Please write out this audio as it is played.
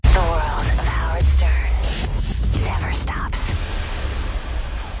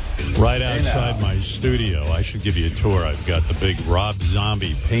Right outside my studio. I should give you a tour. I've got the big Rob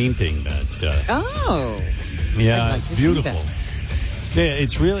Zombie painting that... yeah, it's beautiful. Yeah,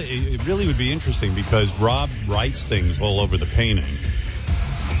 it really would be interesting because Rob writes things all over the painting.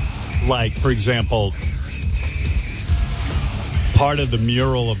 Like, for example, part of the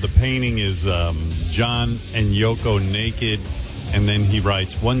mural of the painting is John and Yoko naked. And then he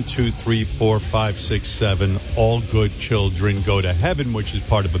writes 1, 2, 3, 4, 5, 6, 7. All good children go to heaven, which is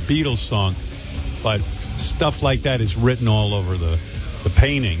part of a Beatles song. But stuff like that is written all over the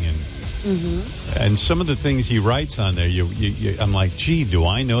painting, and some of the things he writes on there, I'm like, gee, do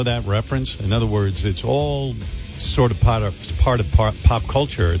I know that reference? In other words, it's all sort of part of pop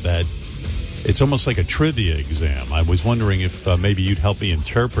culture that it's almost like a trivia exam. I was wondering if maybe you'd help me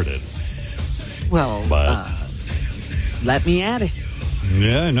interpret it. Well, let me at it.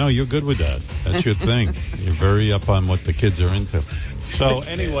 Yeah, no, you're good with that. That's your thing. You're very up on what the kids are into. So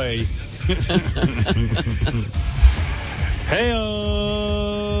anyway, hey-o.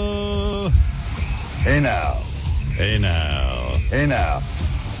 Hey now. Hey now. Hey now.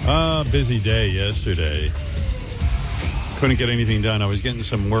 Busy day yesterday. Couldn't get anything done. I was getting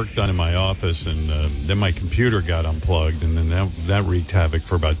some work done in my office, and then my computer got unplugged, and then that wreaked havoc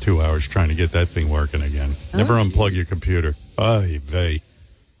for about 2 hours trying to get that thing working again. Never unplug your computer. Ay vey.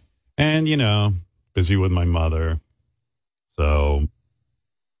 And, busy with my mother. So,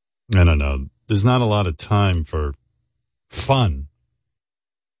 I don't know. There's not a lot of time for fun.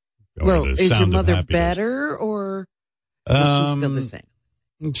 Well, is your mother better, or is she still the same?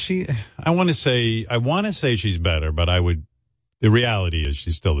 I want to say she's better, but the reality is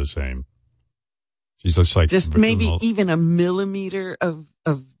she's still the same. She's just maybe even a millimeter of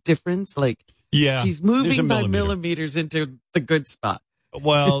difference. She's moving by millimeters into the good spot.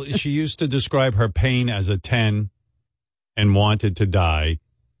 Well, she used to describe her pain as a 10 and wanted to die.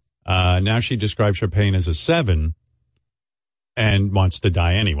 Now she describes her pain as a 7 and wants to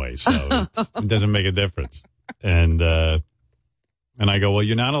die anyway. So it doesn't make a difference. And I go, well,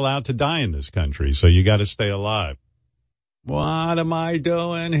 you're not allowed to die in this country, so you got to stay alive. What am I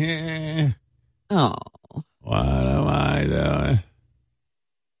doing here? Oh. What am I doing?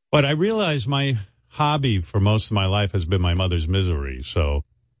 But I realize my hobby for most of my life has been my mother's misery, so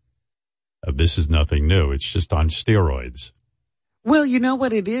this is nothing new. It's just on steroids. Well, you know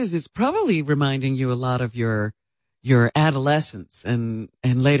what it is? It's probably reminding you a lot of your adolescence and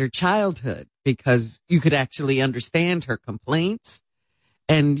later childhood, because you could actually understand her complaints.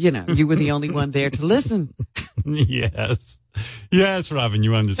 And, you were the only one there to listen. Yes. Yes, Robin,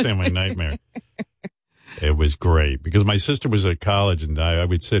 you understand my nightmare. It was great because my sister was at college, and I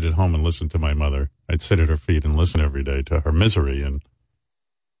would sit at home and listen to my mother. I'd sit at her feet and listen every day to her misery.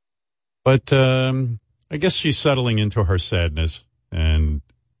 But I guess she's settling into her sadness. And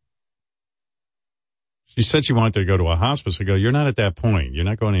she said she wanted to go to a hospice. I go, you're not at that point. You're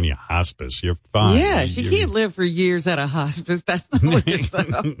not going to any hospice. You're fine. Yeah, she can't live for years at a hospice. That's not what you're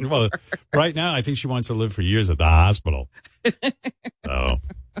saying. Well, right now, I think she wants to live for years at the hospital.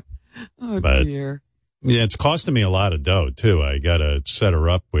 Dear. Yeah, it's costing me a lot of dough, too. I got to set her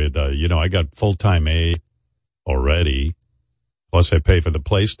up with, I got full-time aid already. Plus, I pay for the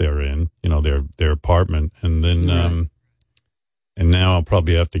place they're in, their apartment. And then, and now I'll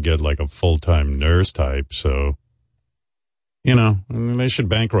probably have to get like a full-time nurse type. So, they should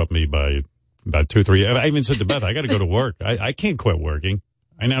bankrupt me by about 2-3. I even said to Beth, I got to go to work. I can't quit working.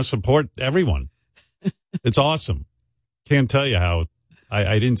 I now support everyone. It's awesome. Can't tell you how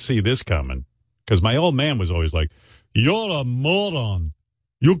I didn't see this coming. Because my old man was always like, you're a moron.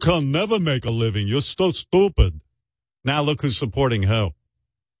 You can never make a living. You're so stupid. Now look who's supporting who.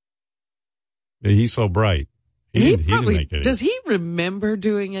 He's so bright. He didn't make it. Does he remember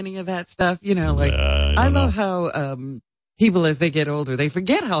doing any of that stuff? I love how people, as they get older, they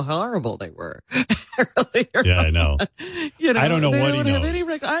forget how horrible they were earlier. Yeah, I know. I don't know what he knows. Have any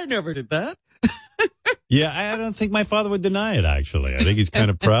I never did that. Yeah, I don't think my father would deny it, actually. I think he's kind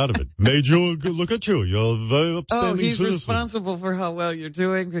of proud of it. Major, look at you. You're a very upstanding he's citizen. Responsible for how well you're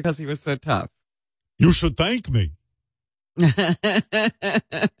doing because he was so tough. You should thank me.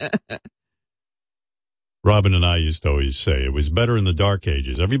 Robin and I used to always say it was better in the dark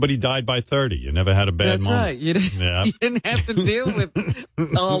ages. Everybody died by 30. You never had a bad moment. That's right. You didn't have to deal with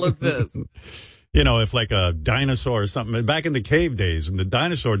all of this. If like a dinosaur or something, back in the cave days, and the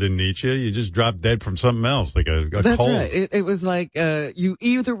dinosaur didn't eat you, you just dropped dead from something else, like a That's cold. Right. It was like you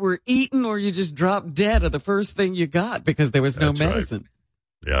either were eaten or you just dropped dead of the first thing you got because there was no medicine.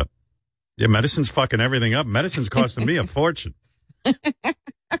 Right. Yeah. Yeah, medicine's fucking everything up. Medicine's costing me a fortune.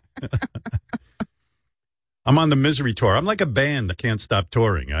 I'm on the misery tour. I'm like a band that can't stop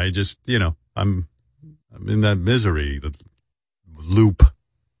touring. I just, I'm in that misery loop.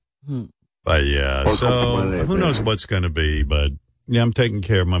 But yeah, so who knows what's going to be, but yeah, I'm taking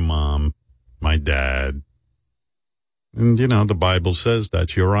care of my mom, my dad. And, the Bible says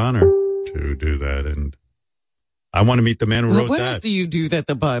that's your honor to do that. And I want to meet the man who wrote what that. else do you do that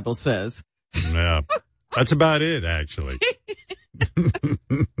the Bible says? Yeah, that's about it, actually.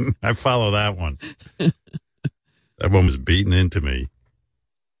 I follow that one. That one was beaten into me.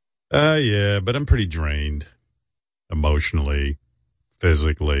 Yeah, but I'm pretty drained emotionally,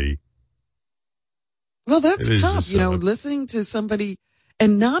 physically. Well, that's tough, just, listening to somebody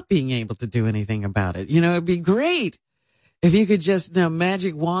and not being able to do anything about it. It'd be great if you could just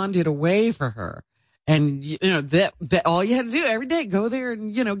magic wand it away for her. And, that all you had to do every day, go there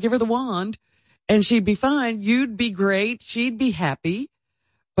and, give her the wand and she'd be fine. You'd be great. She'd be happy,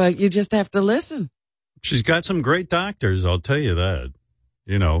 but you just have to listen. She's got some great doctors. I'll tell you that,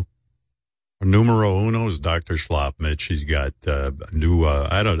 Numero uno is Dr. Schlopmitz. She's got, new,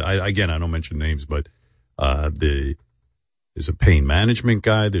 I don't mention names, but, there's a pain management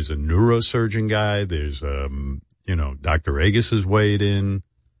guy. There's a neurosurgeon guy. There's, Dr. Agus has weighed in.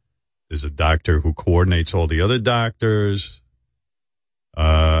 There's a doctor who coordinates all the other doctors.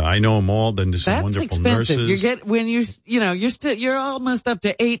 I know them all. Then there's some wonderful expensive. nurses. You're almost up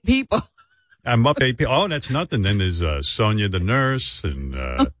to 8 people. I'm up 8 people. Oh, that's nothing. Then there's Sonia the nurse, and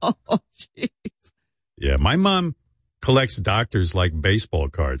oh, jeez. Yeah, my mom collects doctors like baseball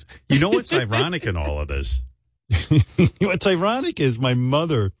cards. You know what's ironic in all of this? What's ironic is my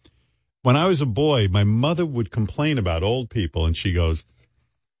mother. When I was a boy, my mother would complain about old people, and she goes,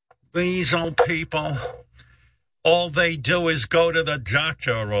 "These old people, all they do is go to the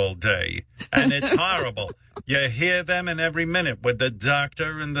doctor all day, and it's horrible. You hear them in every minute with the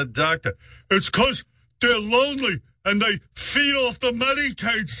doctor and the doctor. It's 'cause they're lonely, and they feed off the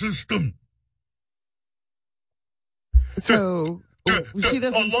Medicaid system." So, she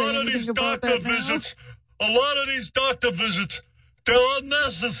doesn't say anything about that now? A lot of these doctor visits, they're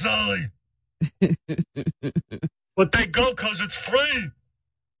unnecessary. But they go 'cause it's free.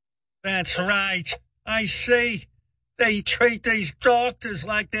 That's right. I see. They treat these doctors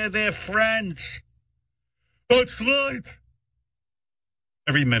like they're their friends. That's right.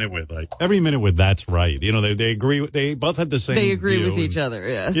 Every minute with that's right. They agree. They both have the same. They agree view with each other.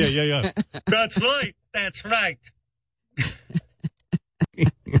 Yes. Yeah. That's right. That's right.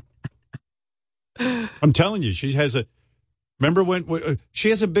 I'm telling you, she has remember when she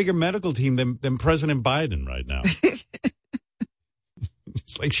has a bigger medical team than President Biden right now.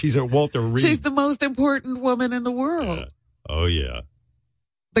 It's like she's at Walter Reed. She's the most important woman in the world. Oh, yeah.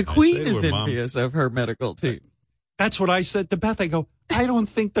 The Queen is envious of her medical team. That's what I said to Beth. I go, I don't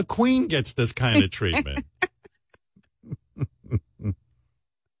think the Queen gets this kind of treatment.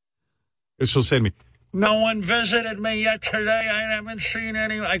 She'll say to me, "No one visited me yet today. I haven't seen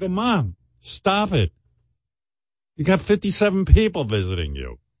anyone." I go, "Mom, stop it. You got 57 people visiting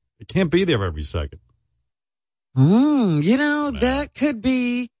you. You can't be there every second." That could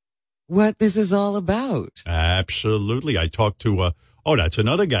be what this is all about. Absolutely. I talked to, that's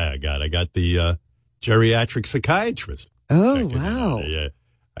another guy I got. I got the geriatric psychiatrist. Oh, wow. Yeah.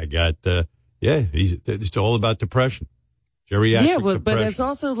 I got, it's all about depression. Geriatric depression. But it's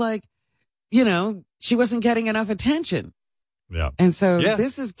also like, she wasn't getting enough attention. Yeah. And so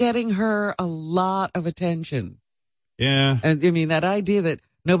this is getting her a lot of attention. Yeah. And I mean, that idea that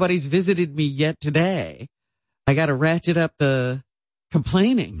nobody's visited me yet today, I got to ratchet up the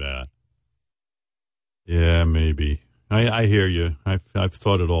complaining. Yeah, maybe. I hear you. I've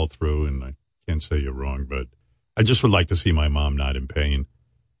thought it all through, and I can't say you're wrong, but I just would like to see my mom not in pain.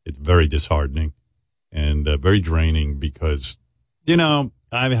 It's very disheartening and very draining because, I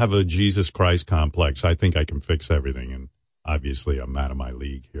have a Jesus Christ complex. I think I can fix everything, and obviously I'm out of my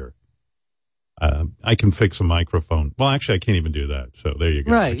league here. I can fix a microphone. Well, actually, I can't even do that. So there you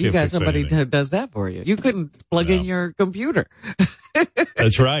go. Right. You got somebody who does that for you. You couldn't plug in your computer.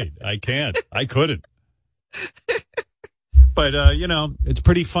 That's right. I can't. I couldn't. But, it's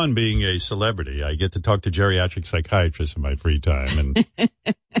pretty fun being a celebrity. I get to talk to geriatric psychiatrists in my free time, and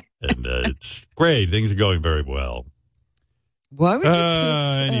it's great. Things are going very well. Why would you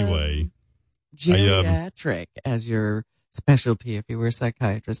pick, anyway, geriatric as your specialty if you were a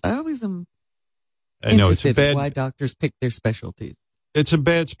psychiatrist? I always am I know it's interested bad. in why doctors pick their specialties. It's a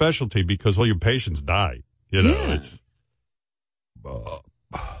bad specialty because all your patients die. It's. Well,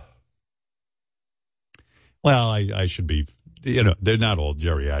 I should be. They're not all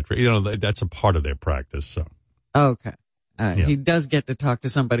geriatric. That's a part of their practice. So. Okay. He does get to talk to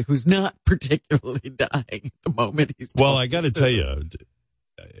somebody who's not particularly dying at the moment he's Well, I got to tell you,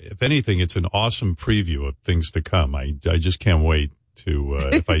 if anything, it's an awesome preview of things to come. I just can't wait to,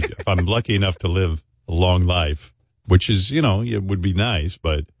 if I'm lucky enough to live a long life, which is, it would be nice,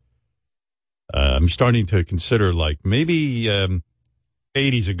 but I'm starting to consider like maybe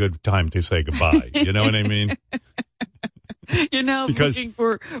 80's a good time to say goodbye. You know what I mean? You're now looking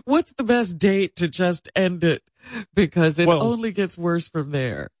for what's the best date to just end it because it only gets worse from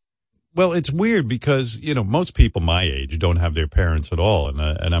there. Well, it's weird because, most people my age don't have their parents at all.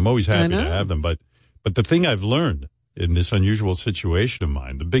 And I'm always happy to have them. But the thing I've learned in this unusual situation of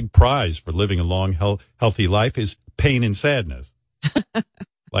mine, the big prize for living a long, healthy life is pain and sadness.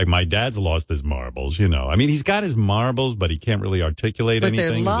 Like my dad's lost his marbles, I mean, he's got his marbles, but he can't really articulate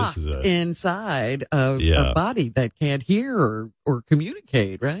anything. But they're locked inside of a body that can't hear or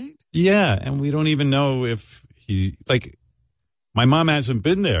communicate, right? Yeah, and we don't even know if my mom hasn't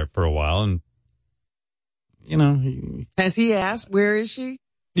been there for a while, and, Has he asked, where is she?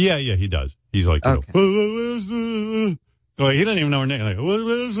 Yeah, he does. He's like, okay. He doesn't even know her name. Like,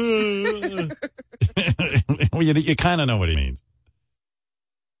 you kind of know what he means.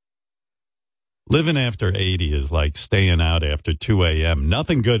 Living after 80 is like staying out after 2 a.m.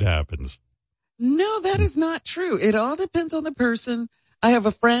 Nothing good happens. No, that is not true. It all depends on the person. I have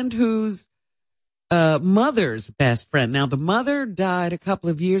a friend whose mother's best friend. Now, the mother died a couple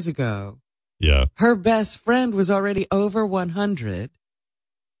of years ago. Yeah. Her best friend was already over 100,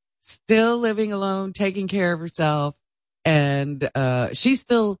 still living alone, taking care of herself. And she's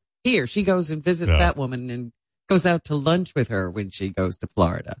still here. She goes and visits that woman and goes out to lunch with her when she goes to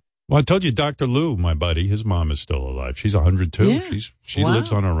Florida. Well, I told you, Dr. Lou, my buddy, his mom is still alive. She's 102. Yeah. She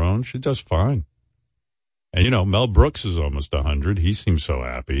lives on her own. She does fine. And, Mel Brooks is almost 100. He seems so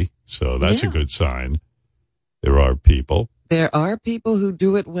happy. So that's a good sign. There are people. There are people who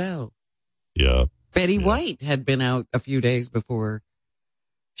do it well. Yeah. Betty White had been out a few days before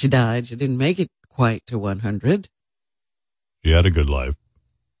she died. She didn't make it quite to 100. She had a good life.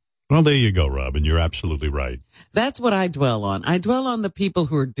 Well, there you go, Robin. You're absolutely right. That's what I dwell on. I dwell on the people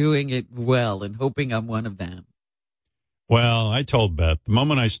who are doing it well and hoping I'm one of them. Well, I told Beth, the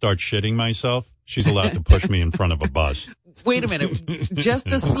moment I start shitting myself, she's allowed to push me in front of a bus. Wait a minute. Just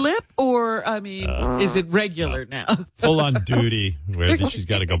a slip or, is it regular now? Full on duty where she's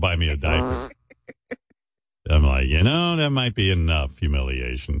got to go buy me a diaper. I'm like, that might be enough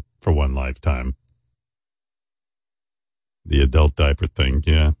humiliation for one lifetime. The adult diaper thing,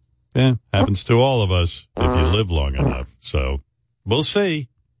 yeah. Yeah, happens to all of us if you live long enough. So we'll see.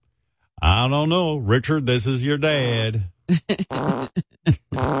 I don't know. Richard, this is your dad.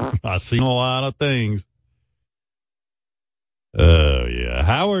 I've seen a lot of things. Oh, yeah.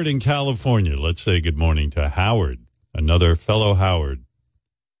 Howard in California. Let's say good morning to Howard, another fellow Howard.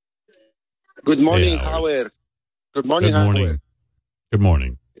 Good morning, Hey, Howard. Good morning, Good morning. Howard. Good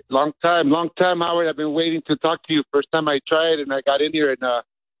morning. Long time, Howard. I've been waiting to talk to you. First time I tried, and I got in here, and I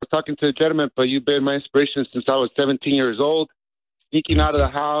was talking to a gentleman, but you've been my inspiration since I was 17 years old. Sneaking out of the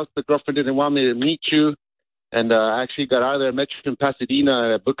house, the girlfriend didn't want me to meet you, and I actually got out of there. I met you in Pasadena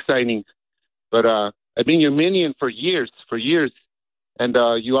at a book signing. But I've been your minion for years. And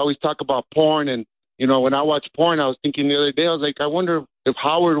you always talk about porn, and, when I watch porn, I was thinking the other day, I was like, I wonder if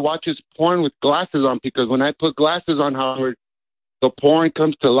Howard watches porn with glasses on, because when I put glasses on, Howard, the porn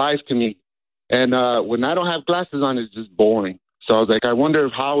comes to life to me. And when I don't have glasses on, it's just boring. So I was like, I wonder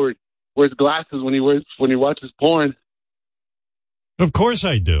if Howard wears glasses when he watches porn. Of course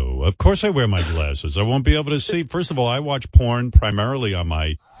I do. Of course I wear my glasses. I won't be able to see. First of all, I watch porn primarily on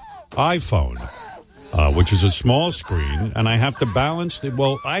my iPhone, which is a small screen, and I have to balance it.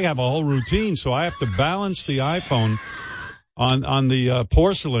 Well, I have a whole routine, so I have to balance the iPhone on the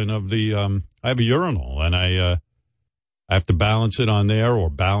porcelain of the I have a urinal, and I have to balance it on there or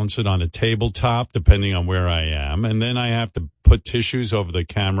balance it on a tabletop, depending on where I am. And then I have to put tissues over the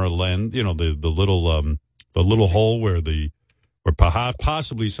camera lens, the little hole where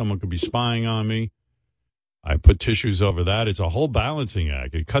possibly someone could be spying on me. I put tissues over that. It's a whole balancing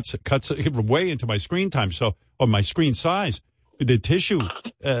act. It cuts way into my screen time. So, or my screen size. The tissue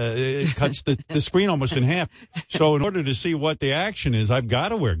it cuts the screen almost in half. So in order to see what the action is, I've got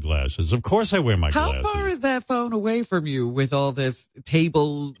to wear glasses. Of course I wear my glasses. How far is that phone away from you with all this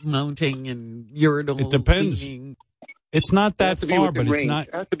table mounting and urinal? It depends. Cleaning? It's not that far, but it's not.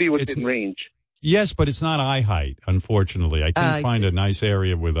 It has to be within range. Yes, but it's not eye height, unfortunately. I can't find a nice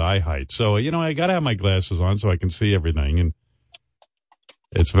area with eye height. So, I got to have my glasses on so I can see everything. And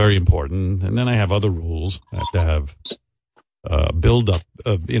it's very important. And then I have other rules. I have to have build up.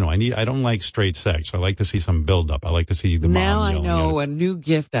 I don't like straight sex. I like to see some build up. I like to see the mom Now I yelling know at a new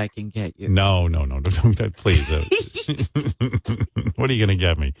gift I can get you. No, don't, please. What are you going to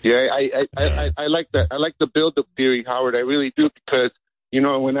get me? Yeah, I like that. I like the build-up theory, Howard. I really do, because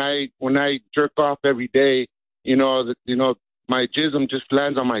when I jerk off every day, my jism just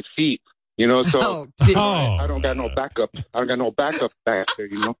lands on my feet. So I don't got no backup. I don't got no backup back there.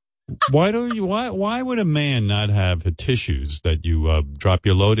 Why would a man not have tissues that you drop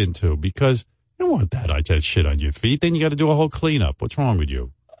your load into? Because you don't want that shit on your feet. Then you got to do a whole cleanup. What's wrong with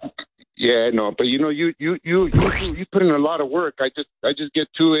you? Yeah, no, but you put in a lot of work. I just get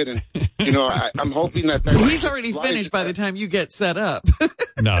to it, and I'm hoping that he's already finished by the time you get set up.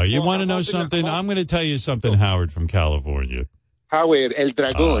 No, you want to know something? I'm going to tell you something, Howard from California. Howard, El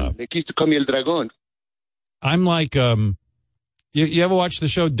Dragón. They used to call me El Dragón. I'm like, you ever watch the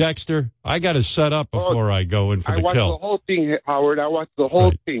show Dexter? I got to set up before I go in for the kill. I watched the whole thing, Howard. I watched the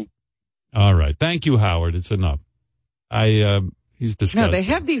whole thing. All right. Thank you, Howard. It's enough. He's disgusting. No, they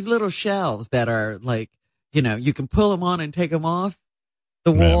have these little shelves that are like, you can pull them on and take them off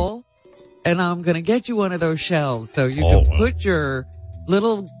the wall. And I'm going to get you one of those shelves so you can put your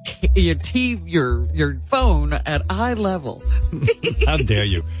little, your phone at eye level. How dare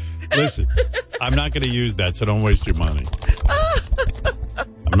you? Listen, I'm not going to use that, so don't waste your money.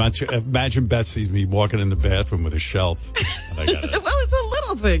 I'm not sure. Imagine Beth sees me walking in the bathroom with a shelf. Well, it's a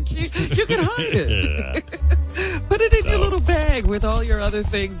little thing. You can hide it. Yeah. Put it in your little bag with all your other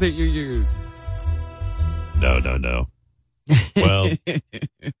things that you use. No. Well,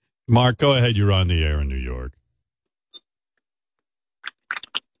 Mark, go ahead. You're on the air in New York.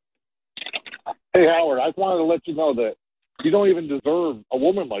 Hey, Howard, I just wanted to let you know that you don't even deserve a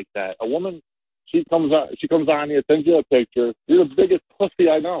woman like that. A woman, she comes on here, sends you a picture. You're the biggest pussy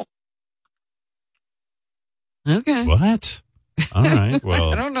I know. Okay. What? All right.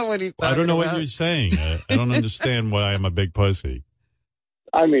 Well, I don't know what he's talking about. I don't know what you're saying. I don't understand why I'm a big pussy.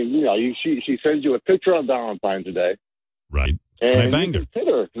 I mean, she sends you a picture on Valentine's Day. Right. And I banged her. You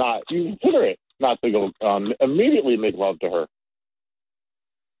consider it not to go immediately make love to her.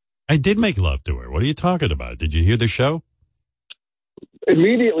 I did make love to her. What are you talking about? Did you hear the show?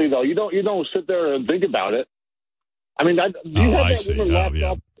 Immediately, though, you don't sit there and think about it. I mean, do you have that woman locked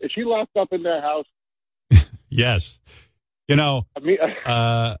up? Is she locked up in their house? Yes.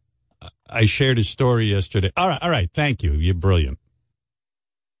 I shared a story yesterday. All right. Thank you. You're brilliant.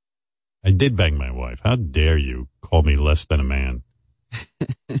 I did bang my wife. How dare you call me less than a man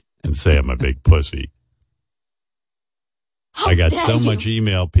and say I'm a big pussy? I got so much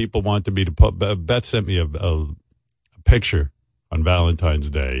email. People wanted me to put. Beth sent me a picture on Valentine's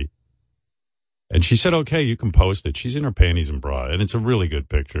Day, and she said, "Okay, you can post it." She's in her panties and bra, and it's a really good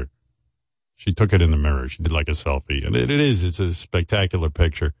picture. She took it in the mirror. She did like a selfie, and it's a spectacular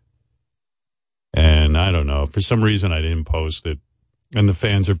picture. And I don't know, for some reason I didn't post it, and the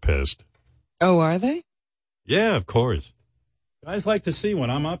fans are pissed. Oh, are they? Yeah, of course. Guys like to see what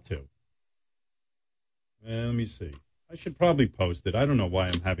I'm up to. Let me see. I should probably post it. I don't know why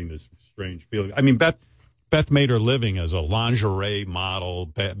I'm having this strange feeling. I mean, Beth made her living as a lingerie model,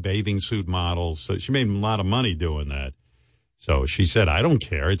 bathing suit model. So she made a lot of money doing that. So she said, I don't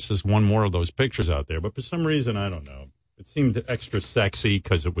care. It's just one more of those pictures out there. But for some reason, I don't know. It seemed extra sexy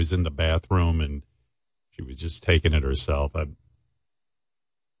because it was in the bathroom and she was just taking it herself.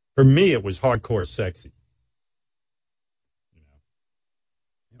 For me, it was hardcore sexy.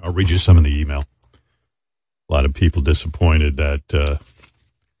 I'll read you some of the email. A lot of people disappointed that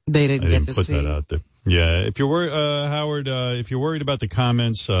they didn't put that out there. Yeah, if you're worried, Howard, if you're worried about the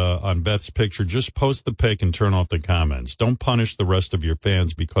comments on Beth's picture, just post the pic and turn off the comments. Don't punish the rest of your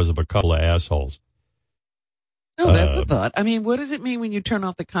fans because of a couple of assholes. Oh, that's a thought. I mean, what does it mean when you turn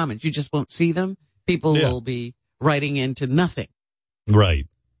off the comments? You just won't see them? People will be writing into nothing. Right.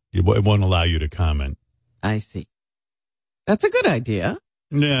 It won't allow you to comment. I see. That's a good idea.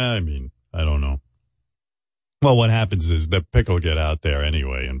 Yeah, I mean, I don't know. Well, what happens is the pic will get out there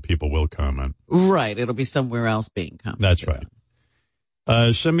anyway, and people will comment. Right. It'll be somewhere else being commented. That's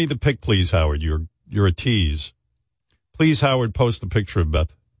right. Send me the pic, please, Howard. You're a tease. Please, Howard, post the picture of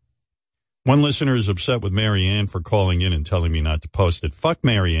Beth. One listener is upset with Mary Ann for calling in and telling me not to post it. Fuck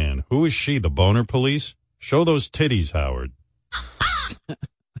Mary Ann. Who is she, the boner police? Show those titties, Howard.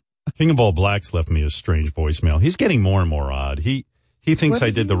 King of All Blacks left me a strange voicemail. He's getting more and more odd. He thinks I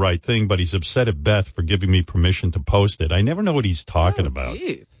did the right thing, but he's upset at Beth for giving me permission to post it. I never know what he's talking about.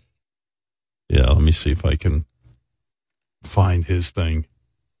 Geez. Yeah, let me see if I can find his thing.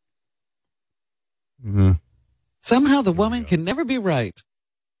 Somehow the woman can never be right.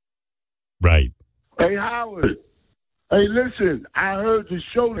 Right. Hey, Howard. Hey, listen, I heard the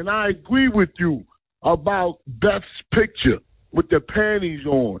show, and I agree with you about Beth's picture with the panties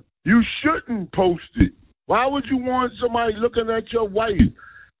on. You shouldn't post it. Why would you want somebody looking at your wife?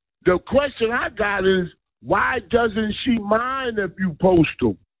 The question I got is, why doesn't she mind if you post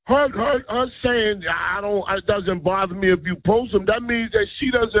them? Her saying, it doesn't bother me if you post them, that means that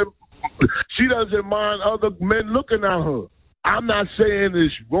she doesn't mind other men looking at her. I'm not saying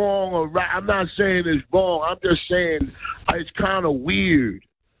it's wrong or right. I'm not saying it's wrong. I'm just saying it's kind of weird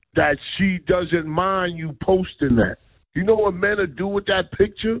that she doesn't mind you posting that. You know what men will do with that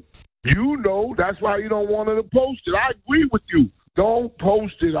picture? You know, that's why you don't want her to post it. I agree with you. Don't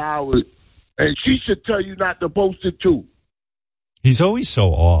post it, Howard. And she should tell you not to post it, too. He's always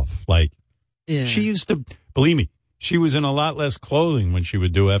so off. Like, Yeah. she used to, believe me, she was in a lot less clothing when she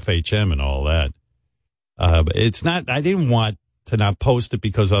would do FHM and all that. But it's not, I didn't want to not post it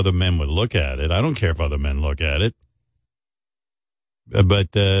because other men would look at it. I don't care if other men look at it. But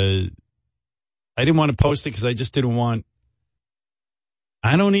I didn't want to post it because I just didn't want,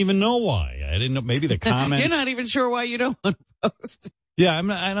 I don't even know why. I didn't know, maybe the comments. You're not even sure why you don't want to post. Yeah,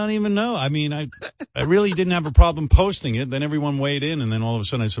 I don't even know. I mean, I really didn't have a problem posting it. Then everyone weighed in, and then all of a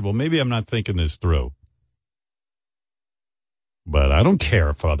sudden I said, well, maybe I'm not thinking this through. But I don't care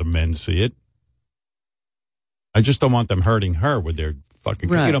if other men see it. I just don't want them hurting her with their fucking,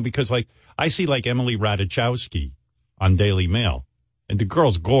 right. Because like I see like Emily Ratajkowski on Daily Mail, and the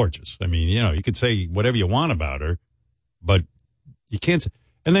girl's gorgeous. I mean, you could say whatever you want about her, but you can't.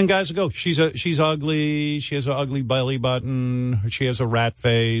 And then guys will go, she's ugly. She has an ugly belly button. She has a rat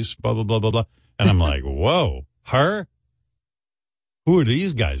face, blah, blah, blah, blah, blah. And I'm like, whoa, her? Who are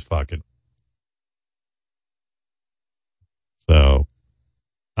these guys fucking? So,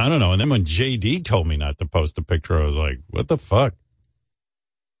 I don't know. And then when JD told me not to post a picture, I was like, what the fuck?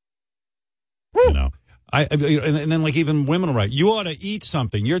 And then like even women will write, you ought to eat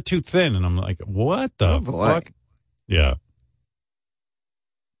something. You're too thin. And I'm like, what the fuck? Yeah.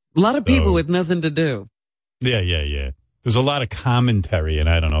 A lot of people with nothing to do. Yeah. There's a lot of commentary, and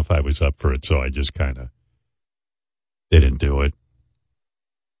I don't know if I was up for it, so I just kind of didn't do it.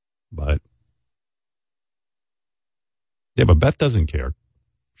 But, yeah, but Beth doesn't care.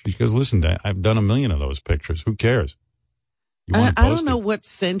 She goes, listen, I've done 1 million of those pictures. Who cares? I don't know what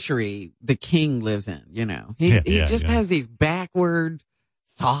century the king lives in, He just has these backward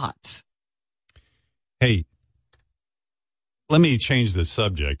thoughts. Hey, let me change the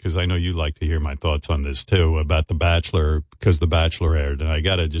subject because I know you like to hear my thoughts on this too about The Bachelor because The Bachelor aired. And I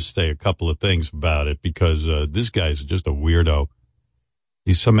got to just say a couple of things about it because this guy's just a weirdo.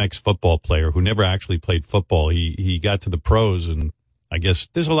 He's some ex-football player who never actually played football. He got to the pros, and I guess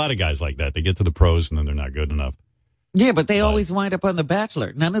there's a lot of guys like that. They get to the pros and then they're not good enough. Yeah, but they always wind up on The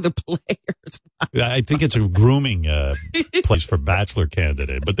Bachelor. None of the players. I think it's a grooming place for Bachelor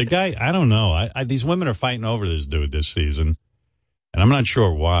candidate. But the guy, I don't know. These women are fighting over this dude this season. And I'm not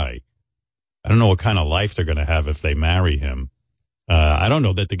sure why. I don't know what kind of life they're going to have if they marry him. I don't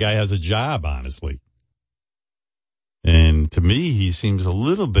know that the guy has a job, honestly. And to me, he seems a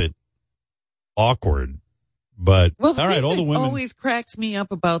little bit awkward. But, all right, all the women. What always cracks me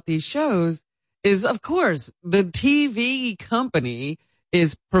up about these shows is, of course, the TV company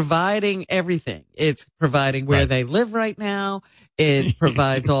is providing everything. It's providing where they live right now. It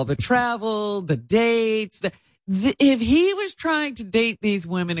provides all the travel, the dates, if he was trying to date these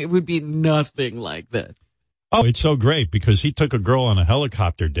women, it would be nothing like this. Oh, it's so great because he took a girl on a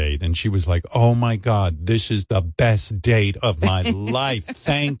helicopter date and she was like, oh, my God, this is the best date of my life.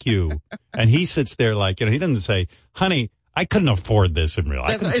 Thank you. And he sits there like, he doesn't say, honey, I couldn't afford this in real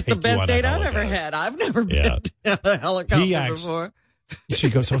life. It's the best date I've ever had. I've never been on a helicopter before. She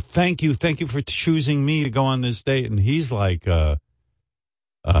goes, oh, thank you. Thank you for choosing me to go on this date. And he's like,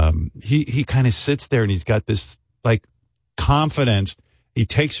 he kind of sits there and he's got this like confidence. He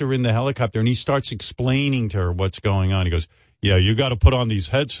takes her in the helicopter and he starts explaining to her what's going on. He goes, yeah, you got to put on these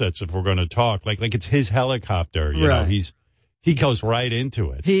headsets if we're going to talk. Like it's his helicopter. You know, he goes right into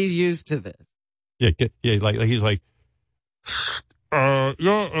it. He's used to this. Yeah. Like he's like, go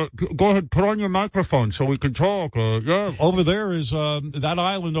ahead, put on your microphone so we can talk. Over there is that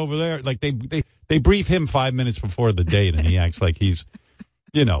island over there. Like they brief him 5 minutes before the date, and he acts like he's,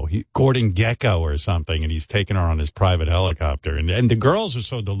 Gordon Gekko or something, and he's taking her on his private helicopter. And the girls are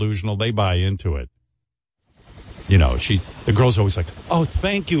so delusional, they buy into it. The girl's always like, oh,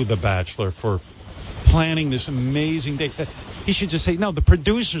 thank you, The Bachelor, for planning this amazing date. He should just say, no, the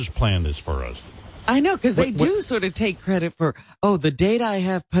producers planned this for us. I know, because they do sort of take credit for, the date I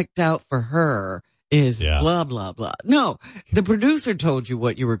have picked out for her is blah, blah, blah. No, the producer told you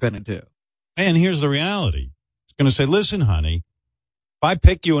what you were going to do. And here's the reality. He's going to say, listen, honey, if I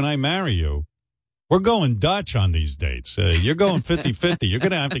pick you and I marry you, we're going Dutch on these dates. You're going 50-50. You're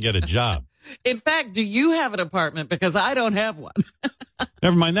going to have to get a job. In fact, do you have an apartment? Because I don't have one.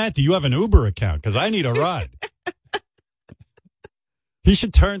 Never mind that. Do you have an Uber account? Because I need a ride. He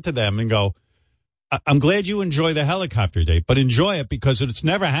should turn to them and go, I'm glad you enjoy the helicopter date, but enjoy it because it's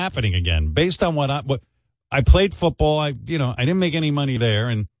never happening again. Based on what I played football, I didn't make any money there.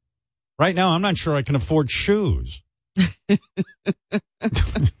 And right now, I'm not sure I can afford shoes. You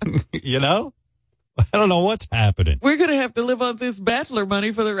know? I don't know what's happening. We're going to have to live on this Bachelor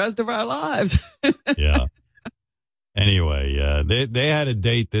money for the rest of our lives. Yeah. Anyway, they had a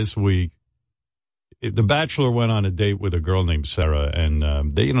date this week. The Bachelor went on a date with a girl named Sarah,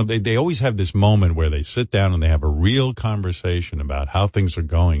 and they always have this moment where they sit down and they have a real conversation about how things are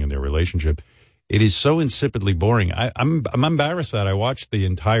going in their relationship. It is so insipidly boring. I'm embarrassed that I watched the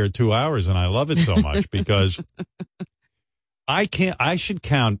entire 2 hours, and I love it so much because I should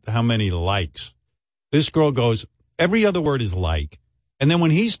count how many likes. This girl goes, every other word is like. And then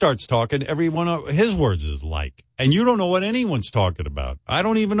when he starts talking, every one of his words is like. And you don't know what anyone's talking about. I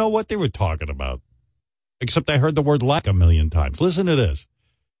don't even know what they were talking about. Except I heard the word like a million times. Listen to this.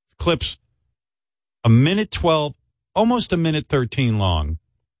 Clip's a minute 12, almost a minute 13 long.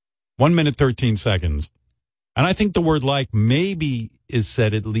 1 minute, 13 seconds. And I think the word like maybe is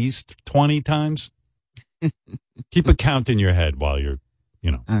said at least 20 times. Keep a count in your head while you're,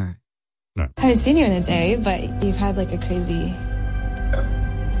 All right. I haven't seen you in a day, but you've had like a crazy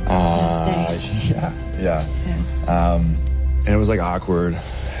last day. Yeah. So. And it was like awkward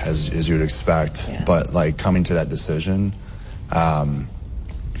as you would expect, but like coming to that decision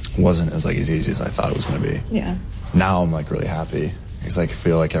wasn't as easy as I thought it was going to be. Yeah. Now I'm like really happy because I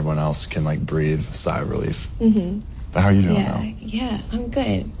feel like everyone else can like breathe a sigh of relief. Mm-hmm. But how are you doing now? Yeah, I'm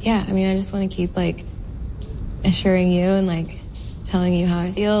good. Yeah, I mean, I just want to keep like assuring you and like telling you how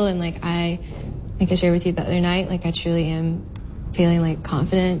I feel, and like I shared with you the other night, like I truly am feeling like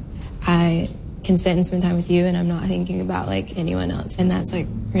confident. I can sit and spend time with you and I'm not thinking about like anyone else, and that's like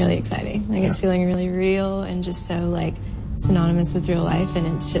really exciting. Like it's feeling really real and just so like synonymous with real life, and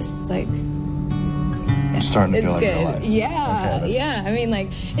it's just like it's starting to feel like real life. Yeah, okay, yeah. I mean, like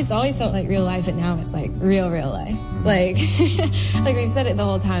it's always felt like real life, but now it's like real life. Like like we said it the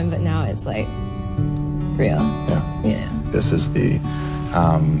whole time, but now it's like real. Yeah. This is the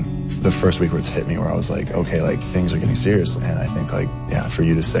first week where it's hit me where I was like, okay, like things are getting serious. And I think like, for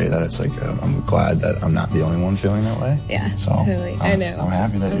you to say that, it's like, I'm glad that I'm not the only one feeling that way. Yeah, so totally. I know. I'm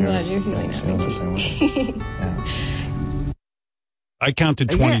happy that I'm glad you're feeling that way the same way. Yeah. I counted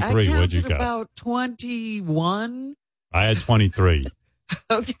 23. What'd you count? About 21. I had 23.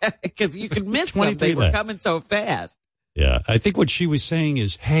 Okay, because you could miss something. We're coming so fast. Yeah, I think what she was saying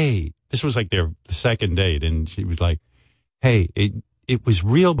is, hey, this was like their second date, and she was like, hey, it was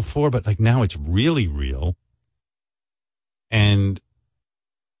real before, but like now it's really real. And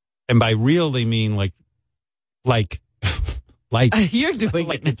by real, they mean like you're doing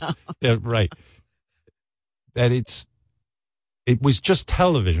like it now. Yeah, right. That it was just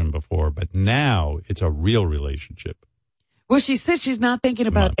television before, but now it's a real relationship. Well, she said she's not thinking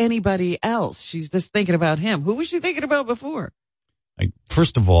about anybody else. She's just thinking about him. Who was she thinking about before?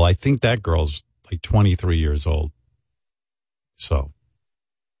 First of all, I think that girl's like 23 years old. So.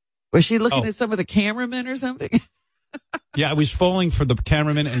 Was she looking at some of the cameramen or something? Yeah, I was falling for the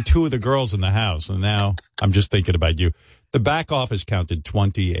cameraman and two of the girls in the house, and now I'm just thinking about you. The back office counted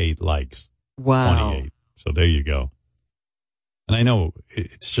 28 likes. Wow. 28. So there you go. And I know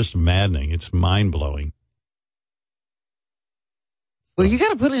it's just maddening. It's mind-blowing. Well, you got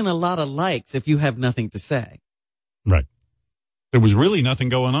to put in a lot of likes if you have nothing to say. Right. There was really nothing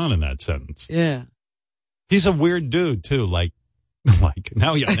going on in that sentence. Yeah. He's a weird dude, too. Like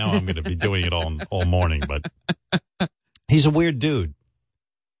now I'm going to be doing it all morning, but he's a weird dude.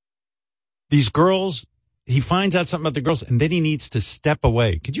 These girls, he finds out something about the girls, and then he needs to step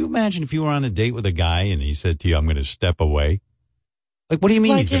away. Could you imagine if you were on a date with a guy and he said to you, I'm going to step away? Like, what do you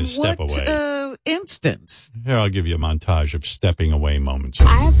mean like you're going to step away? Instance? Here, I'll give you a montage of stepping away moments.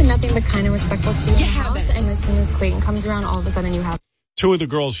 I have been nothing but kind and respectful to you in the house, and as soon as Clayton comes around, all of a sudden you have... Two of the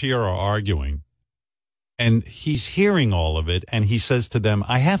girls here are arguing, and he's hearing all of it, and he says to them,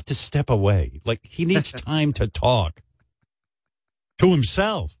 I have to step away. Like, he needs time to talk to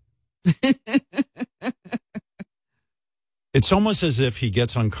himself. It's almost as if he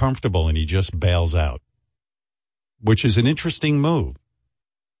gets uncomfortable and he just bails out, which is an interesting move.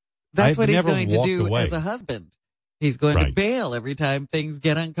 That's I've what he's never going to walked do away. as a husband. He's going to bail every time things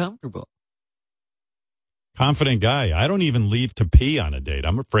get uncomfortable. Confident guy. I don't even leave to pee on a date.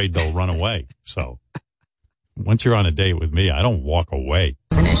 I'm afraid they'll run away. So once you're on a date with me, I don't walk away.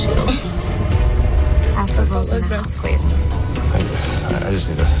 An issue. Ask the girls in the house, Queen. I just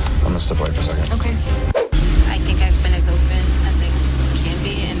need to. I'm gonna step away for a second. Okay. I think I've been as open as I can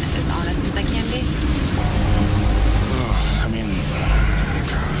be and as honest as I can be. I mean,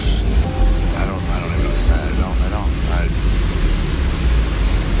 gosh, I don't even know what to say.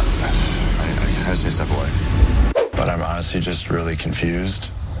 I just need to step away. But I'm honestly just really confused,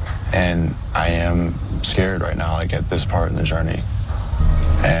 and I am scared right now, like at this part in the journey.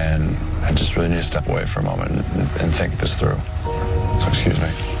 And I just really need to step away for a moment and think this through. So excuse me.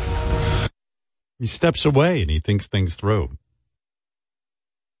 He steps away and he thinks things through.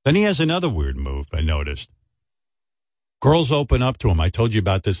 Then he has another weird move, I noticed. Girls open up to him. I told you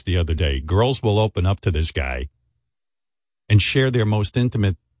about this the other day. Girls will open up to this guy and share their most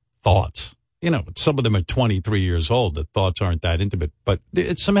intimate thoughts. You know, some of them are 23 years old. The thoughts aren't that intimate, but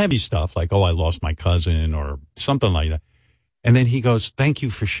it's some heavy stuff like, oh, I lost my cousin or something like that. And then he goes, thank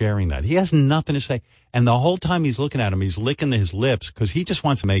you for sharing that. He has nothing to say. And the whole time he's looking at him, he's licking his lips because he just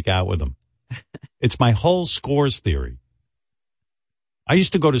wants to make out with him. It's my whole Scores theory. I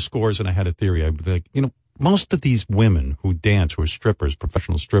used to go to Scores and I had a theory. I'd be like, you know, most of these women who dance, who are strippers,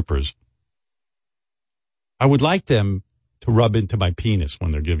 professional strippers, I would like them to rub into my penis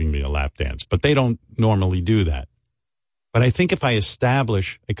when they're giving me a lap dance, but they don't normally do that. But I think if I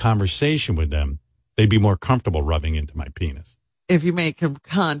establish a conversation with them, they'd be more comfortable rubbing into my penis. If you make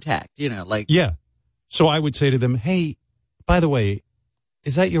contact, you know, like. Yeah. So I would say to them, hey, by the way,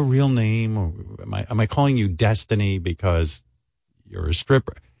 is that your real name? Or am I calling you Destiny because you're a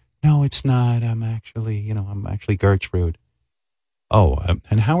stripper? No, it's not. I'm actually Gertrude. Oh,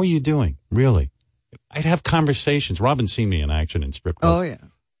 and how are you doing? Really? I'd have conversations. Robin's seen me in action in strip clubs.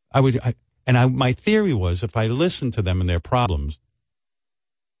 Oh, yeah. My theory was if I listened to them and their problems,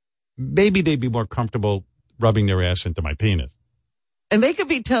 maybe they'd be more comfortable rubbing their ass into my penis. And they could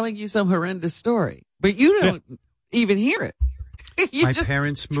be telling you some horrendous story, but you don't even hear it. My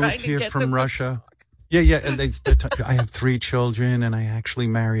parents moved here from Russia. Yeah. And I have 3 children, and I actually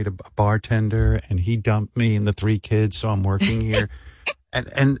married a bartender, and he dumped me and the 3 kids, so I'm working here.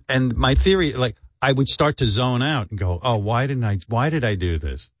 and my theory, like, I would start to zone out and go, oh, why did I do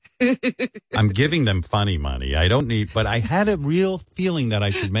this? I'm giving them funny money. I don't need, but I had a real feeling that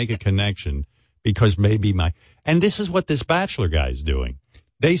I should make a connection because maybe and this is what this Bachelor guy's doing.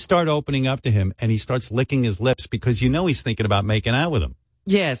 They start opening up to him and he starts licking his lips because you know he's thinking about making out with them.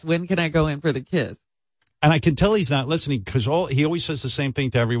 Yes. When can I go in for the kiss? And I can tell he's not listening because he always says the same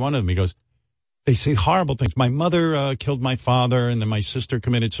thing to every one of them. He goes, they say horrible things. My mother killed my father, and then my sister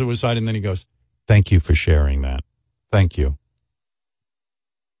committed suicide. And then he goes, thank you for sharing that. Thank you.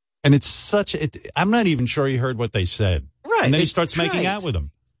 And it's I'm not even sure he heard what they said. Right. And then he starts making out with them.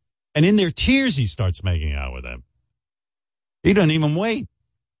 And in their tears, he starts making out with them. He doesn't even wait.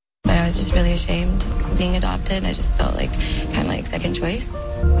 But I was just really ashamed of being adopted. I just felt like kind of like second choice.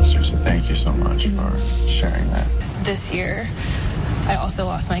 Seriously, thank you so much for sharing that. This year, I also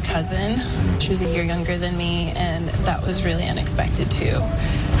lost my cousin. She was a year younger than me, and that was really unexpected too.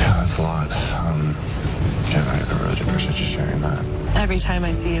 Yeah, that's a lot. Again, I really do appreciate you sharing that. Every time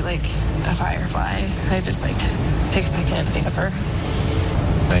I see like a firefly, I just like take a second and think of her.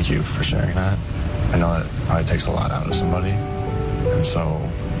 Thank you for sharing that. I know that probably takes a lot out of somebody, and so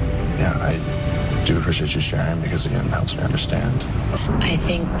yeah, I do appreciate you sharing because again, it helps me understand. I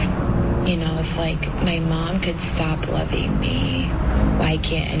think, if like my mom could stop loving me, why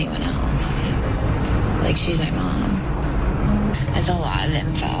can't anyone else? Like, she's my mom. That's a lot of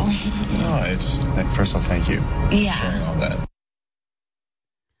info. No, first off, thank you for sharing all that.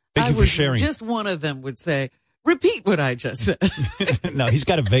 Thank you for sharing. Just one of them would say, repeat what I just said. No, he's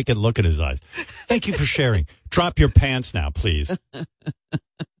got a vacant look in his eyes. Thank you for sharing. Drop your pants now, please.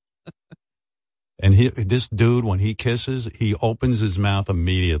 And this dude, when he kisses, he opens his mouth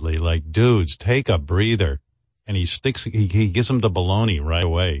immediately. Like, dudes, take a breather. And he gives him the baloney right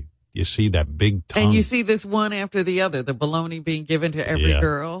away. You see that big tongue. And you see this one after the other, the baloney being given to every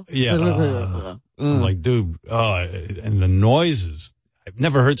girl. Yeah. I'm like, dude, and the noises. I've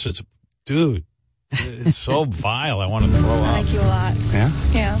never heard such, dude. It's so vile. I want to throw up. I like you a lot. Yeah?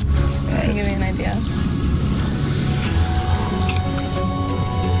 Yeah. Right. Can give me an idea.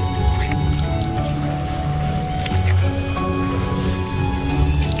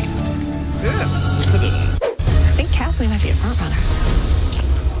 I think Kathleen might be a front runner.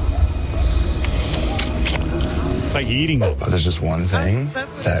 It's like eating them. But there's just one thing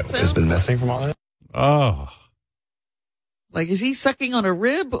that has been missing from all that. Oh. Like, is he sucking on a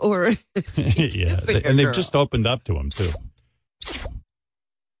rib or? Yeah. And they've just opened up to him too.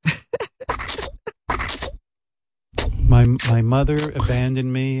 My mother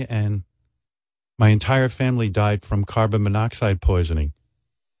abandoned me, and my entire family died from carbon monoxide poisoning.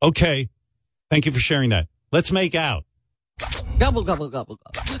 Okay. Thank you for sharing that. Let's make out. Gobble, gobble, gobble,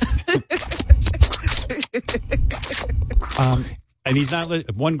 gobble. And he's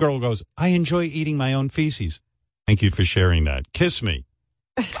not. One girl goes, I enjoy eating my own feces. Thank you for sharing that. Kiss me.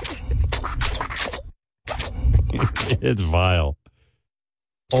 It's vile.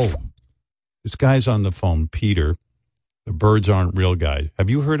 Oh, this guy's on the phone, Peter. The birds aren't real guy.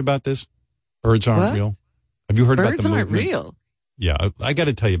 Have you heard about this? Birds aren't real. Have you heard about the movement? Birds aren't real. Yeah, I got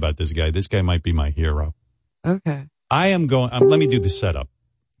to tell you about this guy. This guy might be my hero. Okay. I am going. Let me do the setup.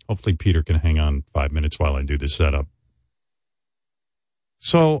 Hopefully, Peter can hang on 5 minutes while I do the setup.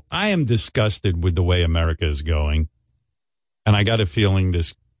 So I am disgusted with the way America is going. And I got a feeling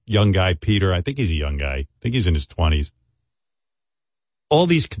this young guy, Peter, I think he's a young guy. I think he's in his 20s. All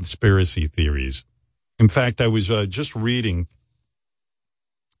these conspiracy theories. In fact, I was just reading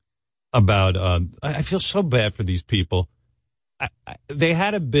about, I feel so bad for these people. They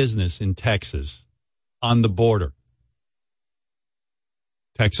had a business in Texas on the border,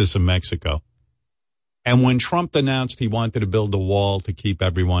 Texas and Mexico. And when Trump announced he wanted to build a wall to keep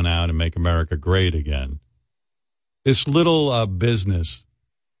everyone out and make America great again, this little business,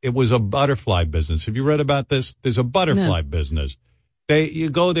 it was a butterfly business. Have you read about this? There's a butterfly business. You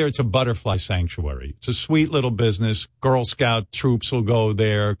go there, it's a butterfly sanctuary. It's a sweet little business. Girl Scout troops will go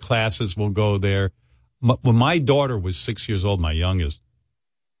there. Classes will go there. When my daughter was 6 years old, my youngest,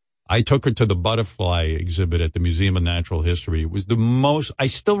 I took her to the butterfly exhibit at the Museum of Natural History. It was the most, I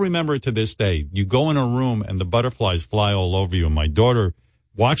still remember it to this day. You go in a room and the butterflies fly all over you. And my daughter,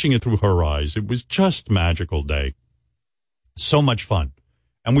 watching it through her eyes, it was just a magical day. So much fun.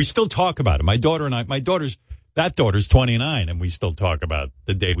 And we still talk about it. My daughter and I, that daughter's 29, and we still talk about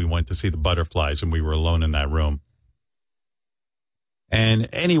the day we went to see the butterflies and we were alone in that room. And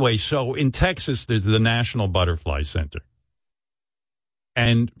anyway, so in Texas, there's the National Butterfly Center.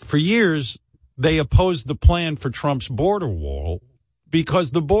 And for years, they opposed the plan for Trump's border wall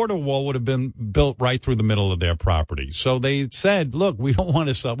because the border wall would have been built right through the middle of their property. So they said, look, we don't want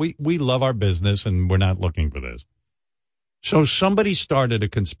to sell. We love our business, and we're not looking for this. So somebody started a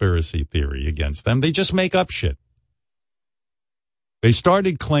conspiracy theory against them. They just make up shit. They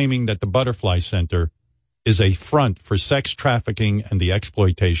started claiming that the Butterfly Center is a front for sex trafficking and the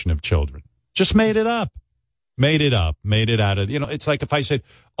exploitation of children. Just made it up. Made it up. Made it out of, it's like if I said,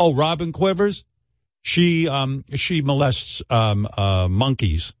 oh, Robin Quivers, she molests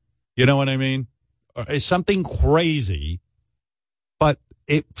monkeys. You know what I mean? It's something crazy, but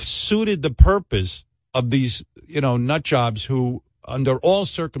it suited the purpose of these, nut jobs who, under all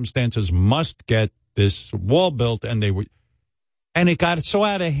circumstances, must get this wall built, and it got so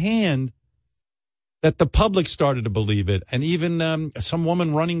out of hand that the public started to believe it, and even some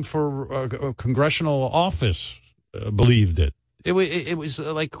woman running for a congressional office believed it. It was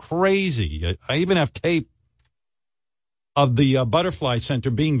like crazy. I even have tape of the Butterfly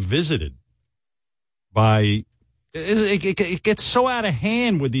Center being visited by. It gets so out of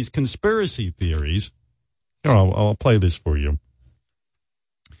hand with these conspiracy theories. Here, I'll play this for you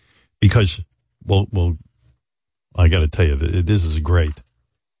because, well, I got to tell you, this is great.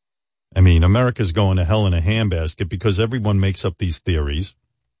 I mean, America's going to hell in a handbasket because everyone makes up these theories,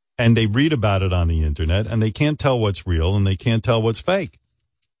 and they read about it on the internet, and they can't tell what's real, and they can't tell what's fake.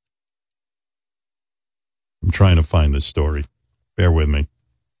 I'm trying to find this story. Bear with me.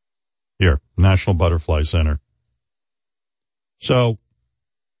 Here, National Butterfly Center. So,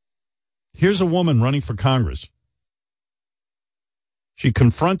 here's a woman running for Congress. She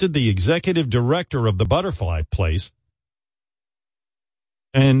confronted the executive director of the butterfly place,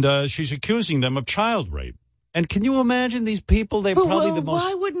 and she's accusing them of child rape. And can you imagine these people? They're probably the most.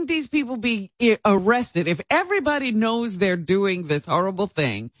 Why wouldn't these people be arrested? If everybody knows they're doing this horrible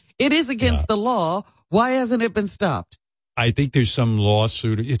thing, it is against the law. Why hasn't it been stopped? I think there's some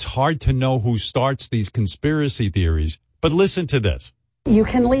lawsuit. It's hard to know who starts these conspiracy theories. But listen to this. You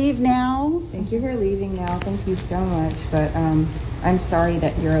can leave now. Thank you for leaving now. Thank you so much. But I'm sorry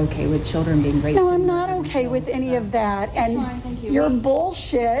that you're okay with children being raped. No, I'm not okay with any of that. And fine, thank you. Your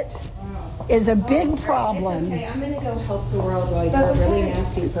bullshit is a big problem. It's okay. I'm going to go help the world while you're a really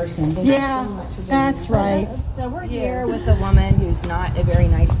nasty person. Thank you so much for being that's here. right. So we're here with a woman who's not a very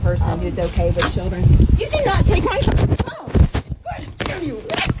nice person, who's okay with children. You do not take my phone. God damn you.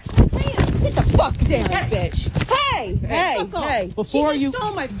 Get the fuck down, bitch. Hey. Before you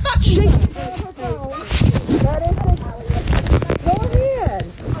stole my fucking phone. Go ahead.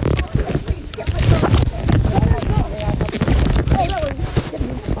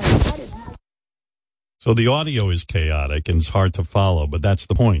 So the audio is chaotic and it's hard to follow, but that's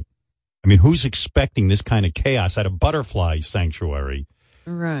the point. I mean, who's expecting this kind of chaos at a butterfly sanctuary?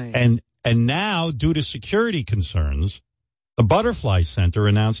 Right. And now, due to security concerns, the Butterfly Center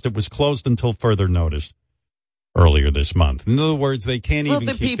announced it was closed until further notice earlier this month. In other words, they can't even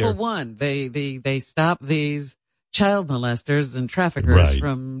the keep people won. They stopped these child molesters and traffickers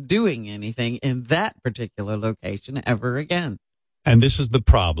from doing anything in that particular location ever again. And this is the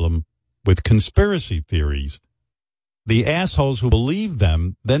problem with conspiracy theories. The assholes who believe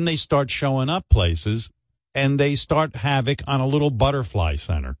them, then they start showing up places and they start havoc on a little butterfly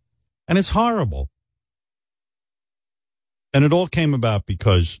center. And it's horrible. And it all came about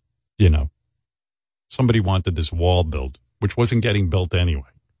because, somebody wanted this wall built, which wasn't getting built anyway.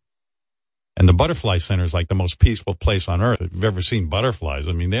 And the Butterfly Center is like the most peaceful place on earth. If you've ever seen butterflies,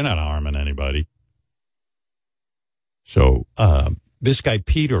 I mean, they're not harming anybody. So this guy,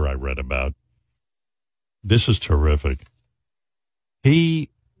 Peter, I read about, this is terrific. He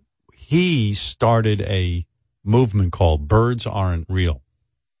started a movement called Birds Aren't Real.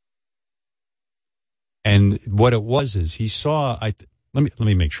 And what it was is he saw, let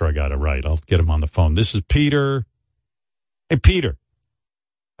me make sure I got it right. I'll get him on the phone. This is Peter. Hey, Peter.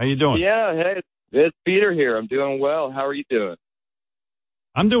 How you doing? Yeah, hey, it's Peter here. I'm doing well. How are you doing?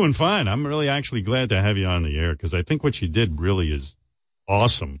 I'm doing fine. I'm really actually glad to have you on the air because I think what you did really is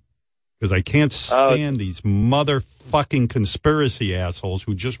awesome. Because I can't stand these motherfucking conspiracy assholes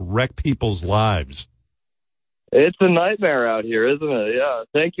who just wreck people's lives. It's a nightmare out here, isn't it? Yeah.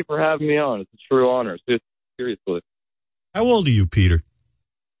 Thank you for having me on. It's a true honor. Seriously. How old are you, Peter?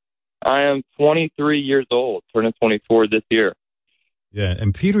 I am 23 years old, turning 24 this year. Yeah,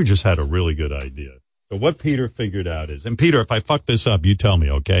 and Peter just had a really good idea. So what Peter figured out is, and Peter, if I fuck this up, you tell me,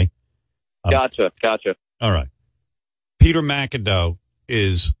 okay? Gotcha. All right. Peter McAdoe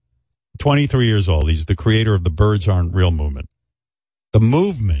is 23 years old. He's the creator of the Birds Aren't Real movement. The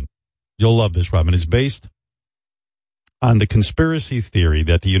movement, you'll love this, Robin, is based on the conspiracy theory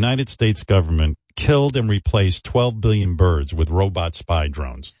that the United States government killed and replaced 12 billion birds with robot spy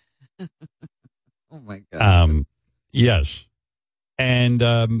drones. Oh, my God. Yes. And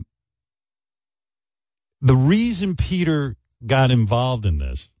the reason Peter got involved in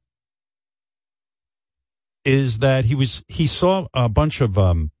this is that he saw a bunch of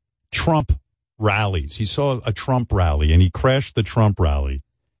Trump rallies. He saw a Trump rally, and he crashed the Trump rally,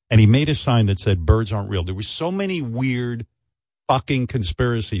 and he made a sign that said, "Birds aren't real." There were so many weird fucking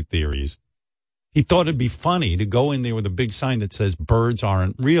conspiracy theories. He thought it'd be funny to go in there with a big sign that says, "Birds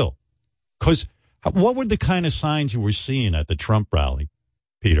aren't real." Because what were the kind of signs you were seeing at the Trump rally,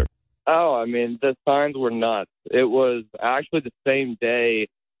 Peter? Oh, I mean, the signs were nuts. It was actually the same day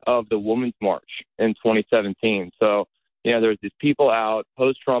of the Women's March in 2017. So, there's these people out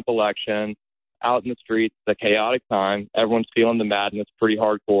post-Trump election, out in the streets, the chaotic time. Everyone's feeling the madness pretty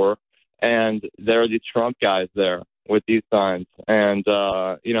hardcore. And there are these Trump guys there with these signs. And,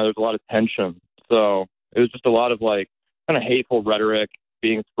 there's a lot of tension. So it was just a lot of kind of hateful rhetoric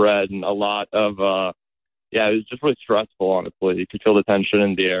being spread and a lot of, it was just really stressful, honestly. You could feel the tension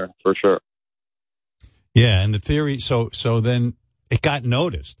in the air for sure. Yeah. And the theory, so then it got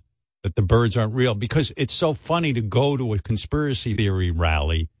noticed that the birds aren't real because it's so funny to go to a conspiracy theory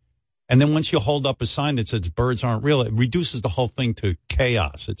rally. And then once you hold up a sign that says birds aren't real, it reduces the whole thing to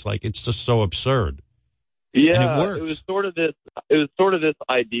chaos. It's it's just so absurd. Yeah, and it works. It was sort of this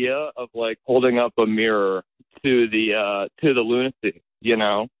idea of holding up a mirror to the lunacy,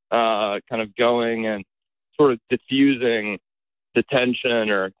 kind of going and sort of diffusing the tension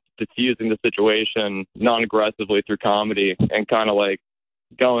or diffusing the situation non-aggressively through comedy and kind of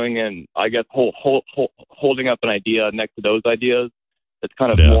going and I guess holding up an idea next to those ideas. It's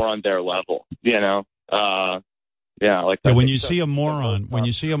kind of more on their level, when you see a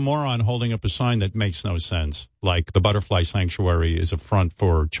moron holding up a sign that makes no sense, like the Butterfly Sanctuary is a front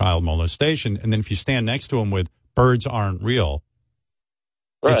for child molestation, and then if you stand next to him with "Birds Aren't Real,"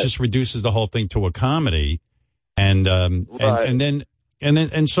 it just reduces the whole thing to a comedy, and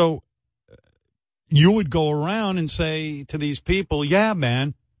so you would go around and say to these people, "Yeah,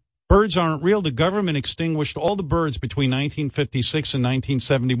 man, birds aren't real. The government extinguished all the birds between 1956 and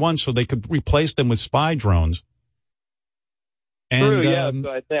 1971 so they could replace them with spy drones." And, true, yeah.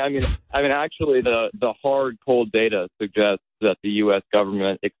 So I mean, actually, the hard, cold data suggests that the U.S.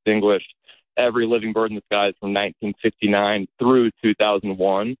 government extinguished every living bird in the skies from 1959 through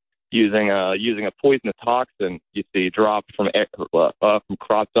 2001 using a poisonous toxin dropped from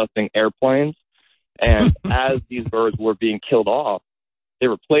crop dusting airplanes. And as these birds were being killed off, they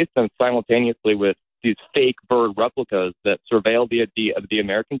replaced them simultaneously with these fake bird replicas that surveil the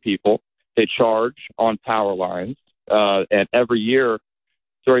American people they charge on power lines. And every year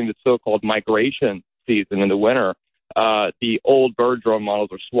during the so-called migration season in the winter, the old bird drone models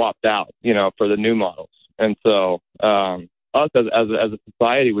are swapped out, for the new models. And so us as a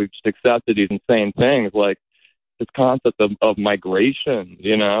society, we've just accepted these insane things like this concept of migration,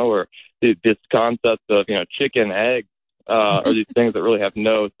 or this concept of, chicken, egg, or these things that really have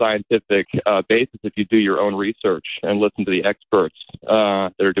no scientific basis if you do your own research and listen to the experts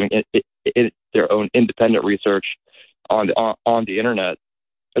that are doing their own independent research on the internet.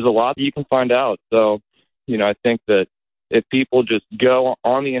 There's a lot that you can find out. So, I think that if people just go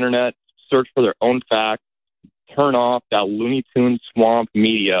on the internet, search for their own facts, turn off that Looney Tunes swamp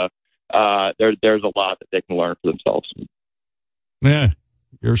media, there's a lot that they can learn for themselves. Yeah,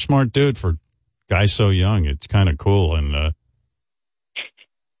 you're a smart dude for a guy so young. It's kind of cool, and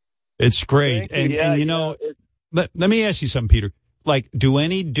it's great. Let me ask you something, Peter. Like, do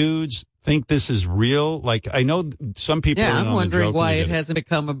any dudes think this is real? Like, I know some people. Yeah, I'm wondering why it hasn't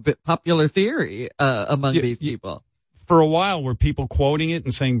become a bit popular theory among these people. For a while, were people quoting it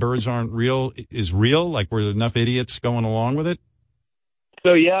and saying birds aren't real is real? Like, were there enough idiots going along with it?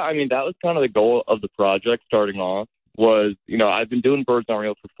 So, yeah, that was kind of the goal of the project starting off was, I've been doing Birds Aren't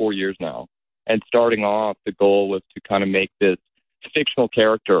Real for 4 years now. And starting off, the goal was to kind of make this fictional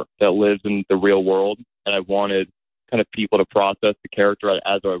character that lives in the real world. And I wanted kind of people to process the character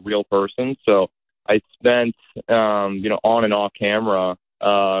as a real person. So I spent, on and off camera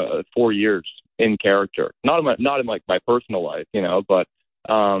 4 years in character. Not in my personal life, but,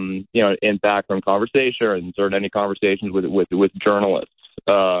 in backroom conversations or in any conversations with journalists.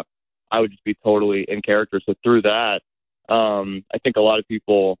 I would just be totally in character. So through that, I think a lot of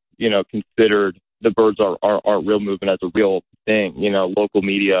people, considered the Birds Aren't Real movement as a real thing. Local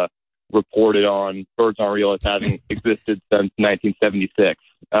media reported on Birds Aren't Real as having existed since 1976.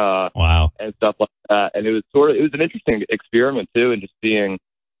 Wow. And stuff like that. And it was an interesting experiment too, and just seeing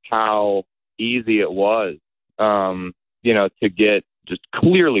how easy it was, to get just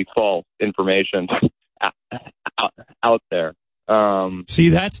clearly false information out there. See,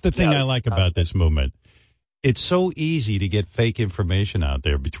 that's the thing I like about this movement. It's so easy to get fake information out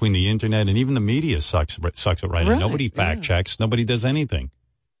there between the internet and even the media sucks it right in. Nobody fact checks. Nobody does anything.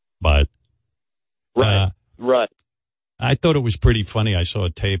 But right. I thought it was pretty funny. I saw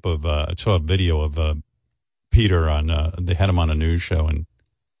a video of Peter on. They had him on a news show, and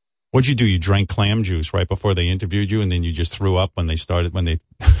what'd you do? You drank clam juice right before they interviewed you, and then you just threw up when they started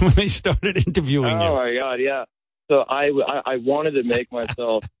interviewing you. Oh my God, yeah. So I wanted to make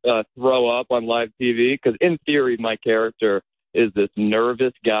myself throw up on live TV because in theory my character is this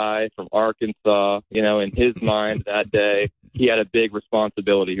nervous guy from Arkansas. In his mind that day he had a big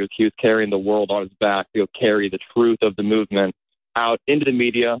responsibility. He was carrying the world on his back. He'll carry the truth of the movement out into the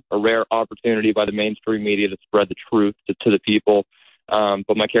media, a rare opportunity by the mainstream media to spread the truth to the people.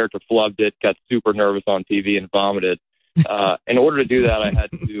 But my character flubbed it, got super nervous on TV and vomited. In order to do that, I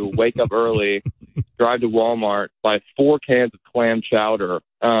had to wake up early, drive to Walmart, buy 4 cans of clam chowder,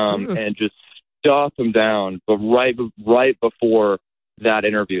 and just stuff them down. But right before that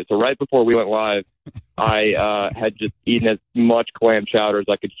interview, so right before we went live, I had just eaten as much clam chowder as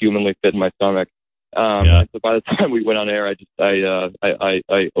I could humanly fit in my stomach. And so by the time we went on air,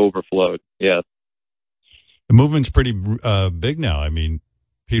 I overflowed. Yes. The movement's pretty big now.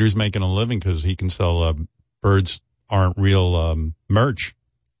 Peter's making a living because he can sell Birds Aren't Real merch,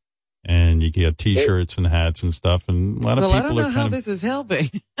 and you get T-shirts and hats and stuff. And a lot of people I don't know how this is helping.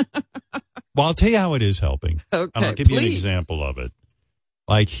 Well, I'll tell you how it is helping. Okay, I'll give you an example of it.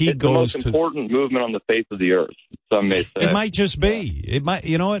 Like it's the most important movement on the face of the earth. Some may say it might just be. It might.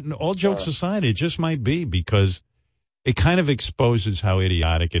 You know what? All jokes aside, it just might be because it kind of exposes how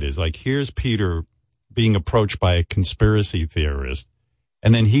idiotic it is. Like here's Peter being approached by a conspiracy theorist,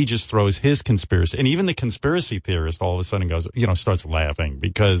 and then he just throws his conspiracy, and even the conspiracy theorist all of a sudden goes, starts laughing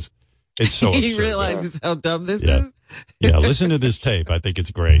because it's so he absurd. Realizes how dumb this is. Yeah, listen to this tape. I think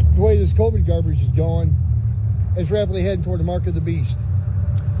it's great. The way this COVID garbage is going, it's rapidly heading toward the mark of the beast.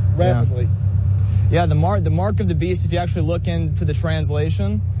 Rapidly. Yeah, the mark of the beast, if you actually look into the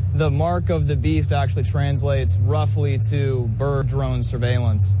translation, the mark of the beast actually translates roughly to bird drone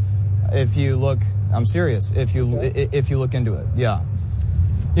surveillance. If you look, I'm serious, if you look into it, yeah.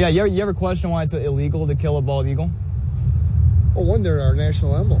 Yeah, you ever question why it's illegal to kill a bald eagle? Well, one, they're our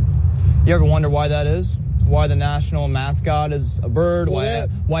national emblem. You ever wonder why that is? Why the national mascot is a bird? Well,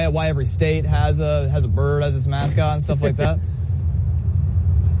 why every state has a bird as its mascot and stuff like that?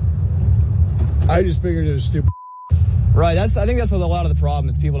 I just figured it was stupid. Right. I think that's what a lot of the problem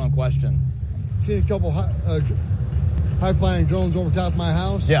is. People don't question. Seen a couple high-flying drones over top of my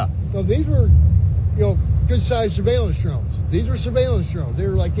house. Yeah. Well, these were, good-sized surveillance drones. These were surveillance drones. They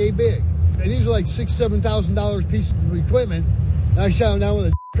were like big. And these were like $6,000, $7,000 pieces of equipment. And I shot them down with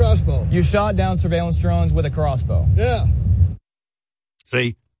a crossbow. You shot down surveillance drones with a crossbow? Yeah.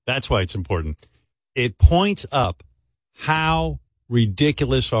 See, that's why it's important. It points up how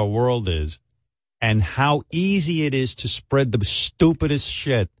ridiculous our world is and how easy it is to spread the stupidest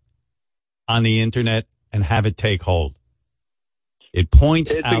shit on the internet and have it take hold. It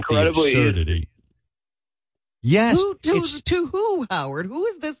points out the absurdity. Easy. Yes. To who, Howard? Who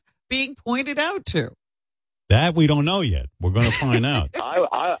is this being pointed out to? That we don't know yet. We're going to find out.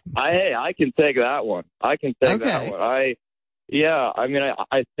 I can take that one. I can take that one. I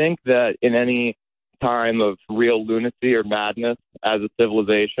think that in any time of real lunacy or madness as a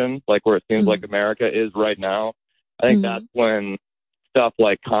civilization, like where it seems like America is right now, I think that's when stuff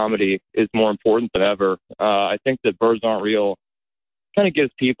like comedy is more important than ever. I think that Birds Aren't Real kind of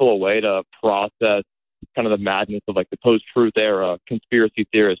gives people a way to process kind of the madness of like the post-truth era, conspiracy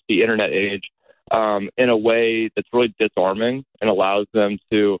theorists, the internet age, in a way that's really disarming and allows them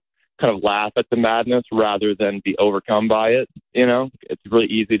to kind of laugh at the madness rather than be overcome by it. It's really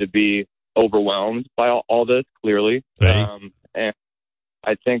easy to be overwhelmed by all this, clearly. And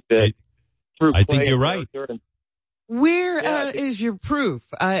I think that I think you're right. Where is your proof?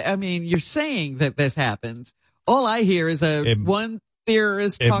 I mean, you're saying that this happens. All I hear is one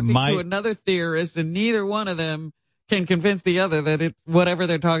theorist talking to another theorist, and neither one of them can convince the other that whatever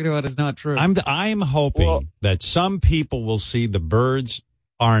they're talking about is not true. I'm hoping that some people will see the Birds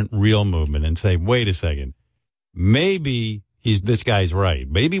Aren't Real movement and say, wait a second, maybe this guy's right.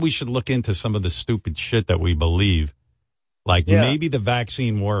 Maybe we should look into some of the stupid shit that we believe. Like maybe the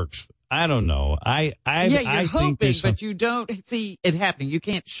vaccine works. I don't know. I you're hoping, but you don't see it happening. You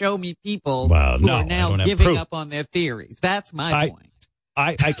can't show me people who are now giving up on their theories. That's my point.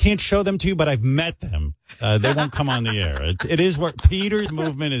 I can't show them to you, but I've met them. They won't come on the air. It is work. Peter's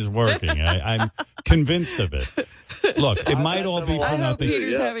movement is working. I'm convinced of it. Look, it might all be for I hope nothing.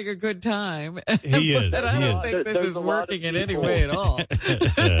 Peter's having a good time. He is. I don't think this is working in any way at all.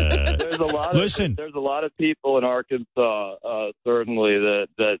 There's a lot of people in Arkansas, certainly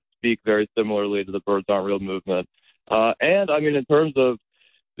that speak very similarly to the Birds Aren't Real movement. And I mean, in terms of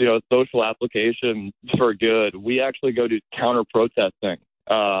social application for good, we actually go to counter protesting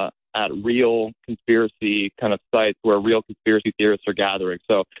at real conspiracy kind of sites where real conspiracy theorists are gathering.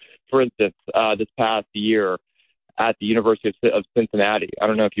 So, for instance, this past year at the University of Cincinnati, I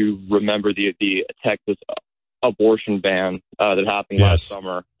don't know if you remember the Texas abortion ban that happened last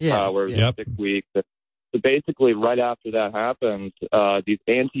summer, where it was 6 weeks. So basically, right after that happened, these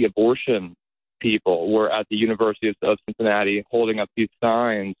anti-abortion people were at the University of Cincinnati holding up these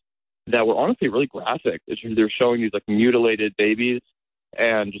signs that were honestly really graphic. They're showing these like mutilated babies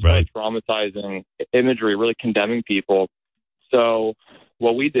and just kind of traumatizing imagery, really condemning people. So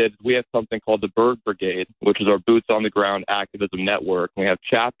what we did, we have something called the Bird Brigade, which is our boots on the ground activism network. We have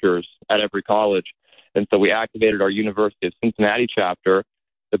chapters at every college. And so we activated our University of Cincinnati chapter.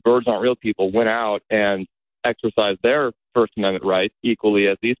 The Birds Aren't Real people went out and exercised their First Amendment rights equally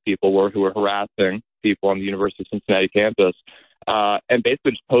as these people were who were harassing people on the University of Cincinnati campus, and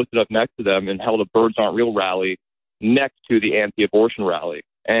basically just posted up next to them and held a Birds Aren't Real rally next to the anti-abortion rally.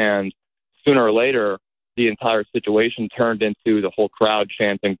 And sooner or later, the entire situation turned into the whole crowd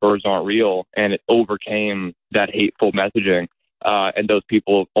chanting Birds Aren't Real, and it overcame that hateful messaging, and those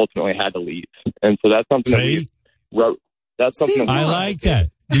people ultimately had to leave. And so that's something that we wrote. That's something I like that.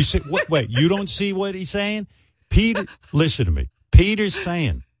 You say, wait, you don't see what he's saying? Peter, listen to me. Peter's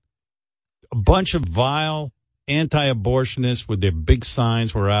saying a bunch of vile anti-abortionists with their big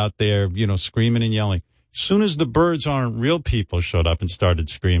signs were out there, screaming and yelling. As soon as the Birds Aren't Real people showed up and started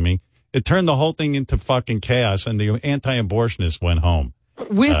screaming, it turned the whole thing into fucking chaos, and the anti-abortionists went home.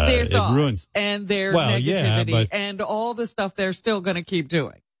 With their thoughts and their negativity and all the stuff they're still going to keep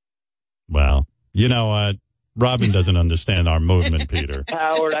doing. Well, you know what? Robin doesn't understand our movement, Peter.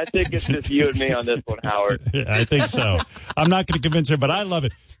 Howard, I think it's just you and me on this one, Howard. I think so. I'm not going to convince her, but I love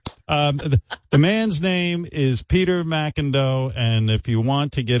it. The man's name is Peter McIndoe, and if you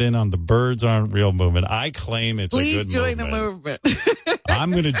want to get in on the Birds Aren't Real movement, I claim it's a good movement. Please join the movement.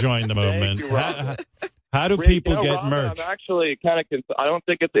 I'm going to join the movement. How do people get Robin, merch? I'm actually kind of. I don't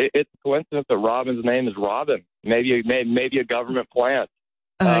think it's a coincidence that Robin's name is Robin. Maybe a government plant.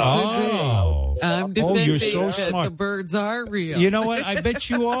 I'm defending you're so that smart. The birds are real. You know what? I bet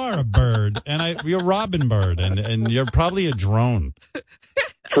you are a bird, and you're Robin Bird, and you're probably a drone.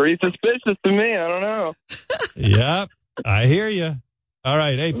 Pretty suspicious to me. I don't know. Yep, I hear you. All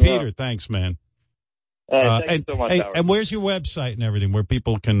right, hey Peter, thanks, man. Thank you so much, Howard. And where's your website and everything where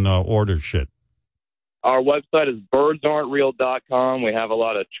people can order shit? Our website is birdsaren'treal.com. We have a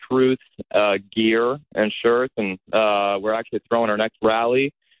lot of truth gear and shirts, and we're actually throwing our next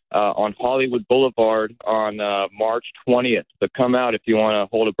rally on Hollywood Boulevard on March 20th. So come out if you want to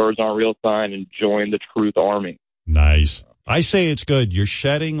hold a Birds Aren't Real sign and join the Truth Army. Nice. I say it's good. You're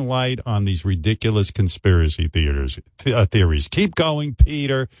shedding light on these ridiculous conspiracy theories. Keep going,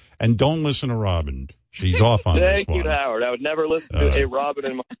 Peter, and don't listen to Robin. She's off on this one. Thank you, Howard. I would never listen to a Robin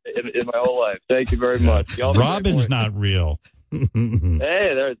in my whole life. Thank you very much. Robin's not real.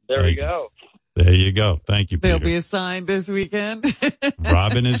 Hey, there we go. There you go. Thank you, Peter. There'll be a sign this weekend.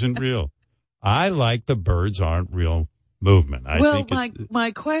 Robin isn't real. I like the Birds Aren't Real movement.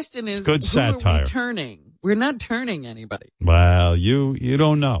 My question is, good satire. Are we turning? We're not turning anybody. Well, you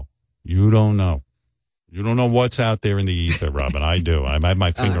don't know. You don't know. You don't know what's out there in the ether, Robin. I do. I have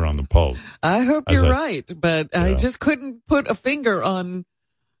my finger on the pulse. I hope you're right, but I just couldn't put a finger on,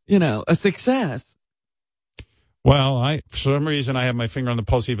 a success. Well, for some reason, I have my finger on the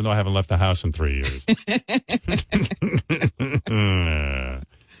pulse, even though I haven't left the house in 3 years.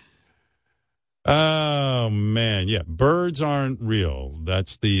 Oh man, yeah. Birds Aren't Real.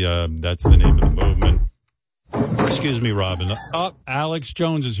 That's the name of the movement. Excuse me, Robin. Alex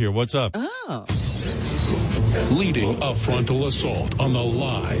Jones is here. What's up? Oh. Leading a frontal assault on the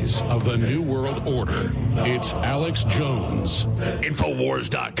lies of the New World Order, it's Alex Jones.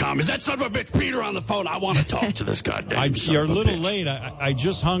 Infowars.com. Is that son of a bitch Peter on the phone? I want to talk to this goddamn son You're of a little bitch. late. I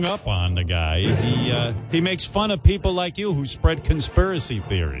just hung up on the guy. He makes fun of people like you who spread conspiracy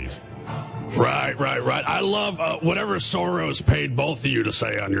theories. Right. I love whatever Soros paid both of you to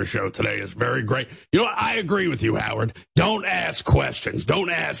say on your show today is very great. You know what? I agree with you, Howard. Don't ask questions. Don't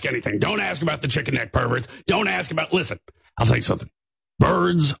ask anything. Don't ask about the chicken neck perverts. Don't ask about... Listen, I'll tell you something.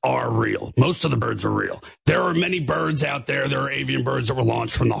 Birds are real. Most of the birds are real. There are many birds out there. There are avian birds that were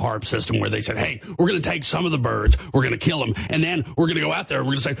launched from the HARP system where they said, hey, we're going to take some of the birds, we're going to kill them, and then we're going to go out there and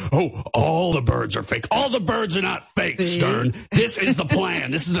we're going to say, oh, all the birds are fake. All the birds are not fake, Stern. This is the plan.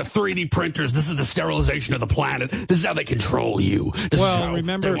 This is the 3D printers. This is the sterilization of the planet. This is how they control you. This is how they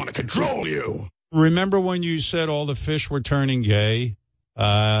want to control you. Remember when you said all the fish were turning gay?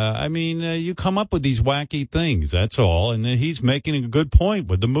 You come up with these wacky things, that's all. And then he's making a good point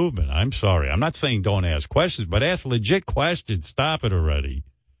with the movement. I'm sorry. I'm not saying don't ask questions, but ask legit questions. Stop it already.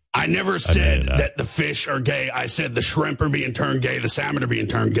 I never said that the fish are gay. I said the shrimp are being turned gay, the salmon are being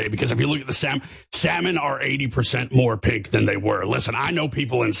turned gay, because if you look at the salmon are 80% more pink than they were. Listen, I know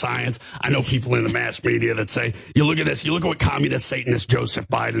people in science, I know people in the mass media that say, you look at this, you look at what communist Satanist Joseph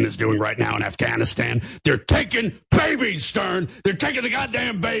Biden is doing right now in Afghanistan. They're taking babies, Stern. They're taking the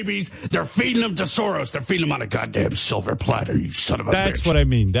goddamn babies. They're feeding them to Soros. They're feeding them on a goddamn silver platter, you son of a bitch. That's what I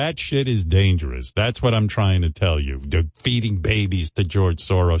mean. That shit is dangerous. That's what I'm trying to tell you. They're feeding babies to George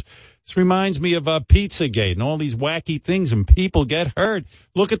Soros. This reminds me of Pizzagate and all these wacky things, and people get hurt.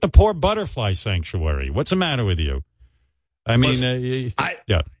 Look at the poor butterfly sanctuary. What's the matter with you? I mean,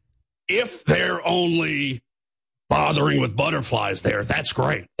 yeah. If they're only bothering with butterflies there, that's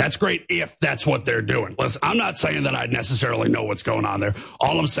great. That's great if that's what they're doing. Listen, I'm not saying that I necessarily know what's going on there.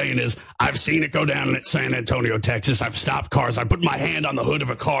 All I'm saying is I've seen it go down in San Antonio, Texas. I've stopped cars. I put my hand on the hood of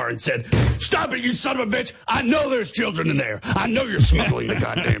a car and said, stop it, you son of a bitch. I know there's children in there. I know you're smuggling the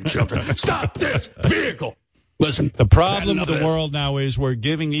goddamn children. Stop this vehicle. Listen, the problem with the world now is we're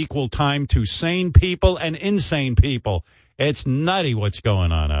giving equal time to sane people and insane people. It's nutty what's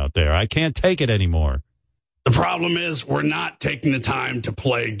going on out there. I can't take it anymore. The problem is we're not taking the time to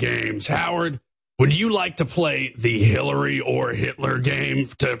play games. Howard, would you like to play the Hillary or Hitler game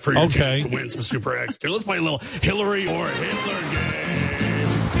for your chance to win some Super X? Let's play a little Hillary or Hitler game.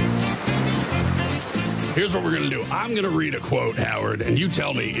 Here's what we're going to do. I'm going to read a quote, Howard, and you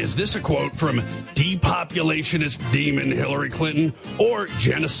tell me, is this a quote from depopulationist demon Hillary Clinton or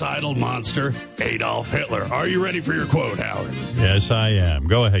genocidal monster Adolf Hitler? Are you ready for your quote, Howard? Yes, I am.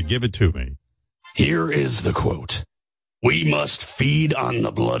 Go ahead. Give it to me. Here is the quote. We must feed on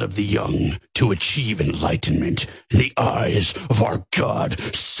the blood of the young to achieve enlightenment in the eyes of our God,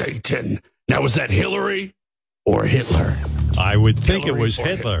 Satan. Now, was that Hillary or Hitler? I would think it was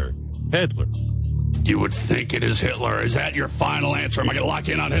Hitler. Hitler. You would think it is Hitler. Is that your final answer? Am I going to lock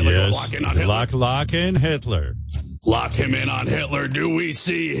in on Hitler? Yes. Lock in on Hitler. Lock in Hitler. Lock him in on Hitler. Do we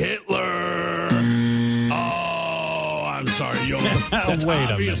see Hitler? I'm sorry, you that's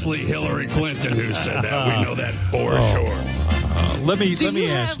obviously Hillary Clinton who said that. We know that for sure. Let me Do you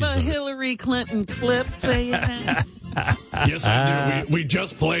ask have a Hillary Clinton clip saying that? Yes, I do. We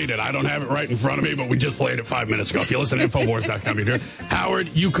just played it. I don't have it right in front of me, but we just played it 5 minutes ago. If you listen to Infowars.com, you hear it.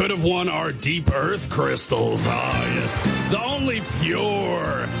 Howard, you could have won our Deep Earth crystals. Oh, yes. The only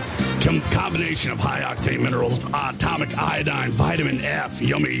pure combination of high-octane minerals, atomic iodine, vitamin F.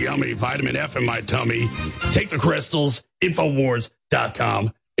 Yummy, yummy. Vitamin F in my tummy. Take the crystals.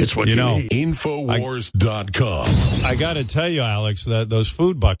 Infowars.com. It's what you need. Infowars.com. I got to tell you, Alex, that those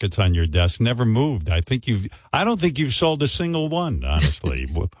food buckets on your desk never moved. I don't think you've sold a single one,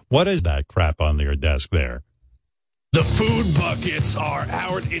 honestly. What is that crap on your desk there? The food buckets are,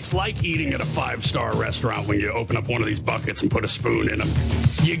 Howard, it's like eating at a 5-star restaurant when you open up one of these buckets and put a spoon in them.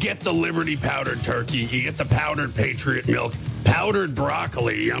 You get the Liberty powdered turkey. You get the powdered Patriot milk, powdered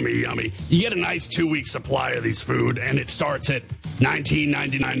broccoli, yummy, yummy. You get a nice 2-week supply of these food, and it starts at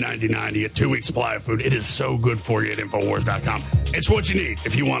 $19.99.99. You get 2-week supply of food. It is so good for you at Infowars.com. It's what you need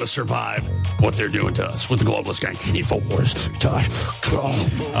if you want to survive what they're doing to us with the globalist gang.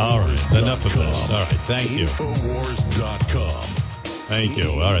 Infowars.com. All right, enough of this. All right, thank you. Infowars.com. Thank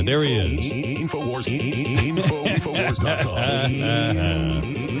you. All right, there he is. Infowars.com.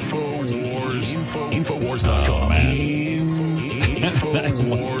 Infowars.com. Man.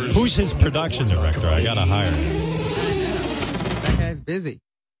 Who's his production director? I got to hire him. That guy's busy.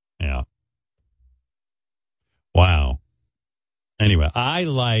 Yeah. Wow. Anyway, I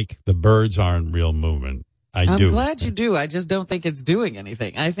like the birds aren't real movement. I'm glad you do. I just don't think it's doing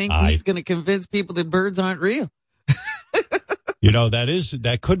anything. I think he's going to convince people that birds aren't real. You know,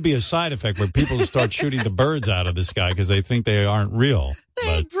 that could be a side effect where people start shooting the birds out of the sky because they think they aren't real.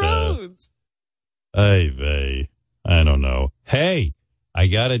 They're drones. I don't know. Hey, I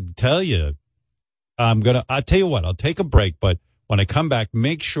got to tell you, I'll tell you what, I'll take a break, but when I come back,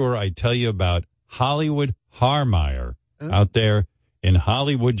 make sure I tell you about Hollywood Harmeyer out there in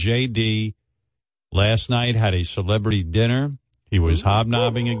Hollywood. JD last night had a celebrity dinner. He was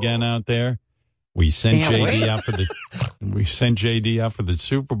hobnobbing again out there. We sent JD out for the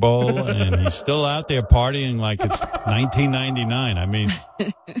Super Bowl, and he's still out there partying like it's 1999. I mean,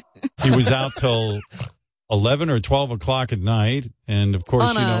 he was out till 11 or 12 o'clock at night, and of course,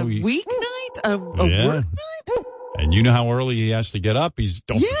 on a weeknight, a work night. And you know how early he has to get up.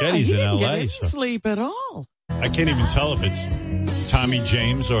 Don't forget he's in L.A. L.A. He didn't sleep at all. I can't even tell if it's Tommy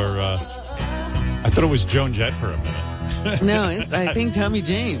James or I thought it was Joan Jett for a minute. No, I think Tommy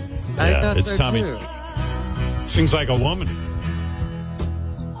James. Yeah, it's Tommy. Too. Sings like a woman.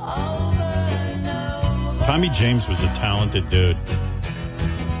 Tommy James was a talented dude.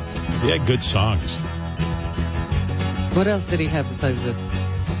 He had good songs. What else did he have besides this?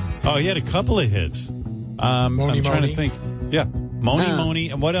 Oh, he had a couple of hits. I'm trying to think. Yeah, Moni.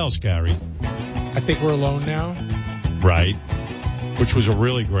 And what else, Gary? I Think We're Alone Now. Right. Which was a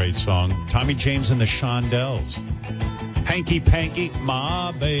really great song. Tommy James and the Shondells. Hanky Panky,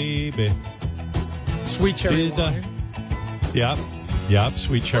 my baby. Sweet Cherry Wine. Yep,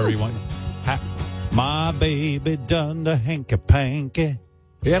 Sweet Cherry Wine. My baby done the hanky panky.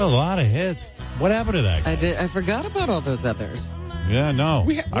 He had a lot of hits. What happened to that guy? I forgot about all those others. Yeah, no.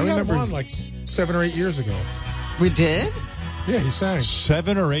 We remember one like 7 or 8 years ago. We did? Yeah, he sang.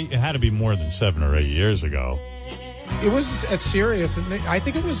 7 or 8? It had to be more than 7 or 8 years ago. It was at Sirius, and I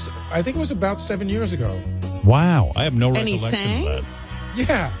think it was about 7 years ago. Wow, I have no recollection of that.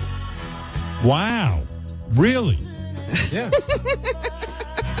 Yeah. Wow. Really? Yeah.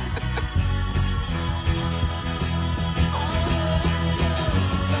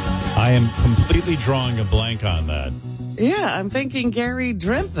 I am completely drawing a blank on that. Yeah, I'm thinking Gary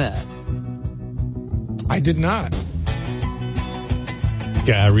dreamt that. I did not.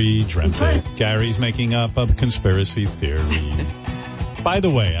 Gary dreamt it. Gary's making up a conspiracy theory. By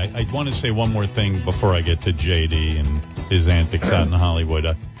the way, I want to say one more thing before I get to JD and his antics out in Hollywood.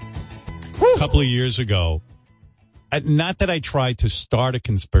 A couple of years ago, not that I tried to start a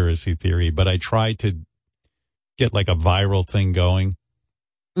conspiracy theory, but I tried to get like a viral thing going.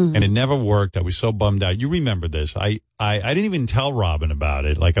 Mm-hmm. And it never worked. I was so bummed out. You remember this. I didn't even tell Robin about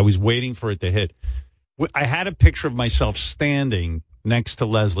it. Like I was waiting for it to hit. I had a picture of myself standing next to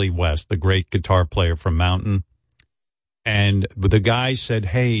Leslie West, the great guitar player from Mountain. And the guy said,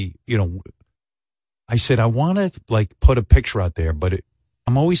 hey, I said, I want to like put a picture out there, but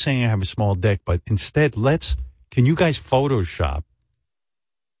I'm always saying I have a small dick, but instead can you guys Photoshop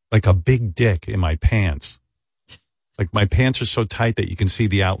like a big dick in my pants? Like my pants are so tight that you can see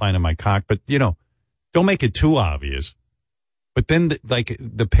the outline of my cock, but don't make it too obvious. But then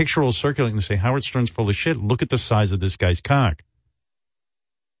the picture will circulate and say, Howard Stern's full of shit. Look at the size of this guy's cock.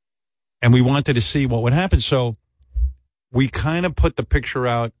 And we wanted to see what would happen. So we kind of put the picture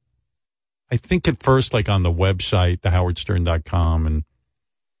out. I think at first, like on the website, thehowardstern.com, and it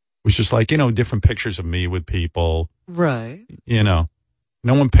was just like, different pictures of me with people. Right. No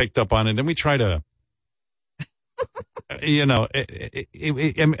one picked up on it. Then we try to, and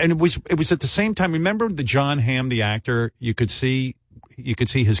it was at the same time. Remember the John Hamm, the actor? You could see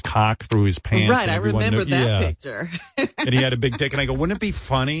his cock through his pants. Right. I remember that picture. And he had a big dick. And I go, wouldn't it be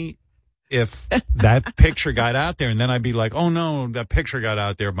funny if that picture got out there? And then I'd be like, oh no, that picture got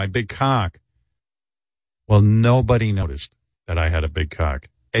out there, my big cock. Well, nobody noticed that I had a big cock.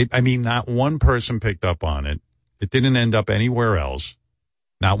 I mean, not one person picked up on it. It didn't end up anywhere else.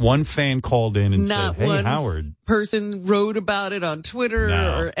 Not one fan called in and said, hey, Howard. Person wrote about it on Twitter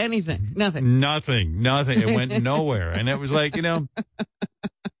or anything. Nothing. It went nowhere. And it was like,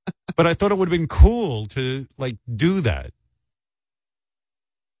 but I thought it would have been cool to like do that.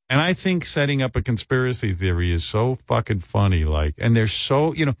 And I think setting up a conspiracy theory is so fucking funny. Like, and they're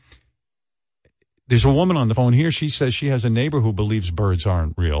so, there's a woman on the phone here. She says she has a neighbor who believes birds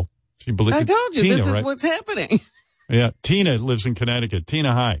aren't real. I told you, Tina, this is right? what's happening. Yeah. Tina lives in Connecticut.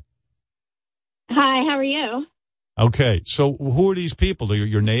 Tina, hi. Hi, how are you? Okay. So who are these people? They're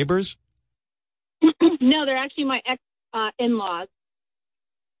your neighbors? No, they're actually my in-laws.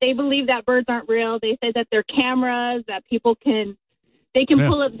 They believe that birds aren't real. They say that they're cameras, that people can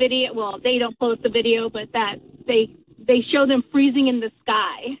pull up video. Well, they don't pull up the video, but that they show them freezing in the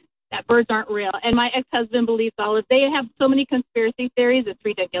sky, that birds aren't real. And my ex-husband believes all of. They have so many conspiracy theories, it's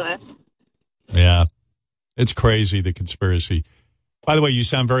ridiculous. Yeah. It's crazy, the conspiracy. By the way, you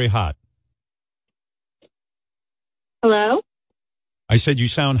sound very hot. Hello? I said you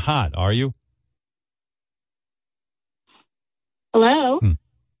sound hot. Are you? Hello?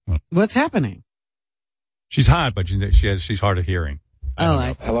 What's happening? She's hot, but she's hard of hearing.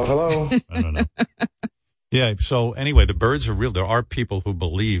 Hello. I don't know. Yeah. So anyway, the birds are real. There are people who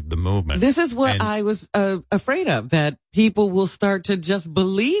believe the movement. This is what I was afraid of, that people will start to just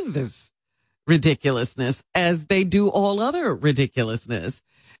believe this ridiculousness as they do all other ridiculousness.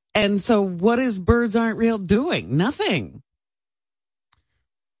 And so what is Birds Aren't Real doing? Nothing.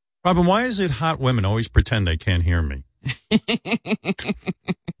 Robin, why is it hot women always pretend they can't hear me?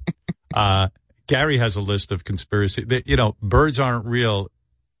 Gary has a list of conspiracy. Birds aren't real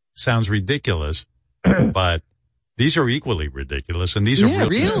sounds ridiculous, but these are equally ridiculous. And these are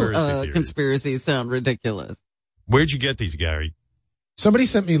real conspiracies sound ridiculous. Where'd you get these, Gary? Somebody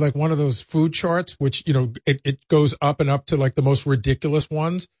sent me like one of those food charts, which, it goes up and up to like the most ridiculous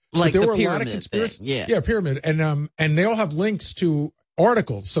ones. Like but there the were a lot of conspiracy. Yeah, pyramid. And they all have links to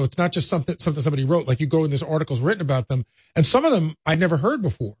articles. So it's not just something somebody wrote. Like you go and there's articles written about them. And some of them I'd never heard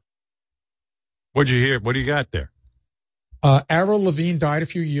before. What'd you hear? What do you got there? Avril Lavigne died a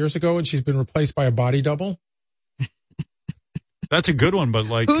few years ago and she's been replaced by a body double. That's a good one, but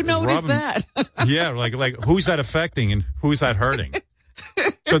like who noticed that? Yeah, like who's that affecting and who's that hurting?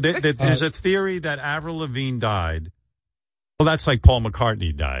 So there's a theory that Avril Lavigne died. Well, that's like Paul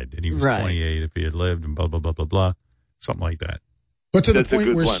McCartney died, and he was 28 if he had lived, and blah blah blah blah blah, something like that. But to the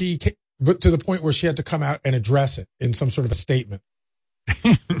point where she had to come out and address it in some sort of a statement.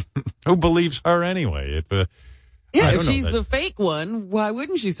 Who believes her anyway? If she's the fake one, why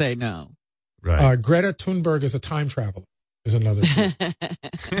wouldn't she say no? Right. Greta Thunberg is a time traveler. Is another thing.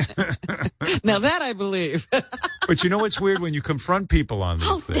 Now that I believe. But you know what's weird when you confront people on these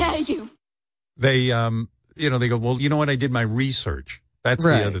things? How dare you? They, they go, well, you know what? I did my research. That's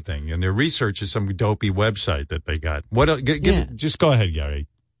the other thing. And their research is some dopey website that they got. Just go ahead, Gary.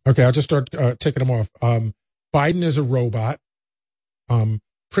 Okay, I'll just start ticking them off. Biden is a robot.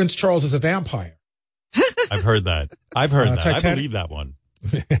 Prince Charles is a vampire. I've heard that. I believe that one.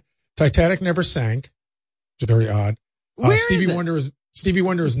 Titanic never sank. Which is very odd. Stevie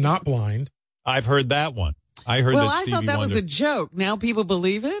Wonder is not blind. I've heard that one. I heard that Stevie thought that Wonder was a joke. Now people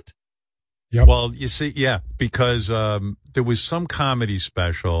believe it? Yep. Well, you see, because there was some comedy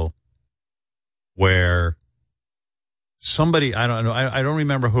special where somebody, I don't know, I don't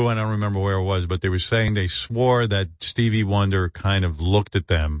remember who, and I don't remember where it was, but they were saying they swore that Stevie Wonder kind of looked at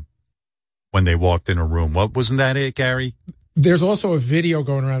them when they walked in a room. Wasn't that it, Gary? There's also a video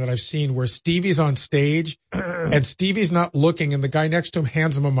going around that I've seen where Stevie's on stage and Stevie's not looking and the guy next to him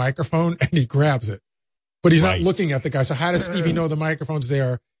hands him a microphone and he grabs it. But he's not looking at the guy. So how does Stevie know the microphone's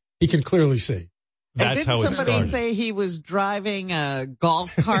there? He can clearly see. That's how it started. Didn't somebody say he was driving a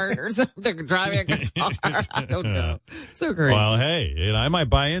golf cart or something? Driving a car? I don't know. So great. Well, hey, I might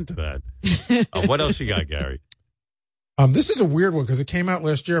buy into that. What else you got, Gary? This is a weird one because it came out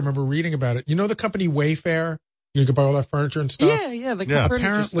last year. I remember reading about it. You know the company Wayfair? You can buy all that furniture and stuff? Yeah, the furniture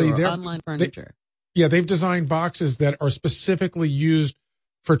apparently store, online furniture. They've designed boxes that are specifically used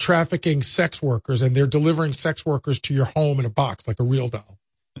for trafficking sex workers, and they're delivering sex workers to your home in a box like a real doll.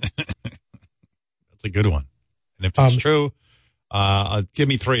 That's a good one. And if it's true, give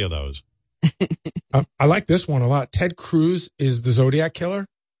me 3 of those. I like this one a lot. Ted Cruz is the Zodiac killer.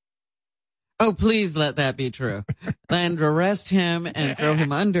 Oh, please let that be true. And arrest him and throw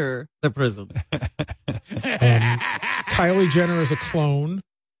him under the prison. Kylie Jenner is a clone.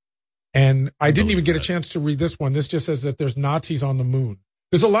 And I didn't even get a chance to read this one. This just says that there's Nazis on the moon.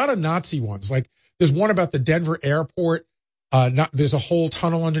 There's a lot of Nazi ones. Like there's one about the Denver airport. There's a whole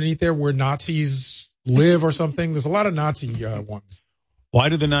tunnel underneath there where Nazis live or something. There's a lot of Nazi ones. Why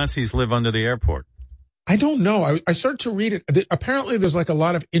do the Nazis live under the airport? I don't know. I started to read it. Apparently there's like a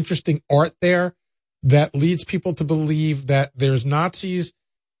lot of interesting art there that leads people to believe that there's Nazis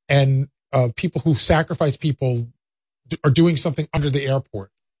and people who sacrifice people are doing something under the airport.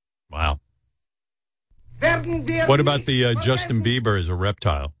 Wow. What about the Justin Bieber as a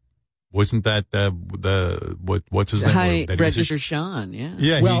reptile? Wasn't that what's his name? Hi, Register Sean, yeah.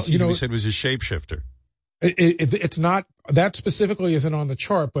 Yeah, well, he said it was a shapeshifter. It's not, that specifically isn't on the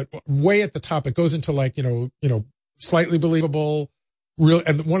chart, but way at the top, it goes into like, slightly believable, real,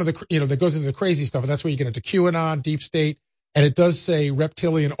 and one of the, that goes into the crazy stuff. And that's where you get into QAnon, deep state, and it does say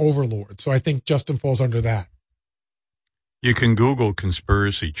reptilian overlord. So I think Justin falls under that. You can Google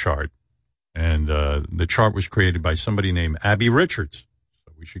conspiracy chart, and the chart was created by somebody named Abby Richards.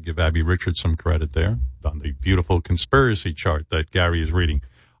 So we should give Abby Richards some credit there on the beautiful conspiracy chart that Gary is reading.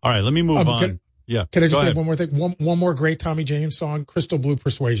 All right, let me move on. Can I just say one more thing? One more great Tommy James song, Crystal Blue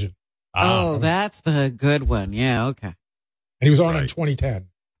Persuasion. Oh, that's the good one. Yeah, okay. And he was on in 2010.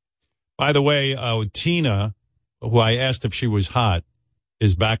 By the way, Tina, who I asked if she was hot,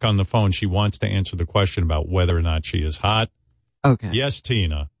 is back on the phone. She wants to answer the question about whether or not she is hot. Okay. Yes,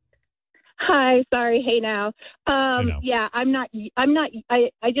 Tina. Hi, sorry. Hey now. Yeah, I'm not,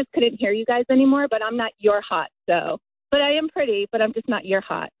 I just couldn't hear you guys anymore, but I'm not your hot, so. But I am pretty, but I'm just not your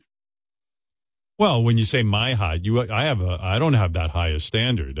hot. Well, when you say my hot, I don't have that high a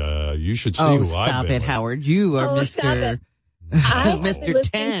standard. You should see who I've been. Stop it, Howard. You are Mr. Mr.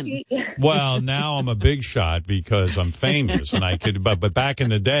 10. Well, now I'm a big shot because I'm famous, and I could. But back in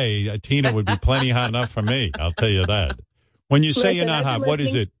the day, Tina would be plenty hot enough for me. I'll tell you that. When you say you're not hot, what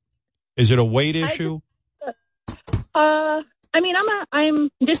is it? Is it a weight issue? I mean, I'm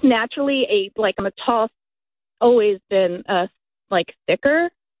just naturally I'm a tall, always been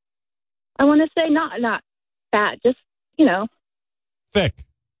thicker. I want to say not fat, just thick.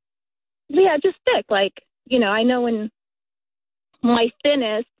 Yeah, just thick. I know when my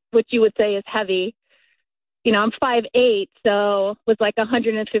thinnest, which you would say is heavy, I'm 5'8", so was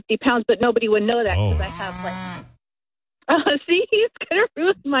 150 pounds, but nobody would know that because I have see, he's gonna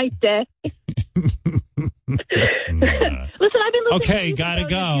ruin my day. Listen, I've been listening. Okay, gotta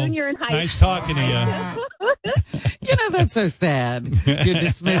go. Nice talking to you. That's so sad. You're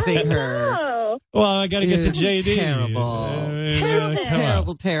dismissing her. Well, I gotta get to JD.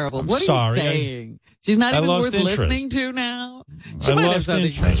 Terrible. What are you saying? She's not even worth listening to now. She might have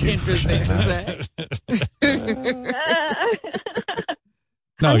something interesting to say.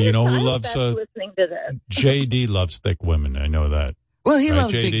 No, you know who loves listening to this. JD loves thick women. I know that. Well, he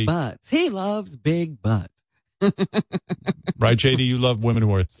loves big butts. He loves big butts. Right, JD? You love women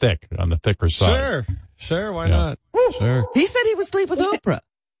who are thick, on the thicker side. Sure. Why not? Sure. He said he would sleep with Oprah.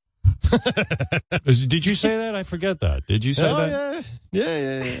 Did you say that? I forget that. Did you say that?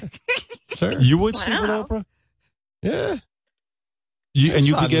 Yeah. Sure. You would sleep with Oprah? Yeah.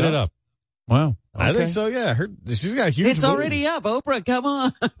 You could get it up. Wow. Okay. I think so, yeah. She's got a huge It's already up. Oprah, come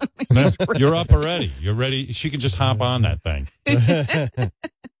on. You're up already. You're ready. She can just hop on that thing. Yeah.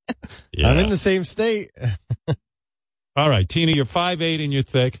 I'm in the same state. All right, Tina, you're 5'8" and you're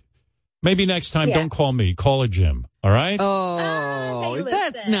thick. Maybe next time, don't call me. Call a gym. All right? Oh,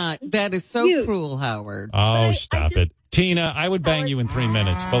 that is so cruel, Howard. Oh, stop it. Tina, I would bang you in 3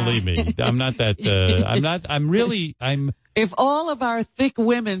 minutes. Believe me. I'm not that, If all of our thick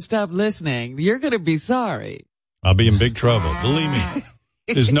women stop listening, you're going to be sorry. I'll be in big trouble. Believe me.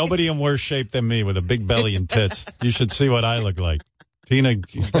 There's nobody in worse shape than me with a big belly and tits. You should see what I look like. Tina,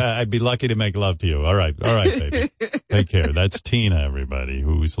 I'd be lucky to make love to you. All right, baby. Take care. That's Tina, everybody,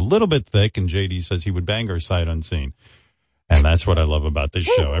 who's a little bit thick, and JD says he would bang her sight unseen. And that's what I love about this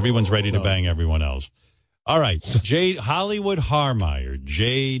show. Everyone's ready to bang everyone else. All right, Hollywood Harmeyer,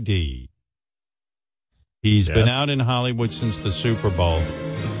 JD. He's been out in Hollywood since the Super Bowl.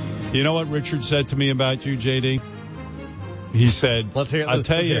 You know what Richard said to me about you, JD? He said, Let's hear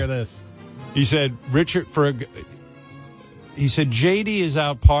this. He said, he said, JD is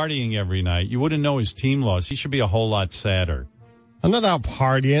out partying every night. You wouldn't know his team lost. He should be a whole lot sadder. I'm not out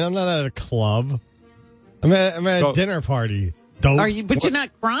partying. I'm not at a club. I'm at a dinner party. Dope. Are you? But you're not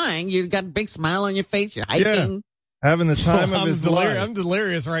crying. You got a big smile on your face. You're hiking. Having the time of his life. I'm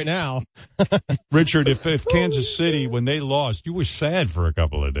delirious right now. Richard, if Kansas City, when they lost, you were sad for a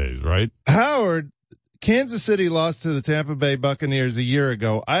couple of days, right? Howard, Kansas City lost to the Tampa Bay Buccaneers a year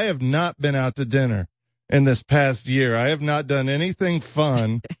ago. I have not been out to dinner in this past year. I have not done anything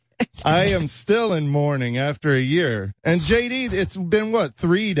fun. I am still in mourning after a year. And JD, it's been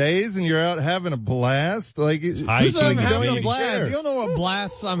 3 days and you're out having a blast? Like, who's having a blast? You don't know what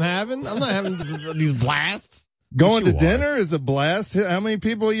blasts I'm having? I'm not having these blasts. Going to dinner is a blast. How many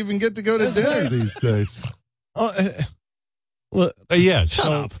people even get to go to dinner these days? Yeah.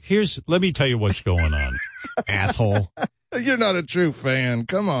 So let me tell you what's going on. Asshole. You're not a true fan.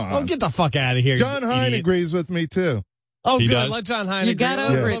 Come on. Oh, get the fuck out of here. John Hine agrees with me too. Oh, he good. Does? Let John Hine You agree. got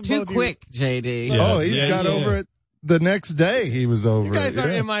over it too quick, JD. Yeah. Oh, he got over it the next day. He was over it. You guys are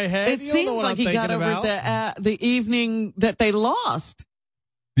in my head. It seems like he got over the evening that they lost.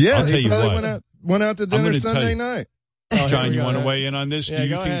 Yeah, I'll tell you what. Went out to dinner Sunday night. John, you want to weigh in on this? Do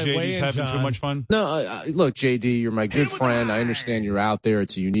you think JD's having too much fun? No, look, JD, you're my good friend. I understand you're out there.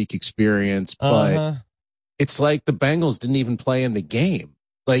 It's a unique experience, but it's like the Bengals didn't even play in the game.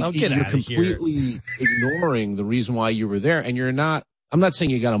 Like, you're completely ignoring the reason why you were there. And you're not, I'm not saying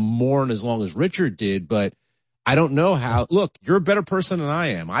you got to mourn as long as Richard did, but I don't know how. Look, you're a better person than I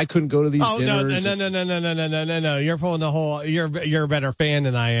am. I couldn't go to these dinners. No. You're pulling the whole, you're a better fan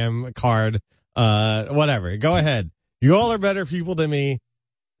than I am card. Whatever. Go ahead. You all are better people than me.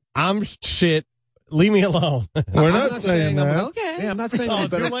 I'm shit. Leave me alone. We're not saying that. Okay. Yeah, I'm not saying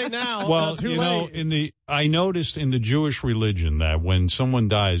it's too late now. Well, I noticed in the Jewish religion that when someone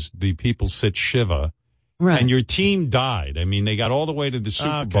dies, the people sit shiva. Right. And your team died. I mean, they got all the way to the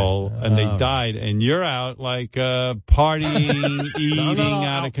Super Bowl and they died, and you're out like partying, eating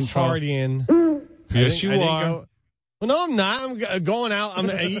out of control. Partying. Yes, you are. Well, no, I'm not. I'm going out.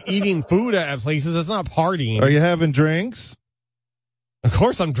 I'm eating food at places. It's not partying. Are you having drinks? Of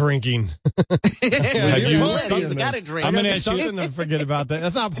course I'm drinking. He's got a drink. I'm going to ask something to forget about that.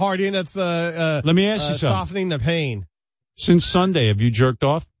 That's not partying. That's let me ask you something. Softening the pain. Since Sunday, have you jerked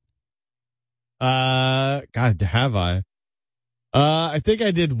off? God, have I? I think I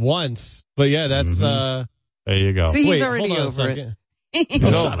did once, but yeah, that's there you go. See, he's already over it.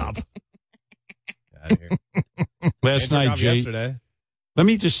 Shut up. Out of here. Last night, yesterday. Let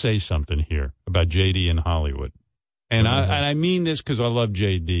me just say something here about JD in Hollywood. And I mean this because I love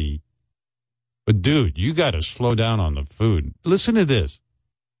JD. But, dude, you got to slow down on the food. Listen to this.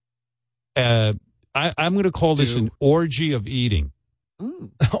 I'm going to call this an orgy of eating.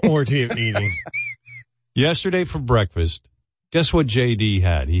 Orgy of eating. Yesterday for breakfast, guess what JD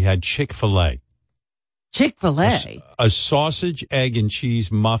had? He had Chick-fil-A. Chick-fil-A? A sausage, egg, and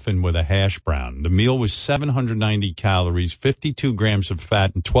cheese muffin with a hash brown. The meal was 790 calories, 52 grams of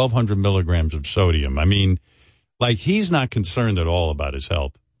fat, and 1,200 milligrams of sodium. I mean, like, he's not concerned at all about his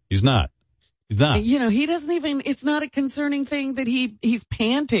health. He's not. He's not. You know, he doesn't even, it's not a concerning thing that he's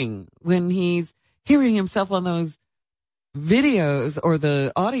panting when he's hearing himself on those videos or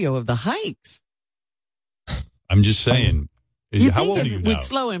the audio of the hikes. I'm just saying. How old are you now? Would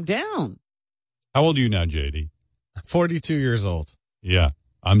slow him down. How old are you now, JD? 42 years old. Yeah.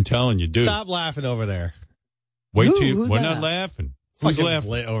 I'm telling you, dude. Stop laughing over there. Wait till you, we're not laughing. Who's fucking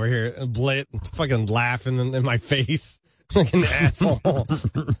laughing? Blit over here. Blit fucking laughing in my face. Like an asshole. Oh,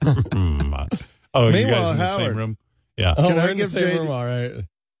 Meanwhile, you guys in the Howard, same room? Yeah. Oh, we're in the same room, all right.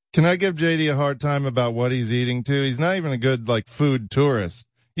 Can I give JD a hard time about what he's eating too? He's not even a good food tourist.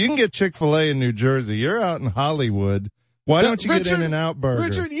 You can get Chick-fil-A in New Jersey. You're out in Hollywood. Why don't you get In-N-Out Burger?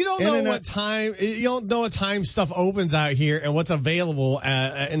 Richard, you don't know what time stuff opens out here and what's available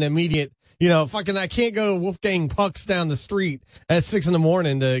in immediate. You know, I can't go to Wolfgang Puck's down the street at 6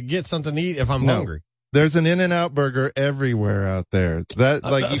 a.m. to get something to eat if I'm hungry. There's an In-N-Out Burger everywhere out there.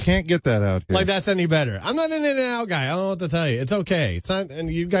 You can't get that out here. Like that's any better. I'm not an In-N-Out guy. I don't know what to tell you. It's okay. It's not,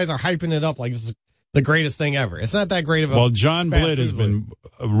 and you guys are hyping it up like it's the greatest thing ever. It's not that great of a. Well, John Blitt has been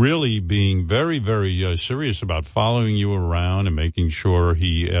really being very, very serious about following you around and making sure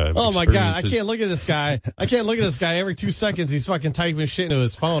he. Oh my God! I can't look at this guy. Every 2 seconds he's fucking typing shit into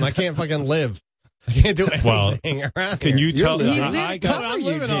his phone. I can't fucking live. I can't do anything around can here. you tell? I'm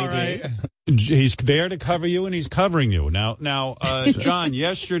living all right. He's there to cover you, and he's covering you. Now, John.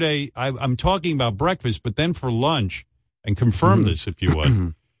 Yesterday, I'm talking about breakfast, but then for lunch, and confirm this if you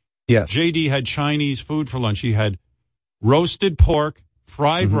would. Yes. JD had Chinese food for lunch. He had roasted pork,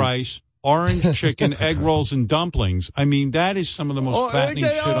 fried rice, orange chicken, egg rolls, and dumplings. I mean, that is some of the most fattening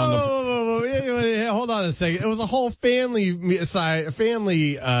shit on the. hold on a second. It was a whole family meal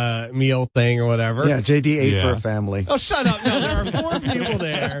thing or whatever. Yeah, JD ate for a family. Oh, shut up. No, there are 4 people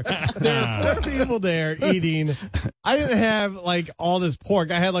there. There are 4 people there eating. I didn't have like all this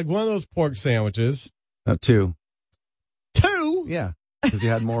pork. I had like one of those pork sandwiches. 2. 2? Yeah, because you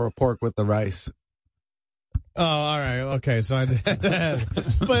had more pork with the rice. Oh, all right. Okay. So I did that.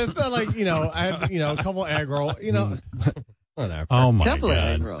 But it felt like, I had, a couple egg rolls, whatever. Oh, my couple God. of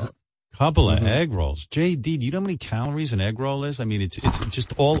egg rolls. Couple of egg rolls. JD, do you know how many calories an egg roll is? I mean, it's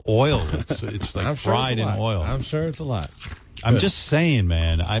just all oil. It's like fried in oil. I'm sure it's a lot. I'm just saying,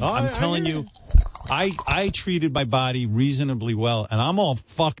 man. I'm telling you, I treated my body reasonably well, and I'm all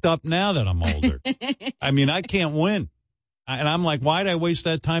fucked up now that I'm older. I mean, I can't win. And I'm like, why did I waste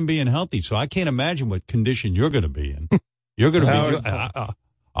that time being healthy? So I can't imagine what condition you're going to be in. You're going to be.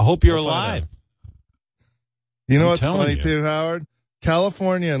 I hope you're alive. You know what's funny too, Howard?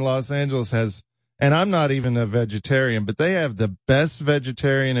 California and Los Angeles has, and I'm not even a vegetarian, but they have the best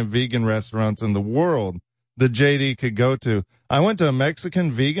vegetarian and vegan restaurants in the world that JD could go to. I went to a Mexican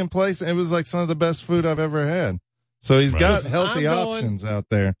vegan place, and it was like some of the best food I've ever had. So he's got healthy options out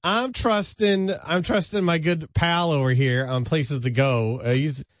there. I'm trusting my good pal over here on places to go.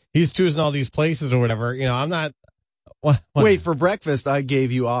 He's choosing all these places or whatever. I'm not. What? Wait, for breakfast, I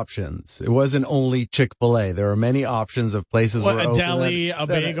gave you options. It wasn't only Chick-fil-A. There are many options of places. A deli, a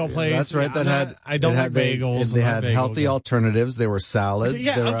bagel place. That's right. I don't like bagels. They had healthy alternatives. There were salads.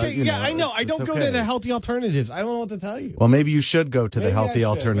 Yeah, I know. I don't go to the healthy alternatives. I don't know what to tell you. Well, maybe you should go to the healthy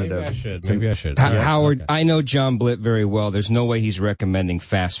alternative. Maybe I should. Howard, I know John Blitt very well. There's no way he's recommending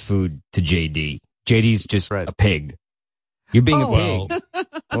fast food to JD. JD's just a pig. You're being a pig.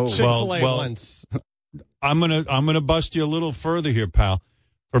 Chick-fil-A once. I'm gonna bust you a little further here, pal.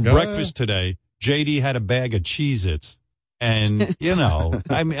 For breakfast today, JD had a bag of Cheez-Its. And,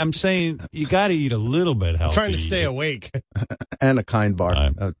 I'm saying you got to eat a little bit healthy. I'm trying to stay awake. And a kind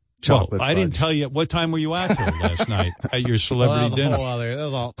bar. Chocolate I didn't tell you. What time were you out till last night at your celebrity dinner?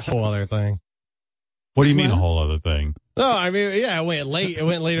 That was a whole other thing. What do you mean a whole other thing? No, I mean, it went late. It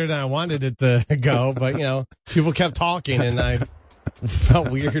went later than I wanted it to go. But, people kept talking and I felt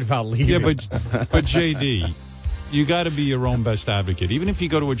weird about leaving. Yeah, but JD, you got to be your own best advocate. Even if you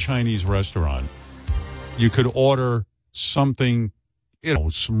go to a Chinese restaurant, you could order something,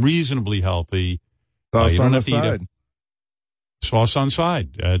 reasonably healthy. Sauce you don't on have the to eat side. Sauce on side.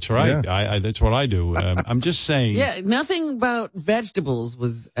 That's right. Yeah. That's what I do. I'm just saying. Yeah, nothing about vegetables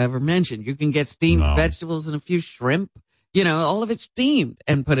was ever mentioned. You can get steamed vegetables and a few shrimp. All of it steamed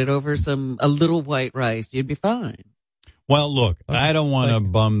and put it over a little white rice. You'd be fine. Well, look, I don't want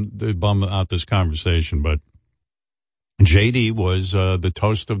to bum out this conversation, but JD was the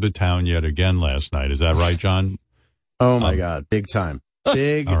toast of the town yet again last night. Is that right, John? Oh, my God. Big time.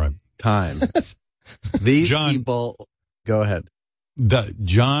 Big time. These people, go ahead.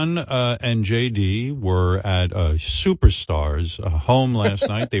 John and JD were at Superstar's home last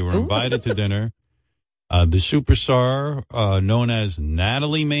night. They were invited to dinner. The superstar, known as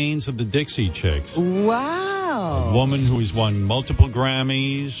Natalie Maines of the Dixie Chicks. Wow. A woman who has won multiple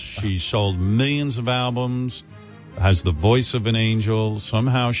Grammys. She sold millions of albums, has the voice of an angel.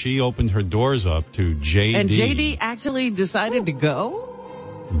 Somehow she opened her doors up to JD. And JD actually decided to go?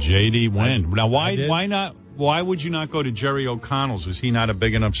 JD went. Now, why not? Why would you not go to Jerry O'Connell's? Is he not a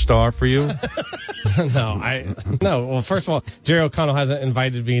big enough star for you? No. Well, first of all, Jerry O'Connell hasn't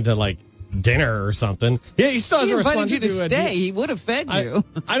invited me to dinner or something. Yeah, he still hasn't responded you to stay. He would have fed you.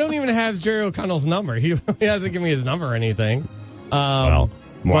 I don't even have Jerry O'Connell's number. He hasn't given me his number or anything. Wow.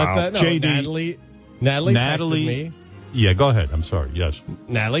 But JD, Natalie texted me. Yeah, go ahead. I'm sorry. Yes.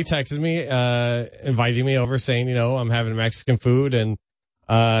 Natalie texted me, inviting me over, saying, I'm having Mexican food and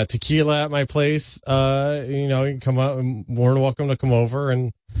tequila at my place. You can come out, more than welcome to come over.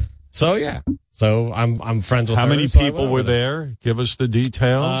 And so, yeah. So I'm friends with her. How many people were there? Give us the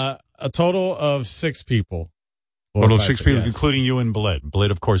details. A total of 6 people. Total of 6 people, including you and Blitt.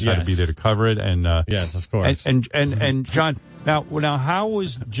 Blitt, of course, had to be there to cover it. And yes, of course. And John, now, how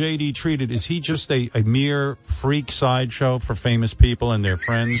was JD treated? Is he just a mere freak sideshow for famous people and their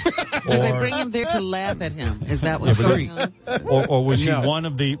friends? Did they bring him there to laugh at him? Is that what's going on? Or was he one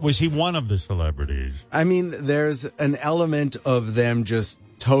of the celebrities? I mean, there's an element of them just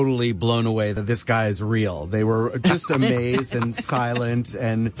totally blown away that this guy is real. They were just amazed and silent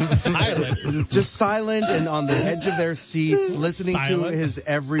and just silent and on the edge of their seats, listening to his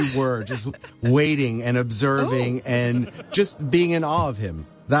every word, just waiting and observing and just being in awe of him.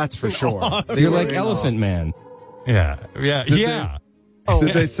 That's for sure. You're like Elephant Man. Yeah.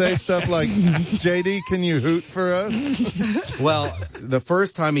 Did they say stuff like, JD, can you hoot for us? Well, the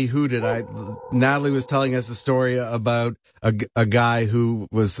first time he hooted, Natalie was telling us a story about a guy who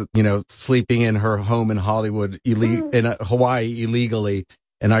was, sleeping in her home in Hollywood, in Hawaii illegally.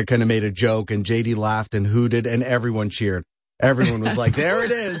 And I kind of made a joke, and JD laughed and hooted, and everyone cheered. Everyone was like, there it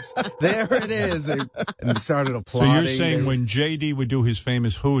is. There it is. And started applauding. So you're saying when JD would do his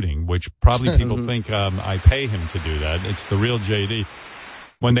famous hooting, which probably people think I pay him to do that, it's the real JD.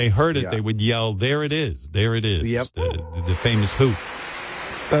 When they heard it, they would yell, there it is. There it is. Yep. The famous hoot.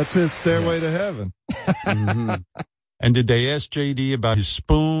 That's his stairway to heaven. Mm-hmm. And did they ask JD about his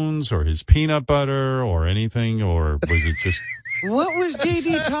spoons or his peanut butter or anything, or was it just... What was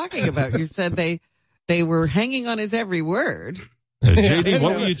JD talking about? You said they were hanging on his every word. JD,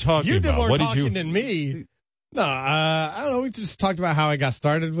 what were you talking you about? More What talking did you... than me. No, I don't know. We just talked about how I got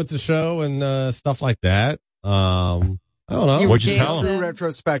started with the show and stuff like that. I don't know. What'd you tell him?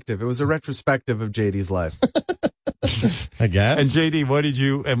 Retrospective. It was a retrospective of JD's life. I guess. And JD, what did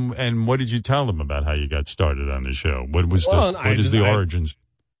you and what did you tell him about how you got started on the show? What was the origins?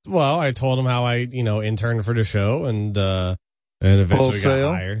 Well, I told him how I, interned for the show and eventually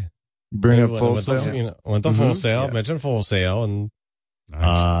got hired. Bring up Full Sail. Went to Full Sail. Mentioned Full Sail, and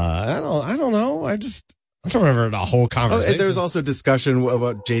I don't know. I don't remember the whole conversation. There's also discussion of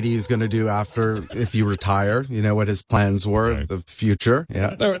what JD is going to do after if you retire. What his plans were, the future.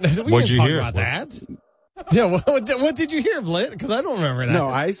 Yeah. What'd you hear about that? Yeah, what did you hear, Blit? Because I don't remember that. No,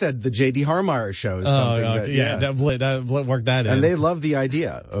 I said the J.D. Harmeyer show is something that Blit worked that in. And they love the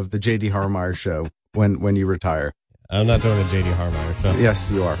idea of the J.D. Harmeyer show when you retire. I'm not doing a J.D. Harmeyer show. Yes,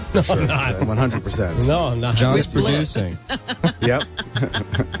 you are. No, sure. I'm not. 100%. No, I'm not. John's producing. Yep.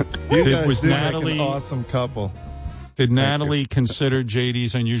 You guys was do Natalie make an awesome couple. Did Natalie consider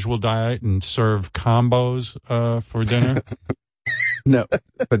JD's unusual diet and serve combos for dinner? No,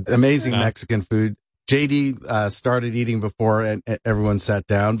 but amazing Mexican food. JD started eating before and everyone sat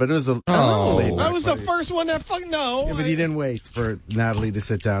down, but it was I was the first one that no. Yeah, but he didn't wait for Natalie to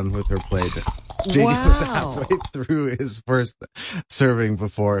sit down with her plate. JD was halfway through his first serving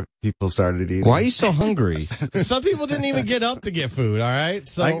before people started eating. Why are you so hungry? Some people didn't even get up to get food, all right?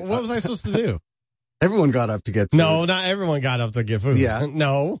 So what was I supposed to do? Everyone got up to get food. No, not everyone got up to get food. Yeah.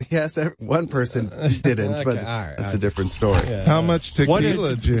 No. Yes, one person didn't, Okay, but that's a different story. Yeah. How much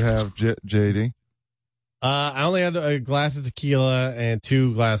tequila did you have, JD? I only had a glass of tequila and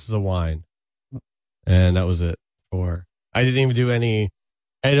 2 glasses of wine. And that was it. I didn't even do any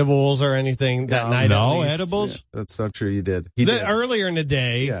edibles or anything that night. No edibles? Yeah, that's not true. You did. Earlier in the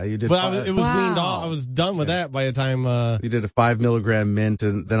day. Yeah, you did. But it was weaned off. I was done with that by the time. You did a 5 milligram mint,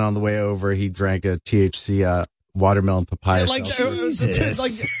 and then on the way over, he drank a THC watermelon papaya. I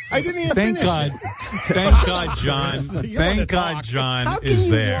didn't even Thank finish. God. Thank God, John. Thank God, John is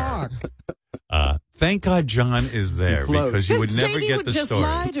there. Thank God John is there because you would never JD get would the just story.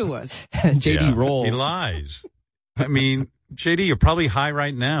 lie to us. JD rolls. He lies. I mean, JD, you're probably high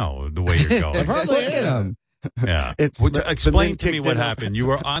right now the way you're going. I probably am. Yeah. Explain to me what happened. You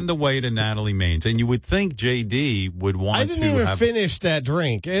were on the way to Natalie Maine's, and you would think JD would want to. I didn't even finish that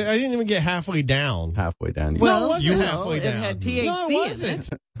drink. I didn't even get halfway down. Halfway down. Well, it wasn't halfway down. It had THC No, it wasn't.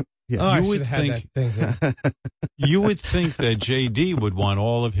 Yeah. You would think you would think that JD would want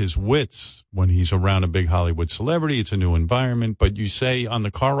all of his wits when he's around a big Hollywood celebrity. It's a new environment, but you say on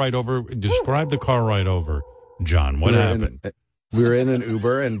the car ride over. Describe the car ride over, John. What happened? We were in an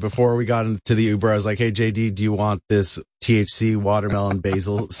Uber, and before we got into the Uber, I was like, "Hey, JD, do you want this THC watermelon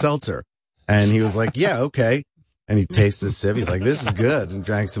basil seltzer?" And he was like, "Yeah, okay." And he tasted the sip. He's like, "This is good," and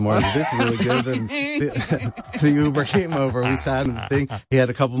drank some more. Like, this is really good. Then the Uber came over. We sat and he had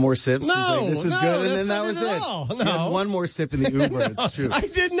a couple more sips. No, He's like, this is good. And then that was it. No. He had one more sip in the Uber. It's true. I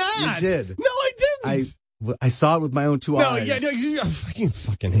did not. You did. No, I didn't. I saw it with my own 2 eyes. No, you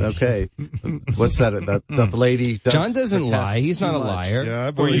fucking okay. What's that? The lady. John doesn't lie. He's not a liar. Yeah,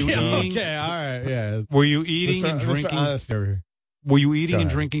 I believe you. Okay, all right, yeah. Were you eating and drinking? Were you eating and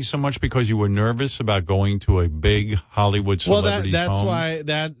drinking so much because you were nervous about going to a big Hollywood celebrity's home?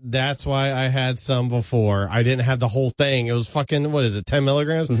 That's why I had some before. I didn't have the whole thing. It was fucking 10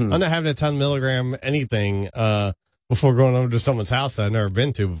 milligrams? Mm-hmm. I'm not having a 10 milligram anything before going over to someone's house that I've never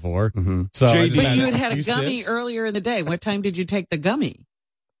been to before. Mm-hmm. So but you had a gummy earlier in the day. What time did you take the gummy?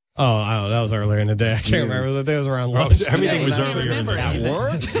 Oh, I don't know. That was earlier in the day. I can't remember. It was around lunch. Everything was earlier in the day. At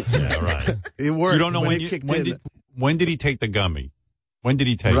work? Yeah, right. It worked. You don't know when did he take the gummy? When did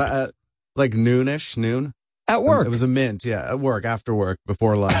he take it? Like noon. At work. It was a mint, yeah, at work, after work,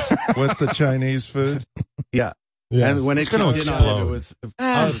 before lunch. With the Chinese food? Yeah. Yes. And when it came in on it, it was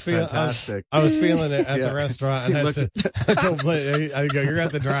fantastic. I was feeling it at the restaurant, and I told Blake, I go, "You're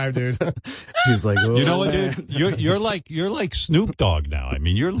at the drive, dude." He's like, you know what, dude? You're like Snoop Dogg now. I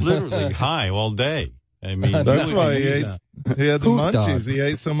mean, you're literally high all day. I mean, that's why he had the munchies. Dog. He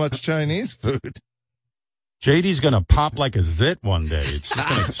ate so much Chinese food. JD's going to pop like a zit one day. It's just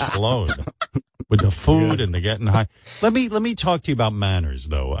going to explode with the food and the getting high. Let me talk to you about manners,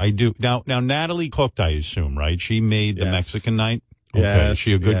 though. I do. Now, Natalie cooked, I assume, right? She made the Mexican night? Okay. Yes, Is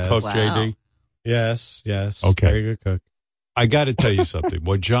she a good cook, Wow. JD? Yes. Okay. Very good cook. I got to tell you something.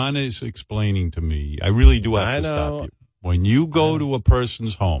 What John is explaining to me, I really do have to stop you. When you go to a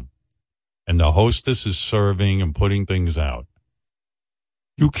person's home and the hostess is serving and putting things out,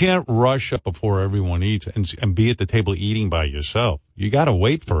 you can't rush up before everyone eats and be at the table eating by yourself. You got to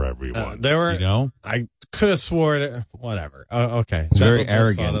wait for everyone. I could have swore that, whatever. Okay. It's very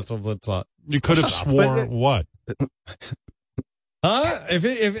arrogant. That's what Blitz thought. You could have swore what? Huh?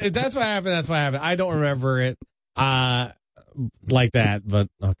 If that's what happened, that's what happened. I don't remember it like that, but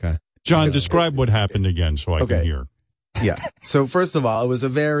okay. John, describe what happened again so I can hear. Yeah. So first of all, it was a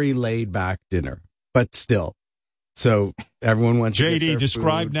very laid back dinner, but still. So everyone went to get JD, their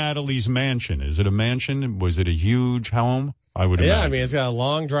describe food. Natalie's mansion. Is it a mansion? Was it a huge home? I would imagine. Yeah, I mean, it's got a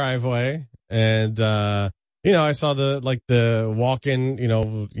long driveway, and I saw the walk-in.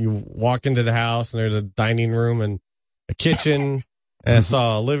 You walk into the house, and there's a dining room and a kitchen, and I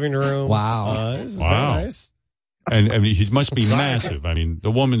saw a living room. Wow, this is very nice. And I mean, he must be massive. I mean, the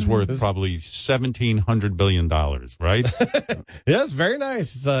woman's worth probably $1,700 billion, right? Yeah, it's very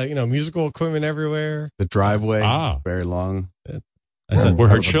nice. It's musical equipment everywhere. The driveway is very long. Were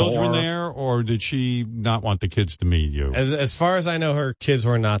her children there, or did she not want the kids to meet you? As far as I know, her kids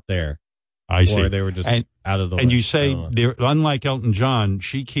were not there. I see. Or they were just out of the way. And you say, unlike Elton John,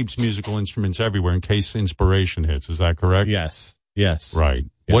 she keeps musical instruments everywhere in case inspiration hits. Is that correct? Yes. Right.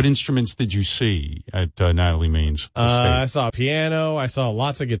 Yes. What instruments did you see at Natalie Main's estate? I saw a piano. I saw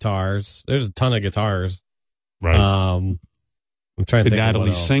lots of guitars. There's a ton of guitars. Right. I'm trying to Did think of what Natalie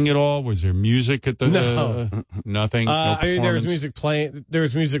else. sing at all? Was there music at the? No. Nothing. No I mean, there was music playing. There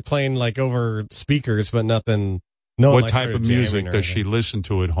was music playing like over speakers, but nothing. No. What type of music does she listen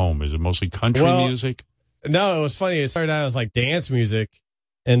to at home? Is it mostly country music? No, it was funny. It started out as like dance music,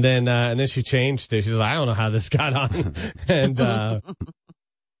 and then she changed it. She's like, I don't know how this got on,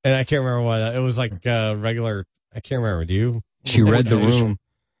 and I can't remember what it was like. Regular. I can't remember. Do you? She read the room.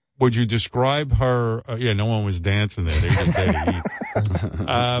 Would you describe her? No one was dancing there. They just had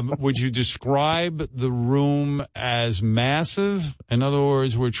to eat. Would you describe the room as massive? In other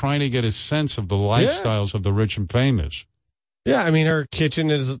words, we're trying to get a sense of the lifestyles of the rich and famous. Yeah, I mean, her kitchen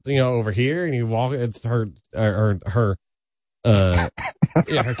is over here, and you walk. It's her.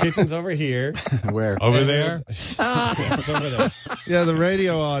 Her kitchen's over here. Where? Over there? It's over there. Yeah, the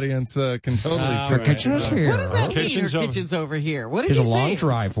radio audience can totally see. Her kitchen is here. What does that mean? Her kitchen's over here. What is he There's a long saying?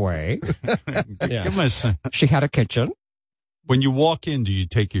 driveway. Yeah. Give me a sense. She had a kitchen. When you walk in, do you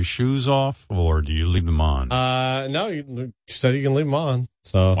take your shoes off or do you leave them on? No, you said you can leave them on.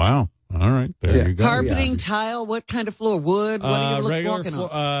 So wow. All right, there you go. Carpeting, tile, what kind of floor? Wood? What are you regular walking floor,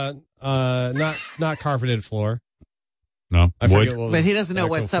 on? not carpeted floor. No, I forget what was But he doesn't know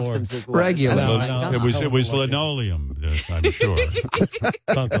what actual floor. substance it was. Regular. Oh, my God. It was linoleum. I'm sure.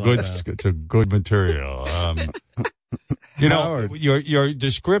 Something Good. like that. It's a good material. Your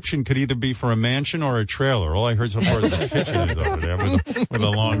description could either be for a mansion or a trailer. All I heard so far is the kitchen is over there with a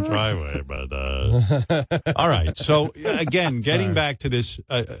long driveway. But all right. So again, getting back to this,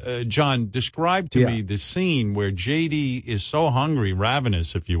 John, describe to me the scene where JD is so hungry,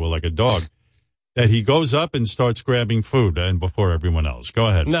 ravenous, if you will, like a dog, that he goes up and starts grabbing food and before everyone else. Go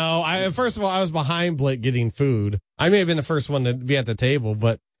ahead. No, first of all, I was behind Blake getting food. I may have been the first one to be at the table,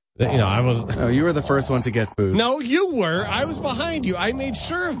 but I was. No, you were the first one to get food. No, you were. I was behind you. I made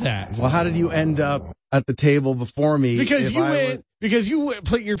sure of that. Well, how did you end up at the table before me? Because you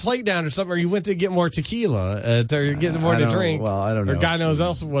put your plate down or something, or you went to get more tequila to get more to drink. Well, I don't know. Or God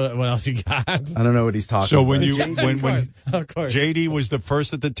knows what else you got. I don't know what he's talking So about. when Of course. JD was the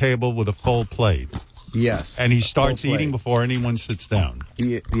first at the table with a full plate. Yes. And he starts eating before anyone sits down.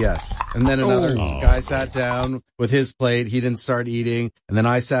 Yes. And then another guy sat down with his plate. He didn't start eating. And then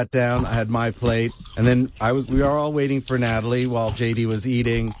I sat down. I had my plate. And then we were all waiting for Natalie while JD was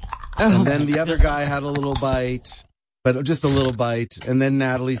eating. And then the other guy had a little bite, but just a little bite. And then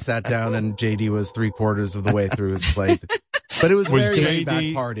Natalie sat down and JD was 3/4 of the way through his plate. But it was very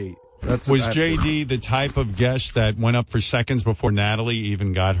laid-back party. Was JD the type of guest that went up for seconds before Natalie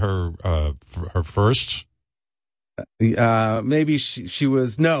even got her first? Maybe she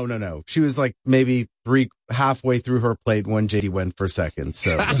was no. She was like maybe halfway through her plate when JD went for seconds.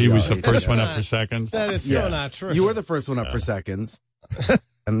 So he was the first one up for seconds. That is so not true. You were the first one up for seconds.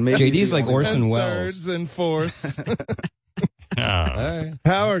 And maybe JD's like Orson Welles. Thirds and fourths. Oh.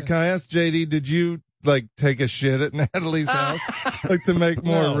 Howard, can I ask JD, did you like take a shit at Natalie's house? Like to make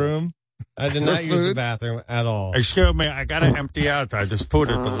more room? I did not use the bathroom at all. Excuse me, I gotta empty out. This food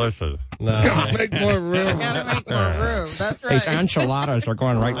is delicious. Gotta make more room. Gotta make more room. That's right. These enchiladas are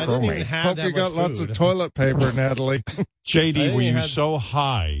going right through me. Hope you got lots of toilet paper, Natalie. JD, were you so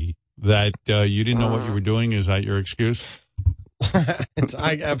high that you didn't know what you were doing? Is that your excuse?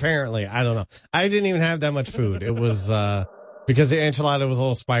 Apparently, I don't know. I didn't even have that much food. It was because the enchilada was a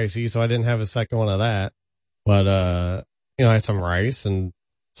little spicy, so I didn't have a second one of that. But I had some rice and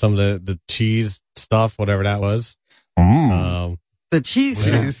some of the cheese stuff, whatever that was. The cheese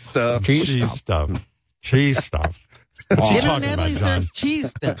stuff. Cheese stuff. Cheese stuff. What you talking about, John? Cheese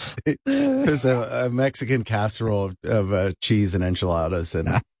stuff. There's a Mexican casserole of cheese and enchiladas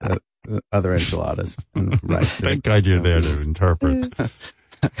and other enchiladas and rice. Thank God you're there to interpret. But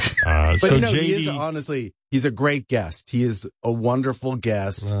so JD, JD, he is honestly, he's a great guest. He is a wonderful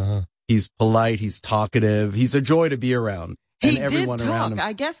guest. He's polite. He's talkative. He's a joy to be around. He and everyone did around talk. him.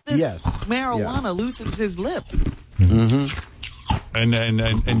 I guess this marijuana loosens his lips. Mm-hmm. And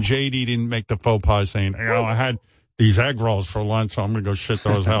JD didn't make the faux pas saying, I had these egg rolls for lunch, so I'm going to go shit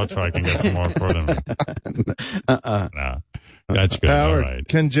those out so I can get some more for them. No, that's good. Howard, all right.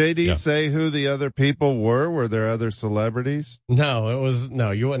 Can JD say who the other people were? Were there other celebrities? No,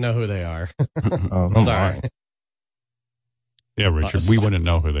 you wouldn't know who they are. Oh, sorry. Yeah, Richard, we wouldn't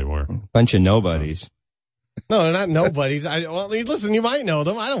know who they were. Bunch of nobodies. No, they're not nobodies. Listen, you might know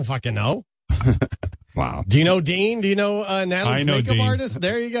them. I don't fucking know. Wow. Do you know Dean? Do you know Natalie's makeup Dean. artist?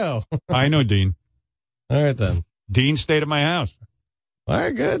 There you go. I know Dean. All right, then. Dean stayed at my house. All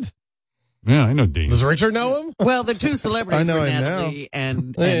right, good. Yeah, I know Dean. Does Richard know him? Well, the two celebrities I know were him Natalie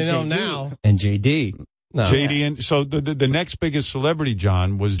and They know JD. now. And JD. No. JD, and so the next biggest celebrity,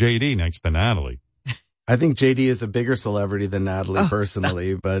 John, was JD next to Natalie. I think JD is a bigger celebrity than Natalie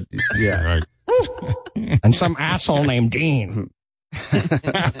personally, but yeah. Right. And some asshole named Dean.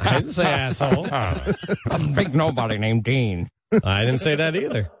 I didn't say asshole. A big nobody named Dean. I didn't say that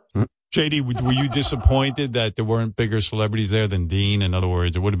either. JD, were you disappointed that there weren't bigger celebrities there than Dean? In other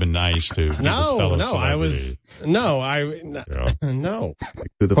words, it would have been nice to. No, Who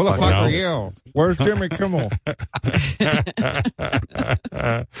the fuck are knows? you? Where's Jimmy Kimmel?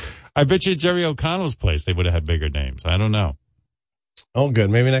 I bet you at Jerry O'Connell's place they would have had bigger names. I don't know. Oh, good.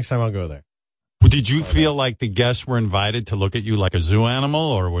 Maybe next time I'll go there. Did you feel like the guests were invited to look at you like a zoo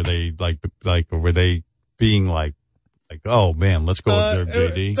animal, or were they or were they being like, oh man, let's go observe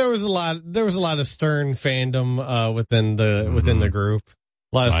JD? There was a lot of Stern fandom within the group.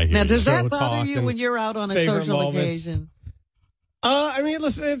 A lot of Now, does that show bother talk you and when you're out on a favorite social moments. occasion? I mean,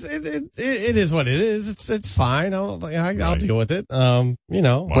 listen, it is what it is. It's fine. I'll deal with it.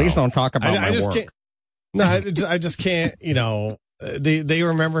 Please don't talk about my just work. can't. No, I just can't. They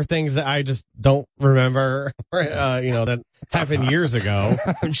remember things that I just don't remember. That happened years ago.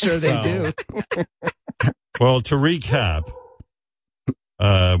 I'm sure they do. Well, to recap,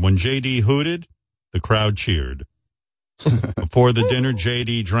 when JD hooted, the crowd cheered. Before the dinner,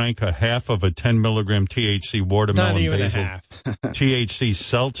 JD drank a half of a 10 milligram THC watermelon Not even basil a half. THC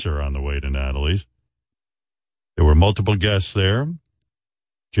seltzer on the way to Natalie's. There were multiple guests there.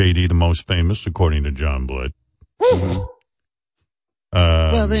 JD, the most famous, according to John Blood.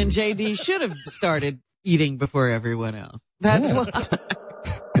 Well, then JD should have started eating before everyone else. That's why.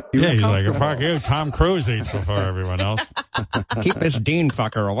 He's like, fuck you, Tom Cruise eats before everyone else. Keep this Dean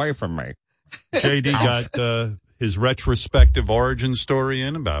fucker away from me. JD got his retrospective origin story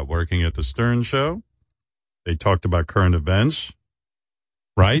in about working at the Stern Show. They talked about current events,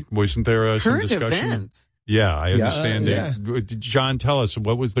 right? Wasn't there some Current discussion? events? Yeah, I understand. yeah. John, tell us,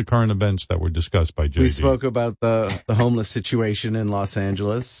 what was the current events that were discussed by JD? We spoke about the homeless situation in Los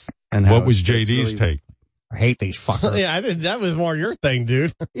Angeles. And how What was it's JD's take? I hate these fuckers. Yeah, I did. That was more your thing,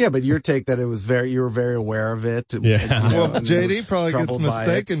 dude. Yeah, but your take that it was you were very aware of it. Yeah. Well, and you JD were probably gets troubled by it.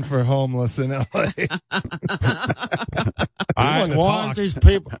 mistaken for homeless in LA. Why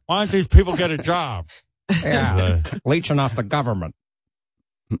don't these people get a job? Yeah, leeching off the government.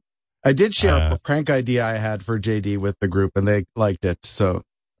 I did share a prank idea I had for JD with the group, and they liked it, so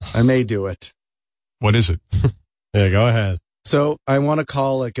I may do it. What is it? Yeah, go ahead. So I want to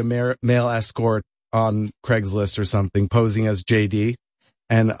call like a male escort on Craigslist or something, posing as JD,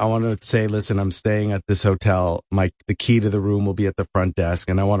 And I want to say, listen, I'm staying at this hotel. The key to the room will be at the front desk,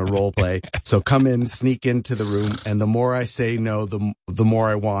 and I want to role play. So come in, sneak into the room, and the more I say no, the more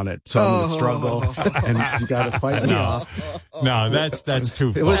I want it. So I'm going to struggle, and you got to fight me off. No, that's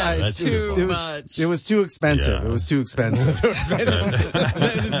too far. That's too much. It was too expensive. Yeah. It was too expensive.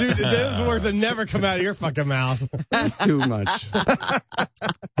 Dude, those words that never come out of your fucking mouth. That's too much. It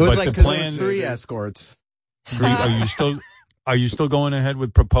was But like the because plan- it was 3 escorts. Are you still going ahead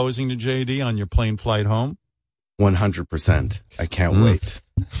with proposing to JD on your plane flight home? 100%. I can't wait.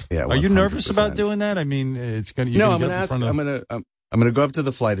 Yeah. Are you 100%. nervous about doing that? I mean, it's going to. No, I'm going to ask. I'm going to go up to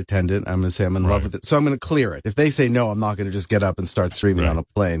the flight attendant. I'm going to say I'm in love with it. So I'm going to clear it. If they say no, I'm not going to just get up and start streaming on a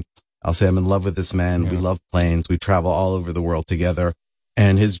plane. I'll say I'm in love with this man. We love planes. We travel all over the world together.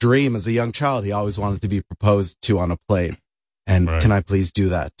 And his dream as a young child, he always wanted to be proposed to on a plane. And can I please do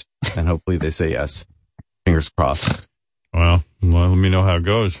that? And hopefully they say yes. Fingers crossed. Well, let me know how it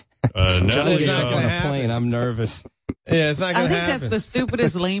goes. Johnny gets on a plane. I'm nervous. Yeah, it's not going to happen. I think that's the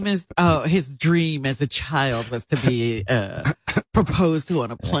stupidest, lamest. Oh, his dream as a child was to be proposed to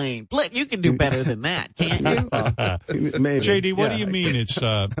on a plane. Blint, you can do better than that, can't you? Maybe. JD, what do you mean it's?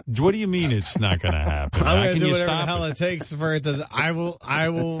 What do you mean it's not going to happen? I'm going Can to do you whatever the stop hell it? it takes for it to. I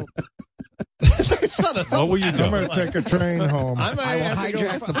will. Shut up. What will you do? I'm going to take a train home. I might have to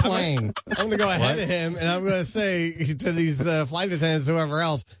hijack the plane. I'm going to go ahead of him, and I'm going to say to these flight attendants, whoever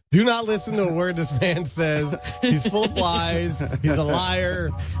else, do not listen to a word this man says. He's full of lies. He's a liar.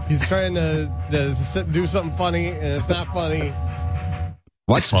 He's trying to do something funny, and it's not funny.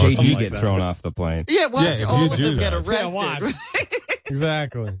 Watch JD get thrown off the plane. Yeah, watch if all you of do them get that. arrested. Yeah, watch.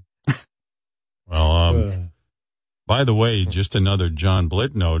 Exactly. Well, by the way, just another John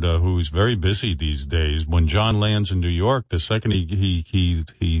Blitt note, who's very busy these days. When John lands in New York, the second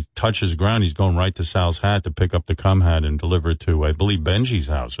he touches ground, he's going right to Sal's hat to pick up the cum hat and deliver it to, I believe, Benji's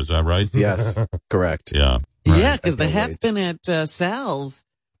house. Is that right? Yes, correct. Yeah. Yeah, because the hat's been at Sal's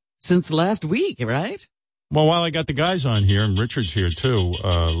since last week, right? Well, while I got the guys on here, and Richard's here too,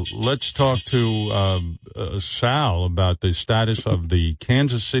 let's talk to Sal about the status of the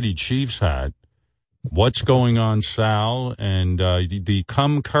Kansas City Chiefs hat. What's going on, Sal? And the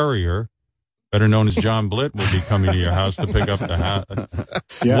cum courier, better known as John Blitt, will be coming to your house to pick up the hat.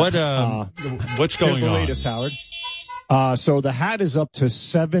 Yes. What's going here's the on? latest, Howard. So the hat is up to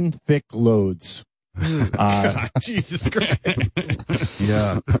 7 thick loads. Jesus Christ.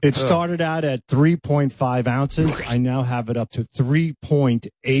 Yeah. It started out at 3.5 ounces. I now have it up to 3.8.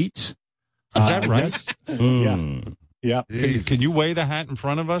 Is that right? Yes. Yeah. Yeah. Can you weigh the hat in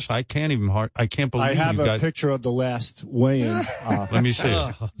front of us? I can't I can't believe I have you a got. picture of the last weigh-in. Let me see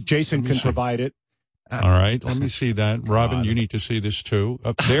it. Jason can provide it. All right, let me see that. Robin, you need to see this too.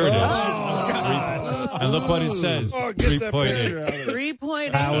 There it is. And look what it says. 3.8.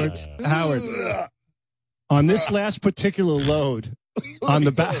 3.8. Howard. On this last particular load, on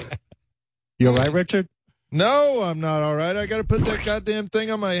the back. You all right, Richard? No, I'm not all right. I got to put that goddamn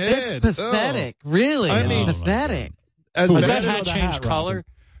thing on my head. It's pathetic. Really, it's pathetic. Does that hat change color?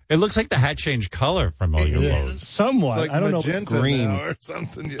 It looks like the hat changed color from all your loads. Somewhat. Like I don't know if it's green or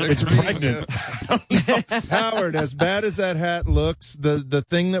something. It's pregnant. Howard, as bad as that hat looks, the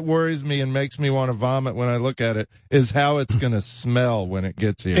thing that worries me and makes me want to vomit when I look at it is how it's going to smell when it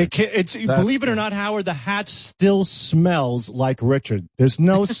gets here. Believe it or not, Howard, the hat still smells like Richard. There's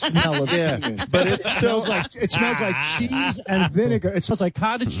no smell of semen. But it still it smells like cheese and vinegar. It smells like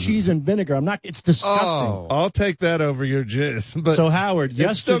cottage cheese and vinegar. It's disgusting. I'll take that over your jizz. But so Howard,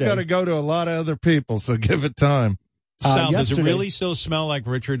 it's still got to go to a lot of other people, so give it time. Sal, does it really still smell like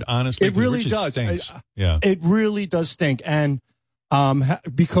Richard? Honestly, it really Richard does. Stinks. Yeah, it really does stink. And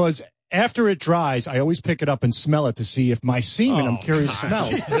because after it dries, I always pick it up and smell it to see if my semen. I'm curious to smell.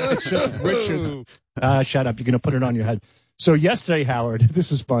 It's just Richard's. Shut up! You're going to put it on your head. So yesterday, Howard,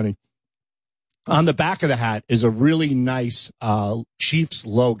 this is funny. On the back of the hat is a really nice Chiefs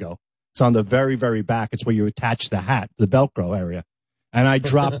logo. It's on the very, very back. It's where you attach the hat, the Velcro area. And I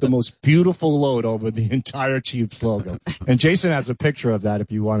dropped the most beautiful load over the entire Chiefs logo. And Jason has a picture of that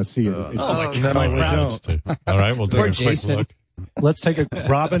if you want to see it. no, we don't. All right, we'll take a quick look. Let's take a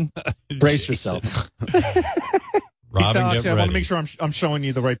Robin. Brace yourself. Robin, I get want to ready. make sure I'm showing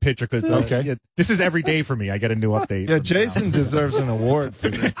you the right picture because this is every day for me. I get a new update. Yeah, Jason deserves an award for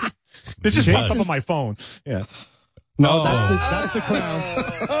that. This just pops up on my phone. Yeah. No, that's the crown.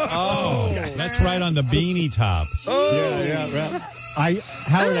 Oh, that's right on the beanie top. Yeah.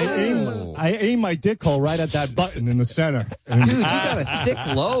 Howard, I aim my dick hole right at that button in the center. Dude, you got a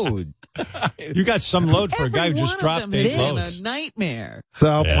thick load. You got some load for a guy who just dropped 8 loads. A nightmare.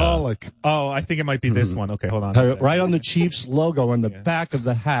 Sal Pollock. Oh, I think it might be this one. Okay, hold on. Right on the Chiefs logo on the back of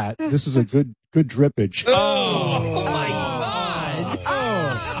the hat. This is a good drippage. Oh my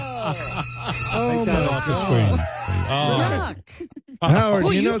God. Take that off the screen. Yuck. Howard,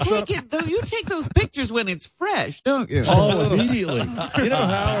 Well, you know you take those pictures when it's fresh, don't you? Oh, immediately. You know,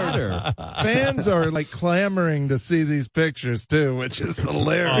 Howard, fans are like clamoring to see these pictures too, which is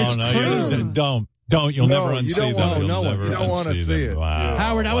hilarious. Oh, no, don't. You'll never unsee them. You don't want to see it. Wow.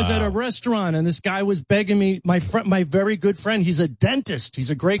 Howard, I was at a restaurant and this guy was begging me, my very good friend, he's a dentist. He's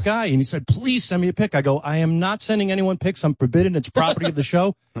a great guy. And he said, please send me a pic. I go, I am not sending anyone pics. I'm forbidden. It's property of the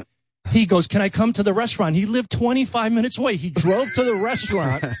show. He goes, can I come to the restaurant? He lived 25 minutes away. He drove to the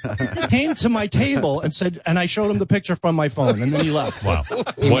restaurant, came to my table and said, and I showed him the picture from my phone and then he left. Wow.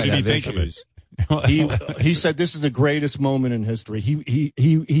 What did he think of it? He said, this is the greatest moment in history. He's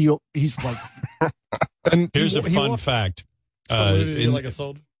like, and here's a fun fact. Like a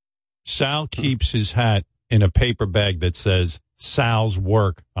soldier? Sal keeps his hat in a paper bag that says Sal's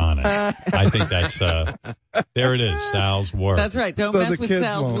work on it. I think that's, there it is, Sal's work. That's right. Don't mess with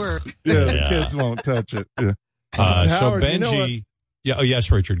Sal's work. Yeah, the kids won't touch it. Yeah. So Howard, Benji, yes,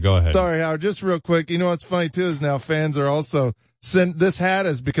 Richard, go ahead. Sorry, Howard, just real quick. You know what's funny too is now fans are also this hat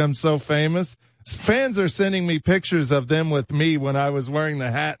has become so famous. Fans are sending me pictures of them with me when I was wearing the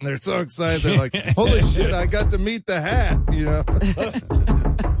hat, and they're so excited. They're like, holy shit, I got to meet the hat, you know?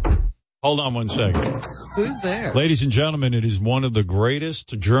 Hold on one second. Who's there? Ladies and gentlemen, it is one of the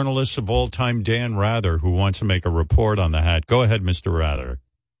greatest journalists of all time, Dan Rather, who wants to make a report on the hat. Go ahead, Mr. Rather.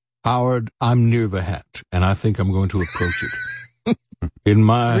 Howard, I'm near the hat, and I think I'm going to approach it. In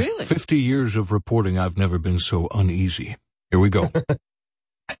my 50 years of reporting, I've never been so uneasy. Here we go.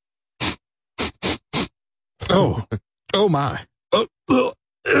 Oh my.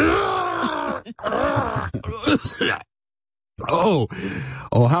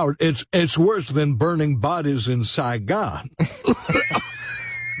 Oh, Howard, it's worse than burning bodies in Saigon.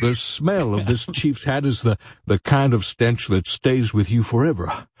 The smell of this chief's hat is the kind of stench that stays with you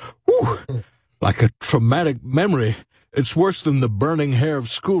forever. Whew, like a traumatic memory. It's worse than the burning hair of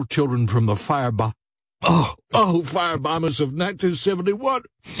school children from the firebombers of 1971.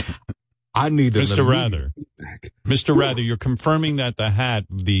 I need Mr. Rather, you're confirming that the hat,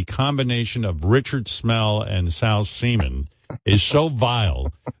 the combination of Richard's smell and Sal's semen, is so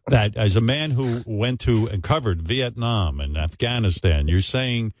vile that as a man who went to and covered Vietnam and Afghanistan, you're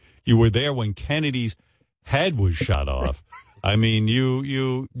saying you were there when Kennedy's head was shot off. I mean,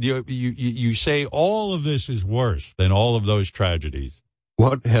 you say all of this is worse than all of those tragedies.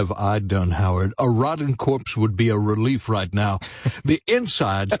 What have I done, Howard? A rotten corpse would be a relief right now. The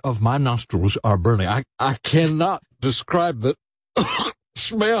insides of my nostrils are burning. I cannot describe the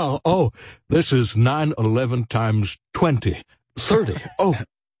smell. Oh, this is 9/11 times 20, 30. Oh,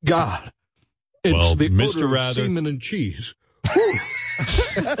 God. It's the Mr. odor Rather, of semen and cheese.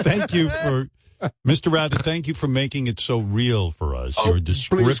 Thank you for... Mr. Rather, thank you for making it so real for us. Your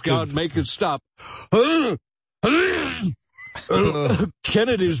descriptive... Please, God, make it stop.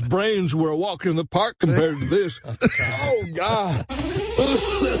 Kennedy's brains were a walk in the park compared to this. Oh, God.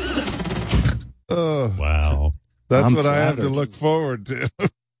 Wow. That's what I have to look forward to.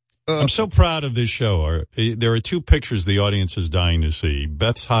 I'm so proud of this show. There are two pictures the audience is dying to see.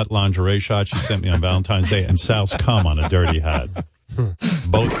 Beth's hot lingerie shot she sent me on Valentine's Day and Sal's cum on a dirty hat.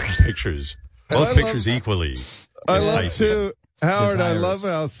 Both pictures equally. I love too, Howard, desirous. I love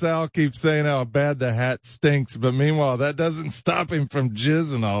how Sal keeps saying how bad the hat stinks, but meanwhile, that doesn't stop him from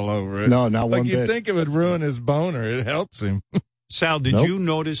jizzing all over it. No, not one bit. Like, you'd think it would ruin his boner. It helps him. Sal, did you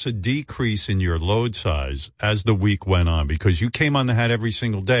notice a decrease in your load size as the week went on? Because you came on the hat every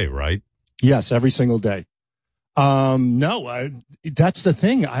single day, right? Yes, every single day. No, that's the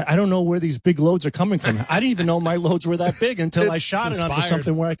thing. I don't know where these big loads are coming from. I didn't even know my loads were that big until I shot it onto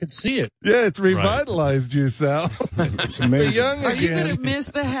something where I could see it. Yeah, it's revitalized you, Sal. It's amazing. Are you going to miss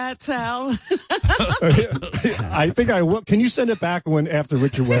the hat, Sal? I think I will. Can you send it back after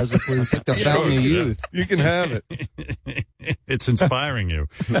Richard wears it, please? The fountain of youth. You can have it. It's inspiring you.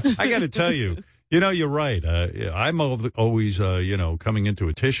 I got to tell you, you're right. I'm always, coming into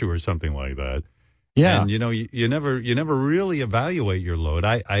a tissue or something like that. Yeah. And, you never really evaluate your load.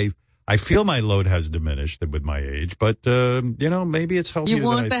 I feel my load has diminished with my age, but, maybe it's healthier You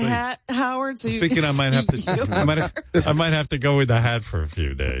want than I the think. hat, Howard? So I'm thinking I might have to go with the hat for a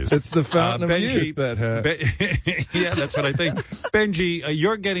few days. It's the fountain of Benji, youth, that hat. Yeah, that's what I think. Benji,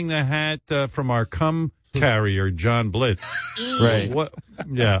 you're getting the hat from our cum carrier, John Blitt. Right. What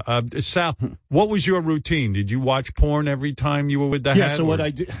Yeah. Sal, what was your routine? Did you watch porn every time you were with the hat? Yeah, so what I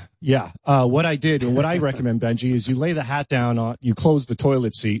did, what I did and what I recommend, Benji, is you lay the hat down you close the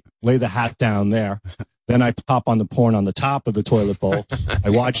toilet seat, lay the hat down there. Then I pop on the porn on the top of the toilet bowl. I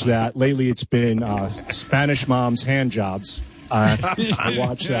watch that. Lately, it's been Spanish Mom's hand jobs. I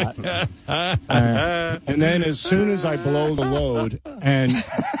watch that. And then as soon as I blow the load, and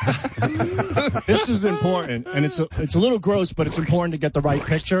this is important, and it's a little gross, but it's important to get the right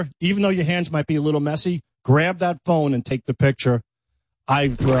picture. Even though your hands might be a little messy, grab that phone and take the picture.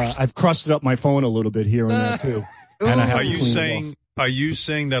 I've crusted up my phone a little bit here and there too. And I have Are you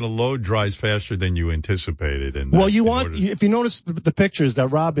saying that a load dries faster than you anticipated? If you notice the pictures that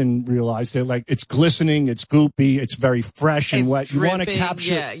Robin realized, they're like, it's glistening, it's goopy, it's very fresh and wet. Dripping, you want to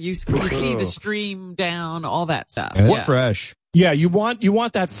capture. Yeah, you see the stream down, all that stuff. It's fresh. Yeah, you want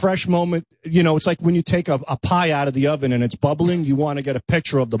that fresh moment. You know, it's like when you take a pie out of the oven and it's bubbling, you want to get a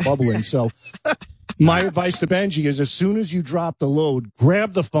picture of the bubbling. So my advice to Benji is as soon as you drop the load,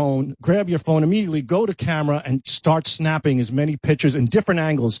 grab your phone immediately, go to camera and start snapping as many pictures in different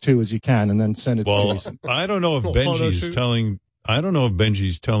angles too as you can, and then send it to Jason. I don't know if Benji's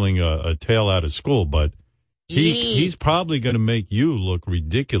telling a tale out of school, but he's probably going to make you look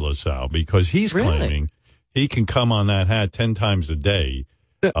ridiculous, Al, because he's claiming he can come on that hat 10 times a day.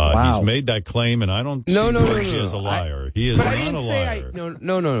 Wow. He's made that claim, and I don't see Benji as a liar. He is not a liar.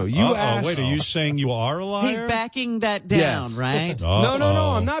 No. You asked. Wait, are you saying you are a liar? He's backing that down, right? No.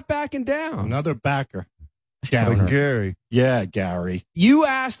 I'm not backing down. Another backer. Downer. Gary. Yeah, Gary. You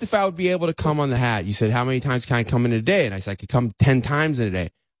asked if I would be able to come on the hat. You said, how many times can I come in a day? And I said, I could come 10 times in a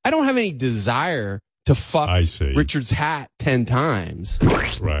day. I don't have any desire to fuck Richard's hat 10 times.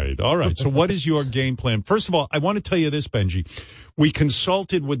 Right. All right. So what is your game plan? First of all, I want to tell you this, Benji. We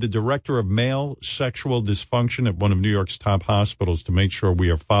consulted with the director of male sexual dysfunction at one of New York's top hospitals to make sure we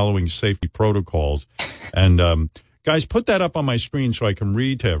are following safety protocols. And, guys, put that up on my screen so I can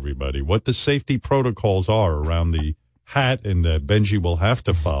read to everybody what the safety protocols are around the hat and that Benji will have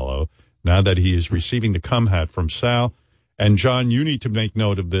to follow now that he is receiving the cum hat from Sal. And, John, you need to make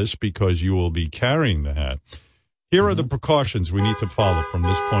note of this because you will be carrying the hat. Here are the precautions we need to follow from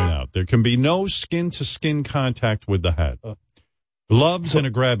this point out. There can be no skin-to-skin contact with the hat. Gloves and a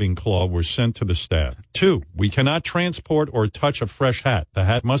grabbing claw were sent to the staff. 2, we cannot transport or touch a fresh hat. The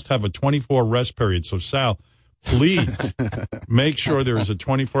hat must have a 24 rest period. So, Sal, please make sure there is a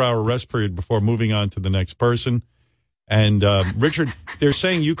 24-hour rest period before moving on to the next person. And, Richard, they're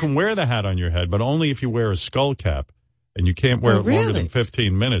saying you can wear the hat on your head, but only if you wear a skull cap. And you can't wear it longer than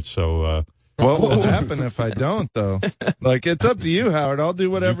 15 minutes. So, what will happen if I don't, though? Like, it's up to you, Howard. I'll do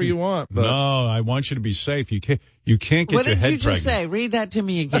whatever you want. But. No, I want you to be safe. You can't get your head pregnant. What did you just say? Read that to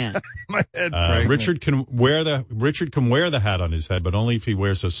me again. My head pregnant. Richard can wear the hat on his head, but only if he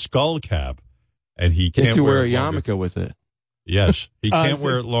wears a skull cap, and he can't wear a yarmulke with it. Yes, he can't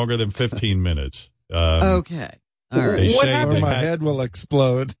wear it longer than 15 minutes. Okay. All right. What happened? My head will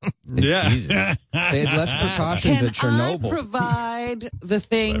explode. Yeah. They had less precautions at Chernobyl. Can I provide the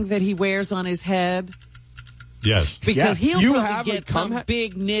thing that he wears on his head? Yes. Because he'll probably get some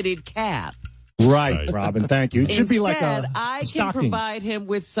big knitted cap. Right, Robin. Thank you. It should be like a I stocking. can provide him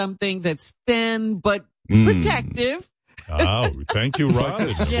with something that's thin but protective. Oh, thank you, Robin.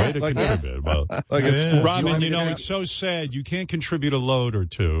 Yeah. Way to contribute. Well, Robin, it's so sad. You can't contribute a load or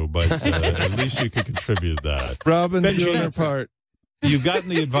two, but at least you could contribute that. Robin's doing her part. You've gotten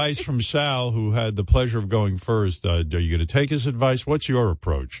the advice from Sal, who had the pleasure of going first. Are you going to take his advice? What's your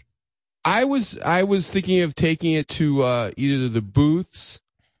approach? I was thinking of taking it to either the booths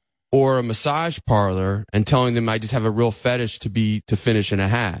or a massage parlor and telling them I just have a real fetish to finish in a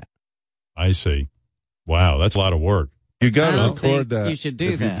hat. I see. Wow, that's a lot of work. You got to record that. You should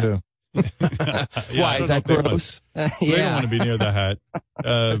do that. Why is that gross? They don't want to be near the hat.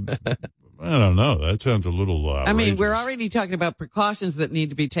 I don't know. That sounds a little outrageous. I mean, we're already talking about precautions that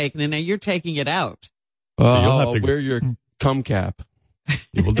need to be taken, and now you're taking it out. You'll have to wear your cum cap.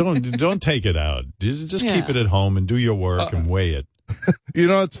 Yeah, well, don't take it out. Just keep it at home and do your work and weigh it. You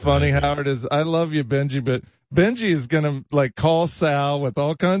know what's funny, Howard, is I love you, Benji, but Benji is going to call Sal with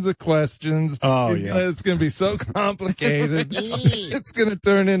all kinds of questions. It's going to be so complicated. It's going to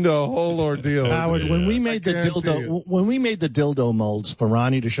turn into a whole ordeal. Howard, when we made the dildo molds for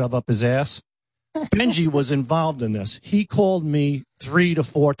Ronnie to shove up his ass, Benji was involved in this. He called me 3 to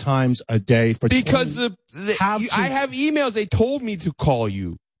 4 times a day for because I have emails. They told me to call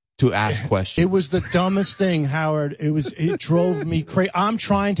you to ask questions. It was the dumbest thing, Howard. It drove me crazy. I'm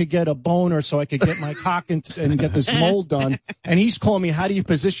trying to get a boner so I could get my cock and get this mold done. And he's calling me, how do you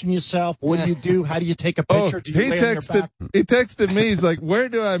position yourself? What do you do? How do you take a picture? Do you lay on your back? He texted me. He's like, where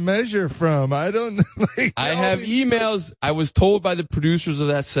do I measure from? I don't know. Like, I have emails. I was told by the producers of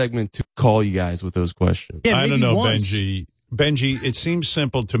that segment to call you guys with those questions. I don't know, Benji. Benji, it seems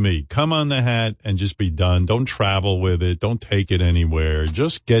simple to me. Come on the hat and just be done. Don't travel with it. Don't take it anywhere.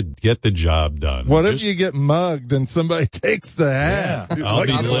 Just get the job done. What if you get mugged and somebody takes the hat? Yeah, I'll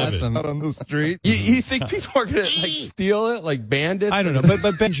be living out on the street. You think people are going to steal it like bandits? I don't know. But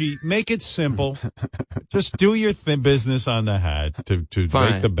Benji, make it simple. Just do your business on the hat to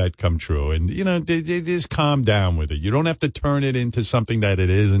make the bet come true. And, just calm down with it. You don't have to turn it into something that it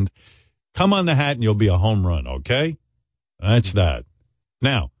isn't. Come on the hat and you'll be a home run, okay? That's that.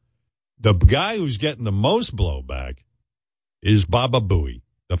 Now, the guy who's getting the most blowback is Baba Booey.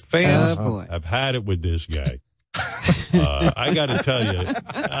 The fans have had it with this guy. I got to tell you,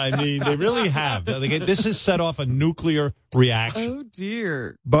 I mean, they really have. This has set off a nuclear reaction. Oh,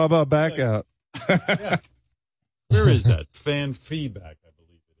 dear. Baba, back out. Yeah. Where is that? Fan feedback, I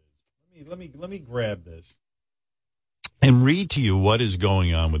believe it is. Let me grab this and read to you what is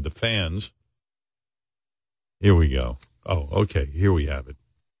going on with the fans. Here we go. Oh, okay. Here we have it.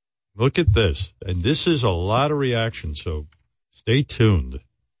 Look at this. And this is a lot of reaction, so stay tuned.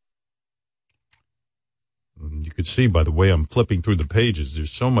 And you could see by the way I'm flipping through the pages,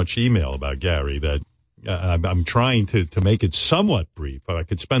 there's so much email about Gary that I'm trying to make it somewhat brief. I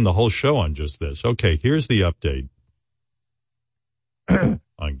could spend the whole show on just this. Okay, here's the update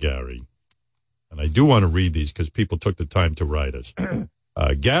on Gary. And I do want to read these because people took the time to write us.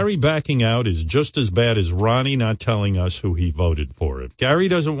 Gary backing out is just as bad as Ronnie not telling us who he voted for. If Gary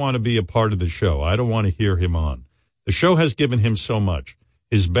doesn't want to be a part of the show, I don't want to hear him on. The show has given him so much.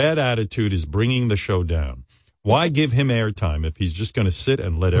 His bad attitude is bringing the show down. Why give him airtime if he's just going to sit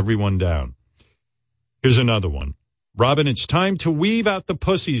and let everyone down? Here's another one. Robin, it's time to weave out the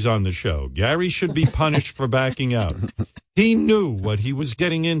pussies on the show. Gary should be punished for backing out. He knew what he was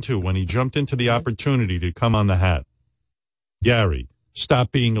getting into when he jumped into the opportunity to come on the hat. Gary,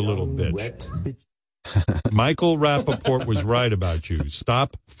 stop being a little bitch. Michael Rappaport was right about you.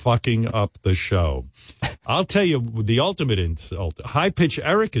 Stop fucking up the show. I'll tell you the ultimate insult. High Pitch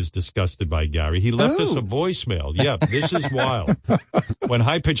Eric is disgusted by Gary. He left us a voicemail. Yeah, this is wild. When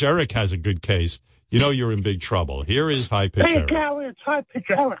High Pitch Eric has a good case, you know you're in big trouble. Here is High Pitch Eric. Hey, Gary, it's High Pitch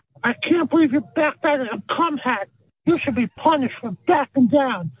Eric. I can't believe you backed out of a cum hat. You should be punished for backing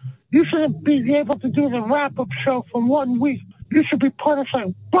down. You shouldn't be able to do the wrap-up show for 1 week. You should be punished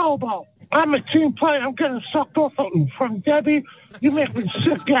like Bobo. I'm a team player. I'm getting sucked off from Debbie. You make me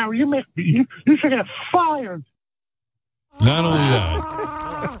sick, Gary. You should get fired. Not only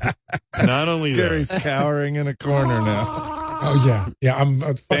that. Gary's cowering in a corner now. Oh, yeah. Yeah,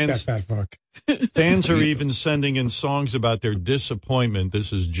 fuck that fat fuck. Fans are even sending in songs about their disappointment.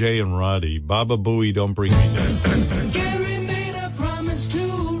 This is Jay and Roddy. Baba Booey, don't bring me down. Gary made a promise to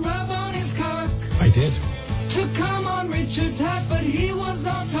rub on his cock. I did. To come on Richard's hat, but he was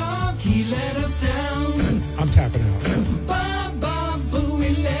all talk. He let us down. I'm tapping out. Baba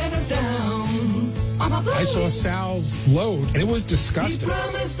Booey let us down. I saw Sal's load, and it was disgusting. He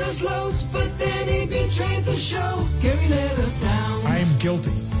promised us loads, but then he betrayed the show. Gary let us down. I am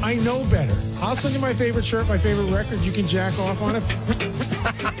guilty. I know better. I'll send you my favorite shirt, my favorite record. You can jack off on it.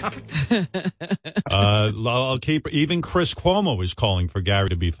 I'll keep. Even Chris Cuomo is calling for Gary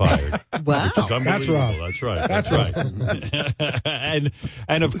to be fired. Wow, that's rough. That's right. That's right.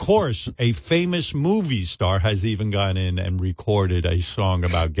 and of course, a famous movie star has even gone in and recorded a song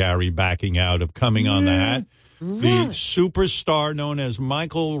about Gary backing out of coming on the hat. The superstar known as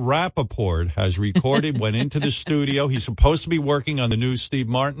Michael Rappaport has recorded, went into the studio. He's supposed to be working on the new Steve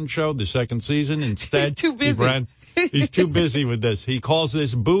Martin show, the second season. Instead, he's too busy. He's too busy with this. He calls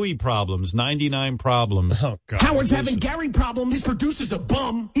this Booey problems, 99 problems. Oh, God. Howard's having Gary problems. His producer's a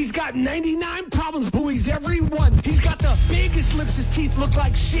bum. He's got 99 problems. Booey's every one. He's got the biggest lips. His teeth look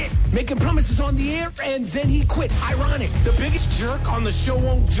like shit. Making promises on the air, and then he quits. Ironic. The biggest jerk on the show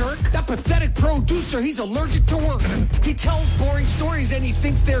won't jerk. That pathetic producer, he's allergic to work. He tells boring stories, and he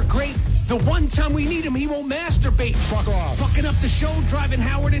thinks they're great. The one time we need him, he won't masturbate. Fuck off. Fucking up the show, driving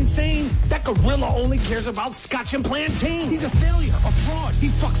Howard insane. That gorilla only cares about scotch and plantain. He's a failure, a fraud. He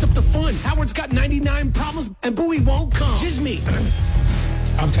fucks up the fun. Howard's got 99 problems, and Booey won't come. Jizz me.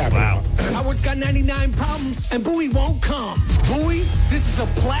 I'm tapping out. Howard's got 99 problems, and Bowie won't come. Bowie, this is a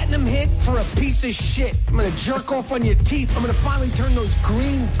platinum hit for a piece of shit. I'm gonna jerk off on your teeth. I'm gonna finally turn those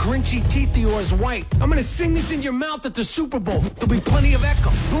green, grinchy teeth of yours white. I'm gonna sing this in your mouth at the Super Bowl. There'll be plenty of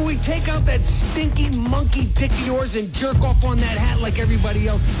echo. Bowie, take out that stinky monkey dick of yours and jerk off on that hat like everybody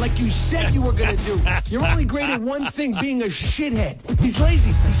else, like you said you were gonna do. You're only great at one thing, being a shithead. He's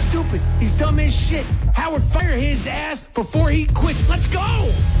lazy, he's stupid, he's dumb as shit. Howard, fire his ass before he quits. Let's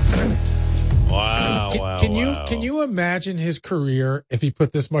go! Wow, Can you imagine his career if he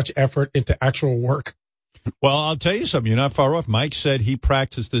put this much effort into actual work? Well, I'll tell you something. You're not far off. Mike said he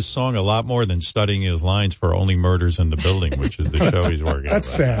practiced this song a lot more than studying his lines for Only Murders in the Building, which is the show he's working on. That's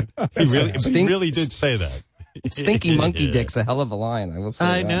sad. He really did say that. Stinky monkey dick's a hell of a line. I will say.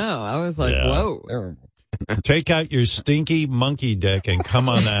 I know. I was like, whoa. Take out your stinky monkey dick and come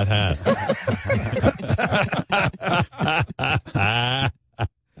on that hat.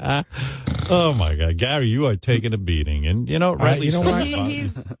 Oh my God, Gary, you are taking a beating, and rightly so.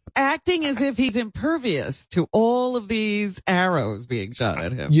 He's acting as if he's impervious to all of these arrows being shot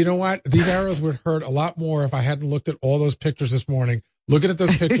at him. You know what? These arrows would hurt a lot more if I hadn't looked at all those pictures this morning. Looking at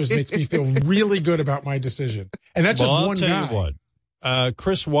those pictures makes me feel really good about my decision, and that's just one guy. I'll tell you what.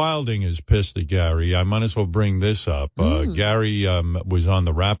 Chris Wilding is pissed at Gary. I might as well bring this up. Gary was on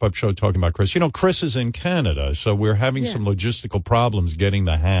the wrap-up show talking about Chris. Chris is in Canada, so we're having some logistical problems getting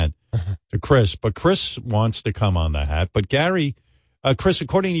the hat to Chris. But Chris wants to come on the hat. But Gary, Chris,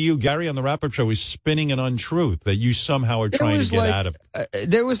 according to you, Gary on the wrap-up show is spinning an untruth that you somehow are trying to get out of.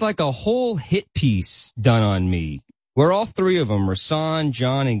 There was like a whole hit piece done on me where all three of them, Rasan,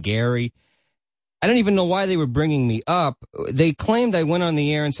 John, and Gary, I don't even know why they were bringing me up. They claimed I went on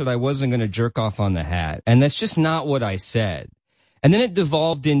the air and said I wasn't going to jerk off on the hat. And that's just not what I said. And then it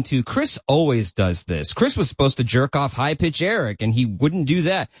devolved into Chris always does this. Chris was supposed to jerk off High Pitch Eric, and he wouldn't do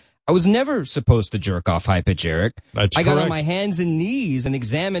that. I was never supposed to jerk off High Pitch Eric. That's I got correct. on my hands and knees and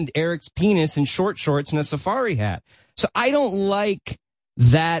examined Eric's penis in short shorts and a safari hat. So I don't like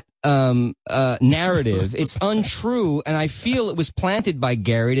that narrative. It's untrue, and I feel it was planted by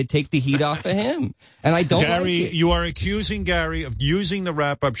Gary to take the heat off of him. And I don't Gary, like it. You are accusing Gary of using the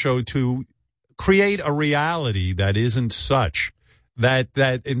wrap-up show to create a reality that isn't such. That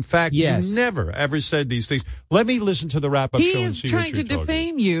in fact, you never, ever said these things. Let me listen to the wrap-up show and see what you're talking about. He is trying to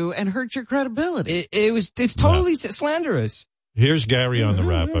defame you and hurt your credibility. It's totally slanderous. Here's Gary on the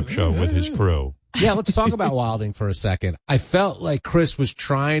wrap-up show with his crew. Yeah, let's talk about Wilding for a second. I felt like Chris was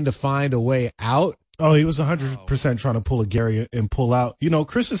trying to find a way out. Oh, he was 100% trying to pull a Gary and pull out.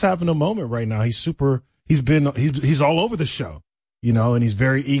 Chris is having a moment right now. He's all over the show, and he's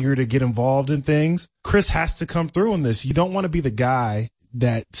very eager to get involved in things. Chris has to come through on this. You don't want to be the guy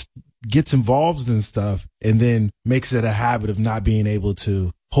that gets involved in stuff and then makes it a habit of not being able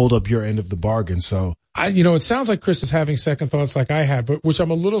to hold up your end of the bargain. So, it sounds like Chris is having second thoughts like I had, but which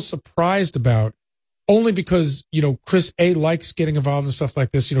I'm a little surprised about. Only because, Chris likes getting involved in stuff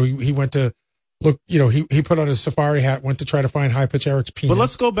like this. He went to look, he put on his safari hat, went to try to find High Pitch Eric's penis. But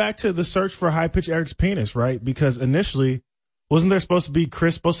let's go back to the search for High Pitch Eric's penis, right? Because initially, wasn't there supposed to be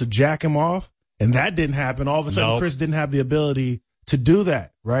Chris supposed to jack him off? And that didn't happen. All of a sudden, Chris didn't have the ability to do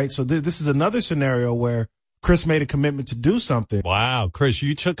that, right? So this is another scenario where Chris made a commitment to do something. Wow, Chris,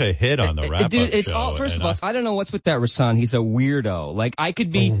 you took a hit on the wrap-up Dude, it's show, all, first of all, I don't know what's with that Rasan. He's a weirdo. Like, I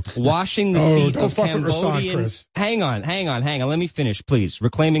could be washing the feet of Cambodian. Rasan, hang on. Let me finish, please.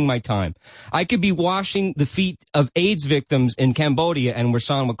 Reclaiming my time. I could be washing the feet of AIDS victims in Cambodia, and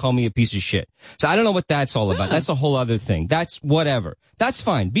Rasan would call me a piece of shit. So I don't know what that's all about. That's a whole other thing. That's whatever. That's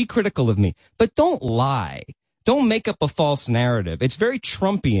fine. Be critical of me. But don't lie. Don't make up a false narrative. It's very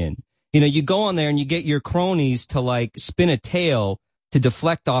Trumpian. You go on there and you get your cronies to spin a tale to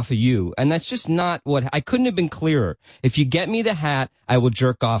deflect off of you. And that's just not what I couldn't have been clearer. If you get me the hat, I will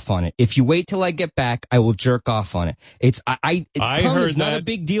jerk off on it. If you wait till I get back, I will jerk off on it. I heard not a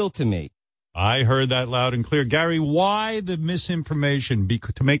big deal to me. I heard that loud and clear. Gary, why the misinformation?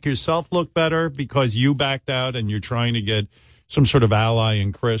 To make yourself look better because you backed out and you're trying to get some sort of ally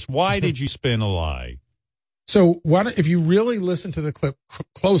in Chris. Why did you spin a lie? So if you really listen to the clip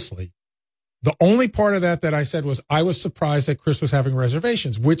closely, the only part of that I said was I was surprised that Chris was having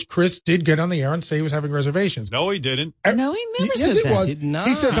reservations, which Chris did get on the air and say he was having reservations. No, he didn't. No, he never said yes, that. He was. Did not.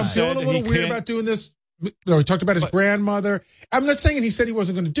 He says, I'm feeling a little weird about doing this. He talked about his grandmother. I'm not saying he said he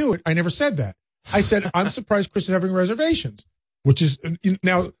wasn't going to do it. I never said that. I said, I'm surprised Chris is having reservations, which is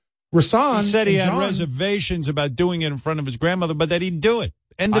now Rasan. He said he had John, reservations about doing it in front of his grandmother, but that he'd do it.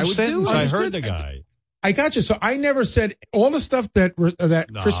 End of sentence. I heard the guy. I got you. So I never said all the stuff that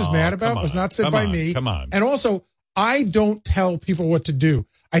Chris is mad about was not said by me. Come on. And also, I don't tell people what to do.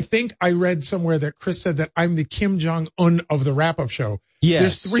 I think I read somewhere that Chris said that I'm the Kim Jong-un of the wrap-up show.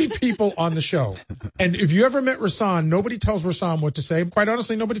 Yes. There's 3 people on the show. And if you ever met Rasan, nobody tells Rasan what to say. Quite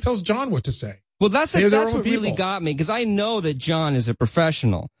honestly, nobody tells John what to say. Well, that's They're their what own really people. got me, because I know that John is a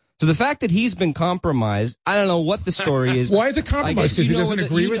professional. So the fact that he's been compromised, I don't know what the story is. Why is it I compromised? guess Because he you know doesn't that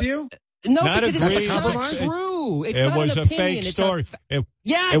agree with you? No, Not because agree. it's not true. It's it not was an a opinion. fake story.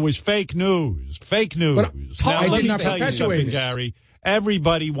 Yes. It was fake news. Fake news. But now, I let did me not tell you perpetuate something, it. Gary.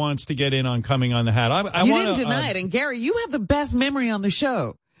 Everybody wants to get in on coming on the hat. I You want didn't deny it. And Gary, you have the best memory on the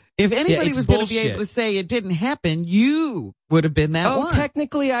show. If anybody it's was going to be bullshit. able to say it didn't happen, you would have been that Oh, one.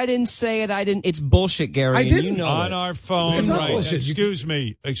 technically, I didn't say it. I didn't. It's bullshit, Gary. I and didn't. You know on it. our phone It's not right. bullshit. Excuse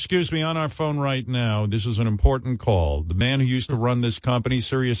me. On our phone right now. This is an important call. The man who used to run this company,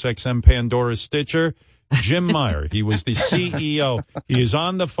 Sirius XM Pandora Stitcher, Jim Meyer. He was the CEO. He is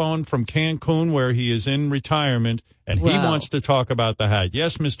on the phone from Cancun, where he is in retirement, and he Wow. wants to talk about the hat.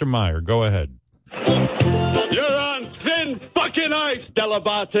 Yes, Mr. Meyer, go ahead. You're on thin fucking ice,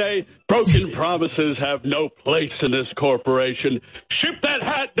 Delabate. Broken promises have no place in this corporation. Ship that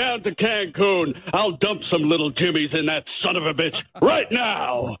hat down to Cancun. I'll dump some little Jimmies in that son of a bitch right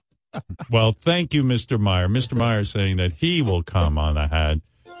now. Well, thank you, Mr. Meyer. Mr. Meyer is saying that he will come on the hat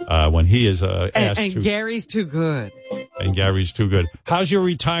when he is asked and to. Gary's too good. And Gary's too good. How's your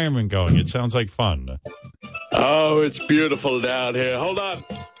retirement going? It sounds like fun. Oh, it's beautiful down here. Hold on.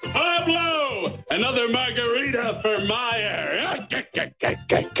 Pablo! Another margarita for Meyer.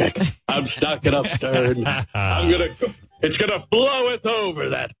 I'm stocking up, Stern. It's gonna blow us over,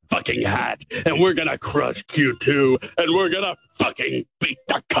 that fucking hat. And we're gonna crush Q2. And we're gonna fucking beat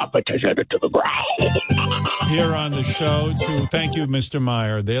the competition into the ground. Here on the show, to thank you, Mr.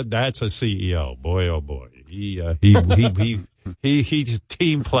 Meyer. That's a CEO. Boy, oh boy. He's a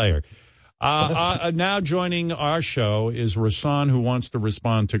team player. Now joining our show is Rasan, who wants to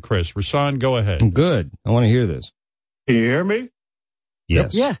respond to Chris. Rasan, go ahead. Good. I want to hear this. Can you hear me?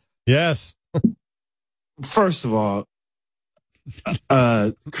 Yes. Yeah. Yes. First of all,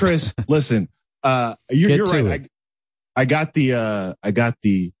 Chris, listen, you're right. I got the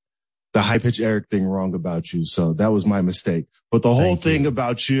high pitch Eric thing wrong about you. So that was my mistake. But the whole thing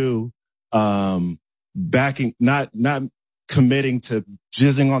about you, backing, not committing to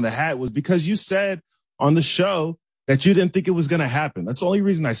jizzing on the hat was because you said on the show that you didn't think it was going to happen. That's the only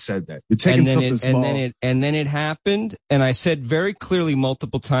reason I said that. You're taking something small. And then it happened. And I said very clearly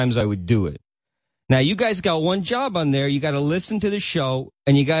multiple times I would do it. Now, you guys got one job on there. You got to listen to the show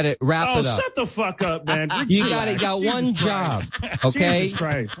and you got to wrap it up. Shut the fuck up, man. You got one job. Okay. Jesus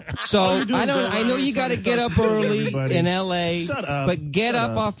Christ. So I know you got to get up early in LA, but get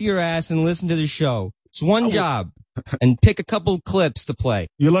up off your ass and listen to the show. It's one job. And pick a couple clips to play.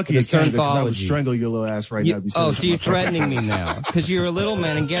 You're lucky it's because I would strangle your little ass right now. So you're threatening me now because you're a little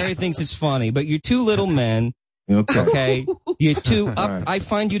man, and Gary thinks it's funny, but you're two little men. Okay, you're too up. Right. I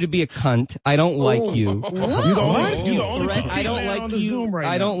find you to be a cunt. I don't like you. You're the only I don't like you. Right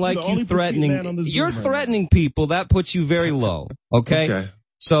I don't now. like you threatening. You're right threatening people. That puts you very low. Okay.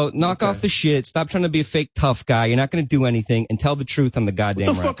 So knock off the shit. Stop trying to be a fake tough guy. You're not going to do anything, and tell the truth on the goddamn.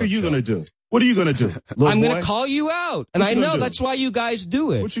 What the fuck are you going to do? What are you going to do? I'm going to call you out. And I know that's why you guys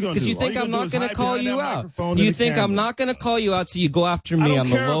do it. What you going to do? Because you think I'm not going to call you out. You You think I'm not going to call you out, so you go after me. I'm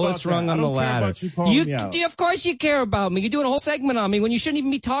the lowest rung on the ladder. Of course you care about me. You're doing a whole segment on me when you shouldn't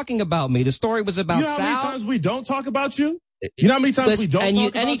even be talking about me. The story was about Sal. You know how many times we don't talk about you? You know how many times we don't talk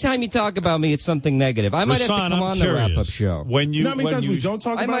about anytime you talk about me, it's something negative. I might have to come on the wrap-up show. You know how many times we don't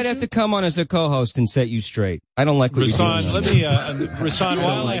talk about you? I might have to come on as a co-host and set you straight. I don't like what you're doing. Rasan,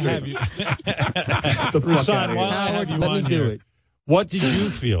 while I have you, Rasan, while I have you on here, what did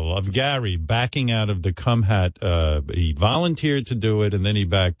you feel of Gary backing out of the cum hat? He volunteered to do it and then he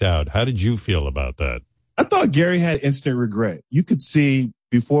backed out. How did you feel about that? I thought Gary had instant regret. You could see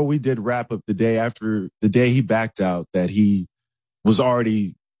before we did wrap up the day he backed out that he was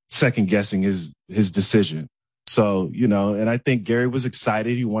already second guessing his decision. So, and I think Gary was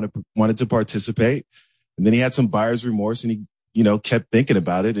excited. He wanted to participate. And then he had some buyer's remorse and he, kept thinking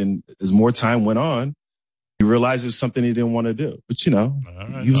about it. And as more time went on, he realized it was something he didn't want to do. But,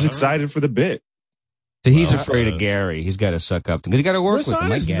 he was excited for the bit. So he's afraid of Gary. He's got to suck up because he got to work with him.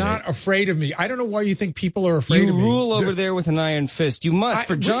 Rasan is not afraid of me. I don't know why you think people are afraid of me. You rule over there with an iron fist. You must.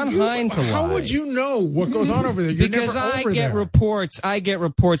 For John Hine to lie. How would you know what goes on over there? You're because never I over get there. reports. I get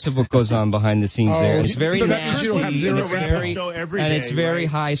reports of what goes on behind the scenes there. And it's very so that means you don't have nasty. zero And it's very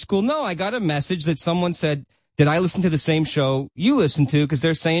high school. No, I got a message that someone said, did I listen to the same show you listen to? Because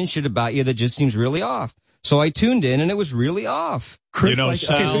they're saying shit about you that just seems really off. So I tuned in, and it was really off. You know,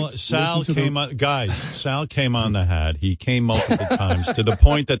 Sal came on, guys, Sal came on the hat. He came multiple times to the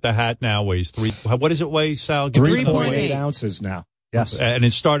point that the hat now weighs what does it weigh, Sal? 3.8 ounces now. Yes. And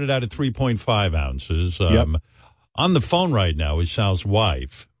it started out at 3.5 ounces. On the phone right now is Sal's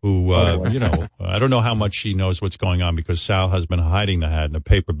wife, who, you know, I don't know how much she knows what's going on because Sal has been hiding the hat in a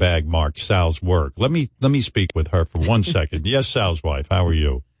paper bag marked Sal's work. Let me speak with her for 1 second. Yes, Sal's wife, how are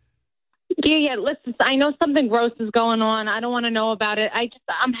you? Yeah, listen, I know something gross is going on. I don't want to know about it.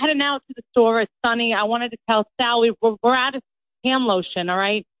 I'm heading out to the store. It's sunny. I wanted to tell Sal we're out of hand lotion, all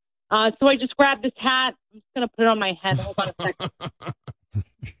right? So I just grabbed this hat. I'm just going to put it on my head. Hold on a second.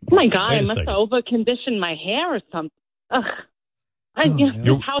 Oh, my God, I must have over-conditioned my hair or something. Ugh.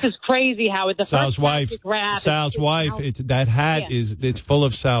 This house is crazy, Howard. The Sal's wife, that hat it's full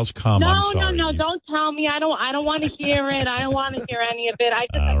of Sal's cum. No, don't tell me. I don't want to hear it. I don't want to hear any of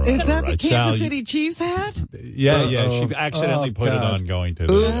it. Is that the Kansas City Chiefs hat? Yeah. She accidentally put it on going to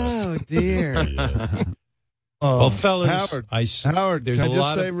Oh, dear. Well, fellas, Howard, there's can a I just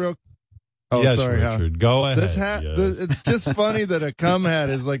lot say of... real... yes, sorry, Richard, Howard. go ahead. This hat, it's just funny that a cum hat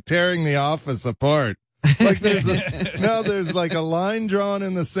is like tearing the office apart. Like there's like a line drawn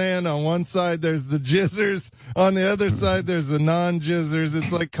in the sand on one side. There's the jizzers on the other side. There's the non-jizzers.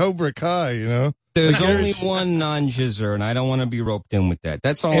 It's like Cobra Kai, you know. There's only one non-jizzer, and I don't want to be roped in with that.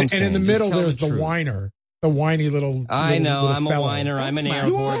 That's all I'm saying. And in the middle, there's the whiner. The whiny little. I know. little I'm fellow. a whiner. I'm an air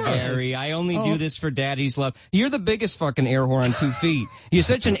whore, Gary. I only do this for daddy's love. You're the biggest fucking air whore on 2 feet. You're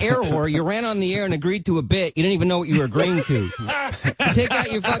such an air whore. You ran on the air and agreed to a bit. You didn't even know what you were agreeing to. Take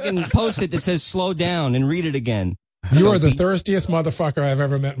out your fucking post-it that says slow down and read it again. You are the thirstiest motherfucker I've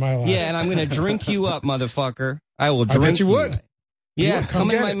ever met in my life. Yeah, and I'm going to drink you up, motherfucker. I will drink I bet you would. Yeah,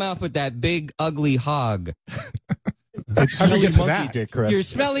 come in my mouth with that big, ugly hog. How do you get to that, Dick, Chris? Your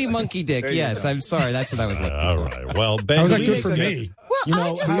smelly monkey dick. Yes, I'm sorry. That's what I was looking for. All right. Well, Ben, how was that good for me?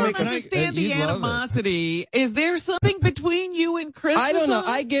 Well, I just don't understand the animosity. Is there something between you and Chris? I don't know.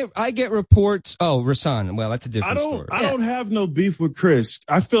 I get reports. Oh, Rasan. Well, that's a different story. I don't have no beef with Chris.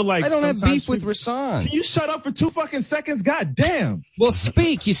 I feel like I don't have beef with Rasan. Can you shut up for 2 fucking seconds? God damn. Well,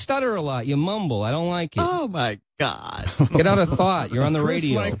 speak. You stutter a lot. You mumble. I don't like it. Oh my God. Get out of thought. You're on the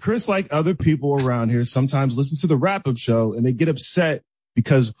radio. Chris, like other people around here, sometimes listen to the wrap-up show and they get upset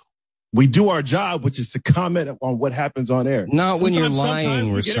because we do our job, which is to comment on what happens on air. Not when you're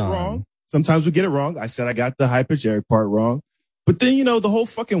lying, Rasan. Sometimes we get it wrong. I said I got the high pitch Eric part wrong. But then, you know, the whole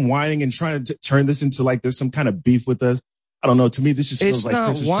fucking whining and trying to turn this into like there's some kind of beef with us. I don't know. To me, this just feels like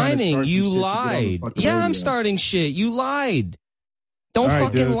It's not whining. You lied. Yeah, I'm starting shit. You lied. Don't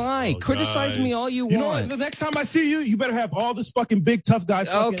fucking lie. Criticize me all you want. You know what? The next time I see you, you better have all this fucking big tough guy.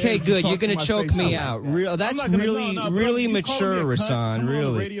 Okay, good. You're gonna choke me out. That's really mature, Rasan.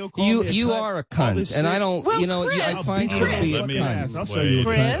 Really, you are a cunt, and I don't. Well, you know, I find you to be a cunt. I'll show you.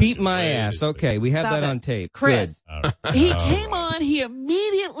 Chris? Beat my ass. Okay, we have that on tape. Chris, Good. he came on. He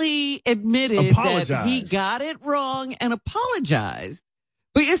immediately admitted that he got it wrong and apologized.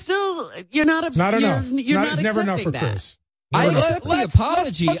 But you're not upset. Not enough. You're not it's never enough for that. Chris. I accept the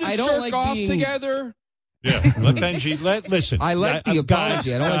apology. I don't like being together. Yeah, let Benji. Listen. I like the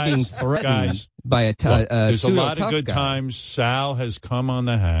apology. I don't like being threatened by a there's a lot of good times. Sal has come on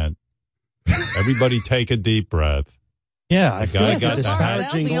the hat. Everybody take a deep breath. Yeah, I feel got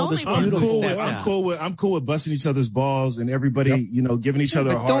disparaging all this beautiful. I'm cool with busting each other's balls and everybody, you know, giving each other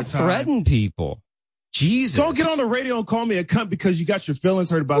a hard time. Don't threaten people. Jesus. Don't get on the radio and call me a cunt because you got your feelings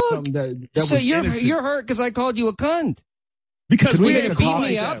hurt about something that so was innocent. you're hurt because I called you a cunt. Because we ain't beat cool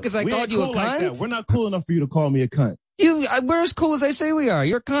me like up because I called you a cunt. We're not cool enough for you to call me a cunt. We're as cool as I say we are.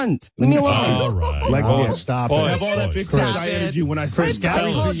 You're a cunt. Leave me alone. All right. Stop it. I have all that big guy energy when I say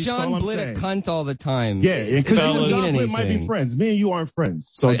I call John Blitt a cunt all the time. Yeah, because doesn't mean John Blitt might be friends. Me and you aren't friends.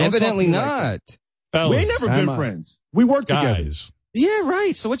 So evidently not. Like we ain't never been friends. We work together. Yeah,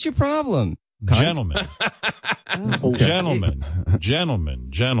 right. So what's your problem? Gentlemen. Gentlemen.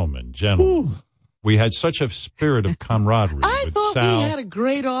 We had such a spirit of camaraderie. I thought we had a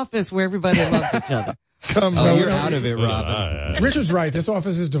great office where everybody loved each other. You're out of it, Robin. Richard's right. This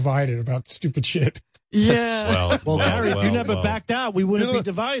office is divided about stupid shit. Yeah. Well, Gary, if you never backed out, we wouldn't be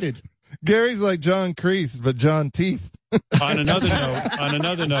divided. Gary's like John Kreese, but John Teeth. On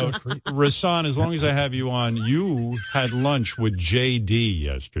another note, Rasan, as long as I have you on, you had lunch with JD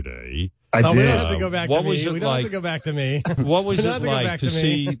yesterday. I did. We don't have to go back what to was me. It we don't like, have to go back to me. What was it like to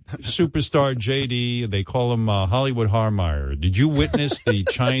see superstar JD? They call him Hollywood Harmeyer. Did you witness the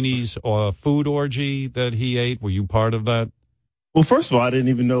Chinese food orgy that he ate? Were you part of that? Well, first of all, I didn't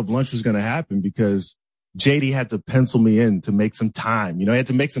even know if lunch was going to happen because JD had to pencil me in to make some time. You know, I had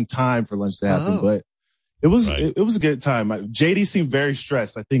to make some time for lunch to happen. But, It was it was a good time. JD seemed very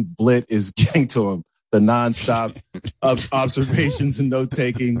stressed. I think Blit is getting to him. The nonstop of observations and note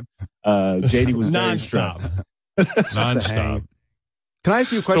taking. JD was very stressed. Nonstop. Can I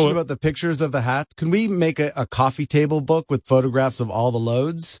ask you a question about the pictures of the hat? Can we make a coffee table book with photographs of all the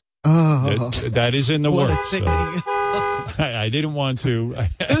loads? Oh, that is in the What a works. sickening. I didn't want to.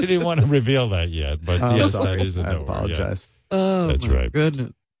 I didn't want to reveal that yet, but yes, sorry. that is in I the works. apologize. Yeah. Oh, That's my right.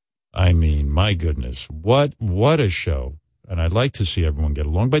 goodness. I mean, my goodness, what a show! And I'd like to see everyone get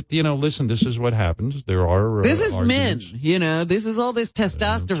along. But listen, this is what happens. There are This is arguments. men, this is all this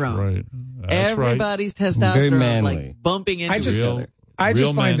testosterone. Right. That's Everybody's Very testosterone manly. like bumping into each other. I Real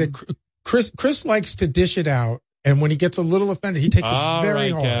just find men. that Chris likes to dish it out, and when he gets a little offended, he takes it All very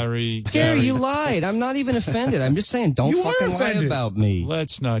right, hard. Gary, you lied. I'm not even offended. I'm just saying, don't You are fucking lie offended. about me.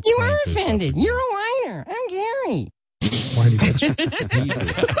 Let's not. You crank are this up. offended. You're a whiner. I'm Gary. Whiny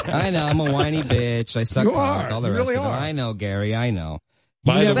bitch. I know. I'm a whiny bitch. I suck You cock, are. all the You rest really of it. are. I know, Gary. I know.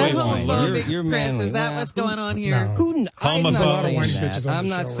 By the Is that way, homophobic, you're Chris? manly. Is that Well, what's going on here? No. I'm Homophobic. not saying Whiny that. bitches on I'm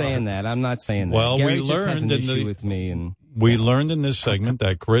the not show, saying that. I'm not saying that. Well, Gary we just has learned an in issue the- with me, and We learned in this segment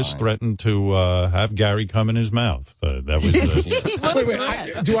that Chris threatened to have Gary come in his mouth. That was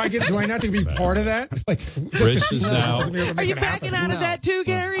Wait, do I not to be part of that? Like, Chris is now. Are you backing out of that too,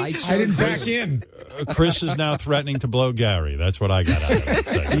 Gary? I didn't back in. Chris is now threatening to blow Gary. That's what I got out of that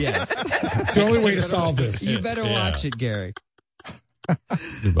segment. yes, It's the only way to solve this. you better Yeah. watch it, Gary.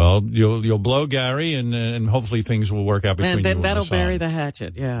 Well, you'll blow Gary, and hopefully things will work out between And you then and that'll Hassan. bury the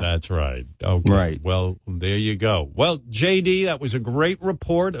hatchet. Yeah. That's right. Okay. Right. Well, there you go. Well, JD, that was a great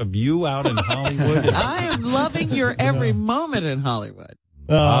report of you out in Hollywood. I am loving your every moment in Hollywood.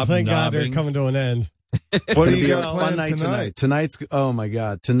 Oh, thank God they're Hobnobbing. coming to an end. What do you got got? Fun planned night tonight? Tonight's, oh my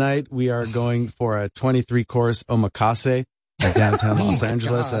God. Tonight we are going for a 23-course omakase at downtown Los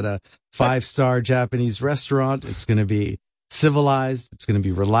Angeles at a 5-star Japanese restaurant. It's going to be civilized. It's going to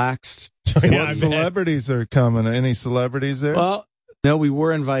be relaxed. What celebrities are coming? Any celebrities there? Well, no, we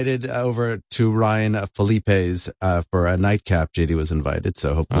were invited over to Ryan Felipe's for a nightcap. JD was invited,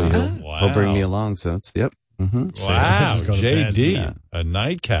 so hopefully he'll bring me along. So it's, yep. Mm-hmm. Wow, Just go to bed. JD, Yeah. a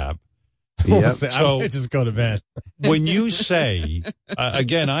nightcap. Yep. I might just go to bed. When you say,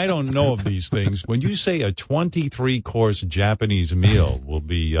 again, I don't know of these things. When you say a 23-course Japanese meal will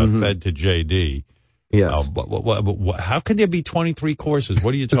be fed to JD, Yes. how could there be 23 courses?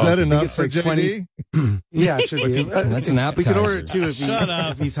 What are you Is talking that enough it's for like JD? Yeah, it should be. That's an We appetizer. could order 2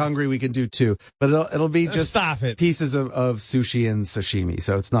 if he's hungry. We can do 2, but it'll be just Stop it. pieces of sushi and sashimi.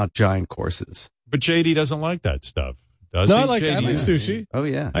 So it's not giant courses. But JD doesn't like that stuff, does No, he? I like JD? sushi. Oh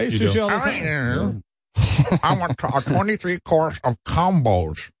yeah. I eat You sushi do. all the time. I want a 23 course of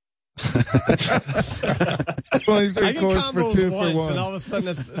combos. 23 I get course for combos 2 once, for 1. and all of a sudden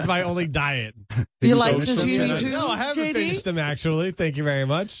it's my only diet. You like go sashimi something? too? No, I haven't JD? finished them actually. Thank you very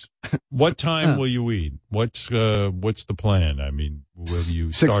much. What time will you eat? What's the plan? I mean, will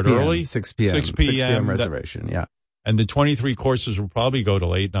you 6 start p.m. early? 6 p.m. 6 p.m. reservation. Yeah. And the 23 courses will probably go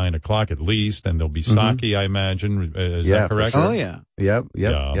till 8, 9 o'clock at least, and there'll be sake, I imagine. Is Yeah, that for correct? sure. Oh, yeah. Yep.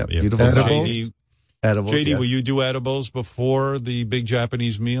 Yeah. Beautiful Edibles? sight. Edibles. JD, yes. will you do edibles before the big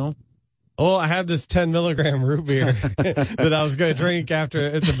Japanese meal? Oh, I have this 10 milligram root beer that I was going to drink after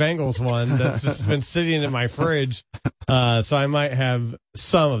at the Bengals one. That's just been sitting in my fridge. So I might have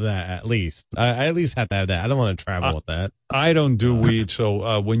some of that at least. I at least have to have that. I don't want to travel with that. I don't do weed,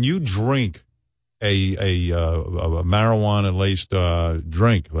 so when you drink a marijuana laced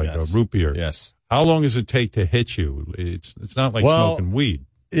drink like a root beer, yes. How long does it take to hit you? It's not like smoking weed.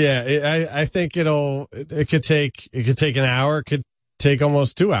 Yeah, I think it could take an hour. It could take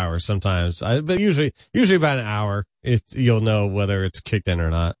almost 2 hours sometimes. But usually about an hour. You'll know whether it's kicked in or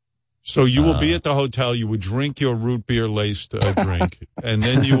not. So you will be at the hotel. You would drink your root beer laced drink, and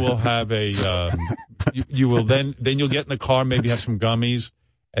then you will have a. You will then you'll get in the car, maybe have some gummies,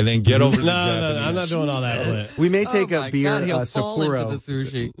 and then get over to the Japanese. No, I'm not doing all that blit. We may take a beer, God, he'll fall into Sapporo. the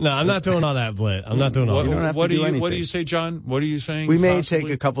sushi. No, I'm not doing all that blit. I'm not doing all that. What do you say, John? What are you saying? We may possibly?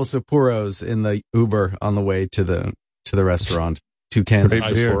 take a couple Sapporos in the Uber on the way to the restaurant. 2 cans of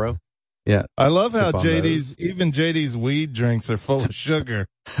Great beer. Sapporo. Yeah. I love how Sip on JD's weed drinks are full of sugar.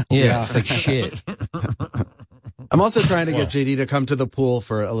 Yeah, it's like shit. I'm also trying to get JD to come to the pool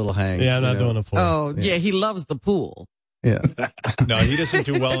for a little hang. Yeah, I'm not doing a pool. Oh, yeah, he loves the pool. Yeah. No, he doesn't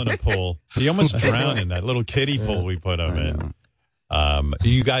do well in a pool. He almost drowned in that little kiddie pool we put him in.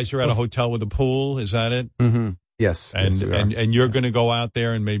 You guys are at a hotel with a pool, is that it? Mm-hmm. Yes. And yes, we are. and you're going to go out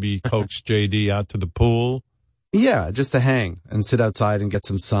there and maybe coax JD out to the pool. Yeah, just to hang and sit outside and get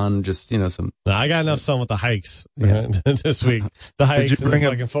some sun. Just some. No, I got enough sun with the hikes this week. The hikes you and bring the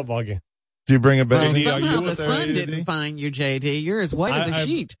a- fucking football game. Do you bring a Well, baby? somehow the sun didn't find you, JD. You're as white as a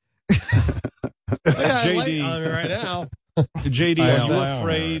sheet. JD, on me right now. JD, are you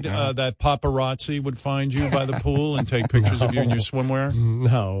afraid that paparazzi would find you by the pool and take pictures of you in your swimwear?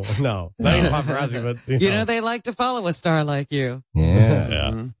 No. Not even paparazzi, but You know, they like to follow a star like you.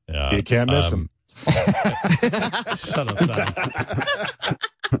 Yeah. You can't miss them. Shut up, Sal.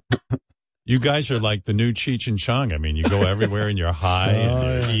 You guys are like the new Cheech and Chong. I mean, you go everywhere and you're high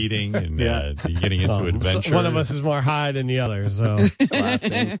and you're eating and you're getting into adventure. One of us is more high than the other, so.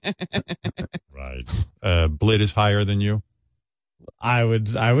 Right. Blit is higher than you? I would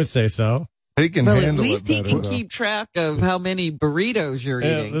say so. He can Well, handle at least it he better, can keep track of how many burritos you're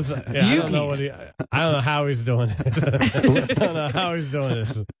eating. Listen, I don't know I don't know how he's doing it. I don't know how he's doing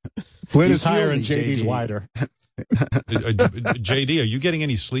it. Flynn is higher and JD's wider. JD, are you getting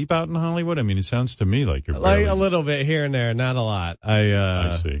any sleep out in Hollywood? I mean, it sounds to me like you're like a little bit here and there, not a lot.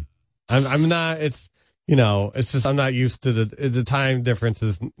 I see. I'm not. It's it's just I'm not used to the time difference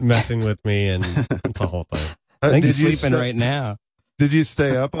is messing with me, and it's a whole thing. I think he's sleeping right now. Did you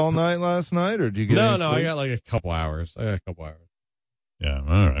stay up all night last night, or did you get No, any I sleep? got like a couple hours. Yeah,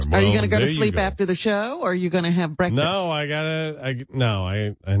 all right. Are you going to go to sleep after the show, or are you going to have breakfast? No, I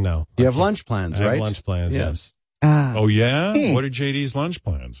know. You have lunch plans, I right? have lunch plans, yes. Oh, yeah? What are JD's lunch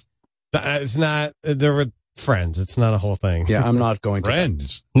plans? It's not, there were friends. It's not a whole thing. Yeah, I'm not going to.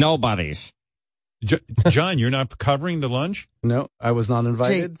 Friends? Nobody's. John, you're not covering the lunch? No, I was not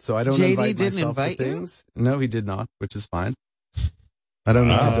invited, so I don't JD invite didn't myself invite to you? things. No, he did not, which is fine. I don't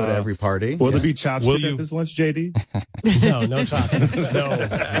need to go to every party. Will there be chopsticks at this lunch, JD? No chopsticks.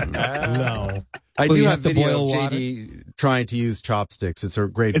 No. I Will do you have have to video boil of JD trying to use chopsticks. It's a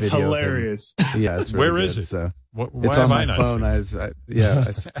great It's video. hilarious. Yeah, it's really Where is good, it? So. Why It's have on I my not phone. seen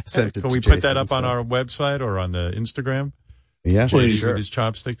I sent it Can to we put Jason, that up on so. our website or on the Instagram? Yeah, JD sure. with his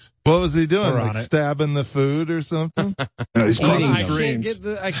chopsticks? What was he doing? We're Like on it. stabbing the food or something? No, he's crossing I streams.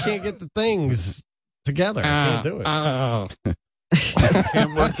 can't get the things together. I can't do it.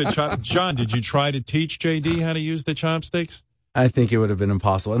 Can't work the chop. John, did you try to teach JD how to use the chopsticks? I think it would have been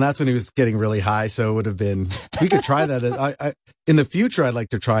impossible. And that's when he was getting really high. So it would have been, we could try that. In the future, I'd like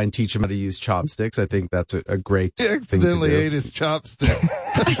to try and teach him how to use chopsticks. I think that's a great He thing to accidentally do. ate his chopsticks.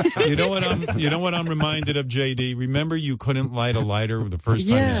 You know what I'm reminded of, JD? Remember you couldn't light a lighter the first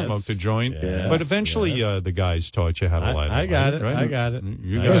time Yes. you smoked a joint? Yes, But eventually the guys taught you how to light a lighter. I got it. Right? I got it.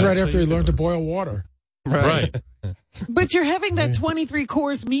 You That got was it. right after he So you learned to can- boil water. Right. But you're having that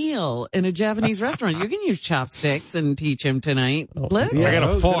 23-course meal in a Japanese restaurant. You can use chopsticks and teach him tonight. Blitz? Yeah, I got a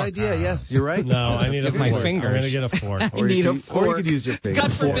good fork. idea. Yes, you're right. No, I need a With my fork. fingers. I'm going to get a fork. I need a fork. Or you could use your fingers.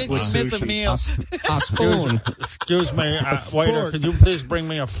 God forbid you with miss a sushi. meal. A spoon. Excuse me, waiter, could you please bring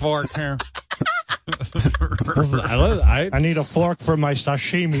me a fork here? I need a fork for my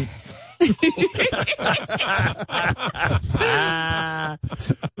sashimi.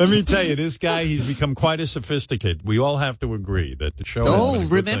 Let me tell you, this guy, he's become quite a sophisticate. We all have to agree that the show Oh, is a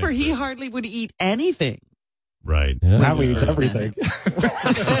good remember, thing. he hardly would eat anything. Right. Now he eats everything.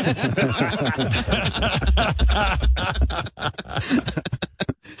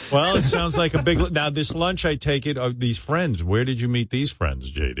 Well, it sounds like a big... Now, this lunch, I take it, of these friends. Where did you meet these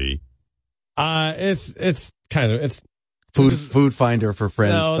friends, JD? It's kind of, it's Food finder for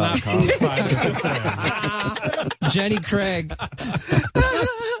friends. no, not .com. food finder for friends. Jenny Craig.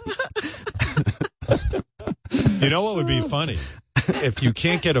 You know what would be funny? If you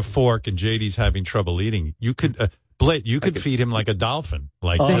can't get a fork and JD's having trouble eating, you could... Blit, you could feed him like a dolphin.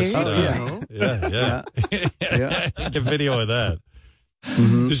 Like this, yeah. Take a video of that.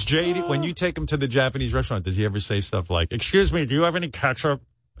 Mm-hmm. Does JD, when you take him to the Japanese restaurant, does he ever say stuff like, "Excuse me, do you have any ketchup?"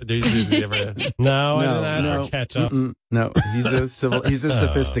 Does he ever? No, I didn't ask for ketchup. No, he's a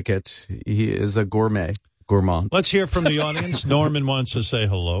sophisticate. He is a gourmand. Let's hear from the audience. Norman wants to say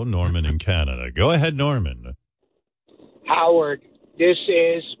hello. Norman in Canada. Go ahead, Norman. Howard, this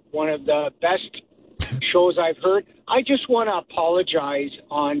is one of the best shows I've heard. I just want to apologize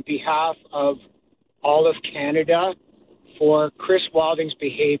on behalf of all of Canada for Chris Wilding's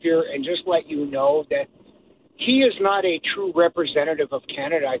behavior and just let you know that he is not a true representative of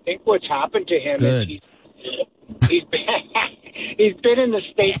Canada. I think what's happened to him is he's been in the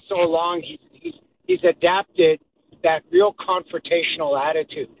States so long, he's adapted that real confrontational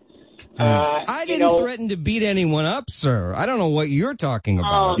attitude. I didn't threaten to beat anyone up, sir. I don't know what you're talking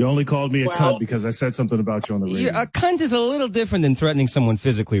about. You only called me a cunt because I said something about you on the radio. A cunt is a little different than threatening someone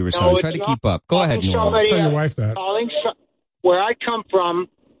physically, Rashawn. Try to keep up. Go ahead, Norman. Tell your wife that. Where I come from,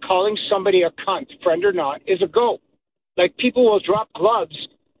 calling somebody a cunt, friend or not, is a go. Like, people will drop gloves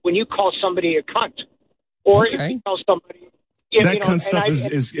when you call somebody a cunt. Or if you tell somebody, That kind of stuff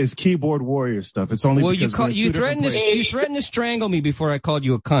is keyboard warrior stuff. It's only well, because you threatened to strangle me before I called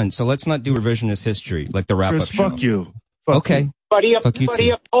you a cunt. So let's not do revisionist history like the wrap-up show. Fuck you. Okay. But he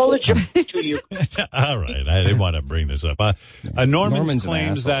apologized to you. All right. I didn't want to bring this up. Norman's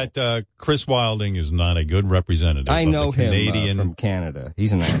claims that Chris Wilding is not a good representative. I know of the Canadian him from Canada.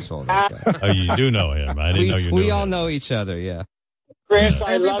 He's an asshole. That guy. Oh, you do know him. I didn't know you knew him. We all know each other, yeah. Chris,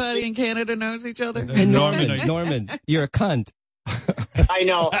 everybody in Canada knows each other. Hey, Norman, you're a cunt. I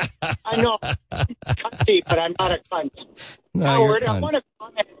know. Cunty, but I'm not a cunt. No, Howard, you're a cunt.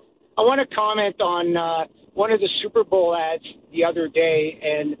 I want to comment on one of the Super Bowl ads the other day,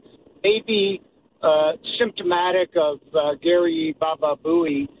 and maybe symptomatic of Gary Baba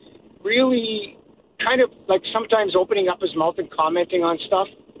Booey really kind of like sometimes opening up his mouth and commenting on stuff.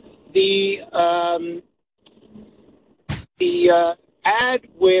 The ad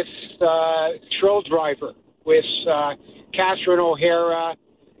with Thrill Driver with Catherine O'Hara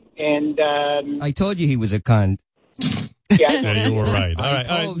and I told you he was a cunt. Yeah, you were right. All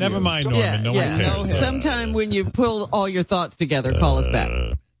right. Never mind, Norman. No one cares. Sometime when you pull all your thoughts together, call us back.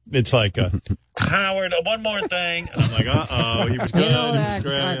 It's like, Howard, one more thing. And I'm like, uh-oh, he was good. You know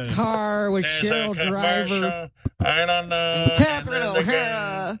that car with Cheryl Driver. I don't know. And Catherine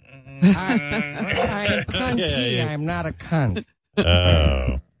O'Hara. I am cunty. Yeah. I'm not a cunt.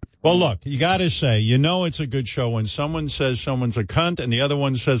 Oh. Well, look, you got to say, it's a good show when someone says someone's a cunt and the other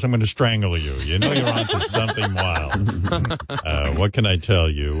one says, I'm going to strangle you. You know you're onto something wild. What can I tell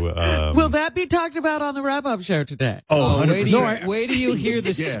you? Will that be talked about on the wrap-up show today? Oh, wait till you hear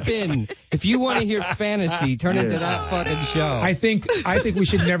the spin. If you want to hear fantasy, turn into that fucking show. I think we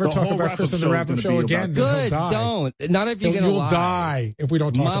should never talk about Chris on the wrap-up show again. Good, don't. Not if you're going to lie. You'll die if we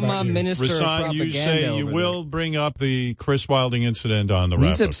don't talk about you. Minister of Rasan, you say you will bring up the Chris Wilding incident on the wrap-up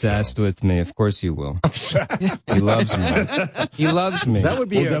He's obsessed with me. Of course you will. He loves me. He loves me. That would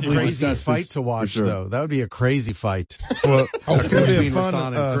be a crazy fight to watch, though. That would be a crazy fight. Well, it's going to be a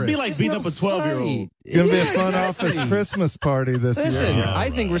fun. It'd be like beating up a 12-year-old. It's going to be a fun office Christmas party this year. Listen, I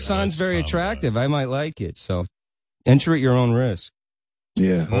think Rasan's very attractive. I might like it. So enter at your own risk.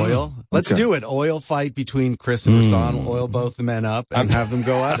 Yeah. Oil? Let's do it. Oil fight between Chris and Rasan. We'll oil both the men up and have them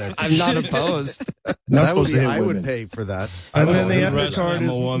go at it. I'm not opposed. I would pay for that. And then the undercard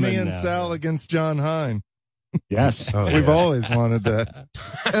is me and Sal against John Hine. Yes. We've always wanted that.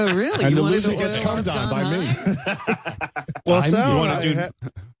 Oh, really? And you the wanted loser to gets oil cummed up on John by Hine? me. Well, Sal, you want to do...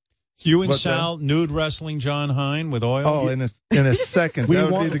 You and Sal nude wrestling John Hine with oil? Oh, in a second.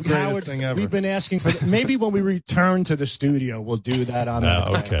 That would be the greatest Howard, thing ever. We've been asking for maybe when we return to the studio, we'll do that on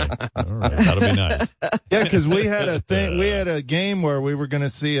okay. All right. That'll be nice. Yeah, because we had a thing. We had a game where we were going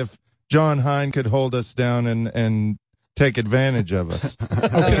to see if John Hine could hold us down and take advantage of us.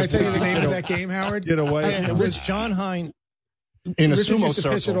 Can I tell you the name of that game, Howard? Get away. It was John Hine in a Richard sumo used to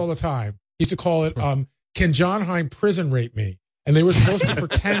pitch it circle. all the time. He used to call it, "Can John Hine prison rape me?" And they were supposed to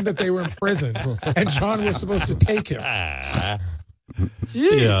pretend that they were in prison, and John was supposed to take him.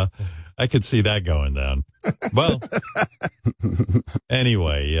 Yeah, I could see that going down. Well,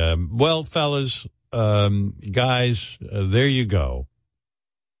 anyway, fellas, guys, there you go.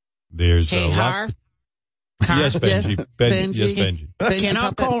 There's hey, a lot. Yes, Benji. Yes, Benji. Yes,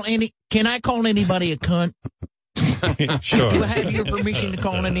 Benji. Can I call anybody a cunt? Sure. Do I have your permission to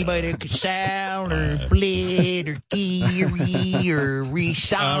call anybody a Sal or Flid or Geary or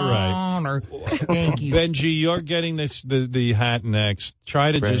Rishon or thank you. Benji, you're getting the hat next.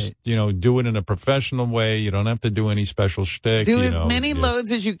 Try to just, do it in a professional way. You don't have to do any special shtick. Do as many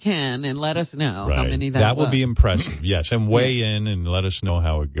loads as you can and let us know how many that was. will be impressive. Yes. And weigh in and let us know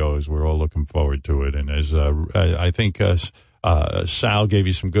how it goes. We're all looking forward to it. And as, I think, Sal gave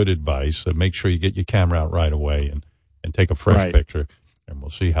you some good advice. Make sure you get your camera out right away and take a fresh picture, and we'll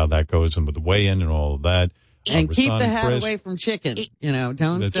see how that goes, and with the weigh-in and all of that. And keep the hat away from chicken. Don't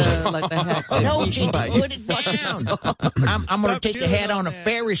let the hat. No, chicken, put it down. I'm going to take the hat on a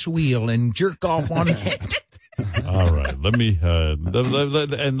Ferris wheel and jerk off on it. All right, let me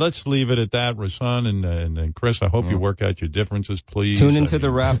and let's leave it at that, Rasan and Chris. I hope you work out your differences, please. Tune into the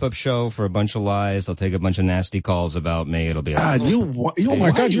wrap-up show for a bunch of lies. They'll take a bunch of nasty calls about me. It'll be. God, oh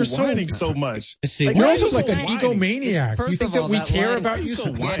my God, you're so much. You're also like an egomaniac. You think that we care about you?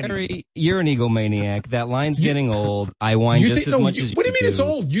 Gary, you're an egomaniac. That line's getting old. I whine just as much as you. What do you mean it's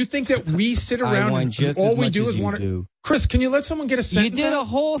old? You think that we sit around and all we do is want to. Chris, can you let someone get a sentence You did out? a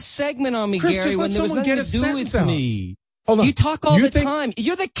whole segment on me, Chris, Gary, just let when there was someone nothing get a to do sentence with out. me. Hold on. You talk all the time.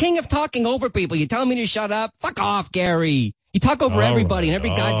 You're the king of talking over people. You telling me to shut up? Fuck off, Gary. You talk over everybody in every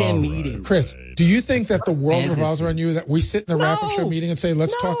goddamn meeting. Chris, do you think that the world revolves around you, that we sit in the wrap-up show meeting and say,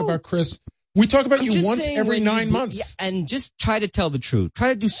 let's talk about Chris We talk about you just once saying every when 9 you- months. yeah, and just try to tell the truth. Try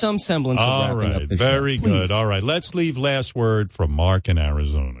to do some semblance of All wrapping right. up the Very show. good. All right. Let's leave last word from Mark in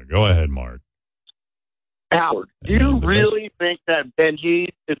Arizona. Go ahead, Mark. Howard, do you really think that Benji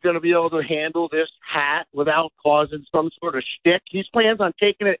is going to be able to handle this hat without causing some sort of shtick? He plans on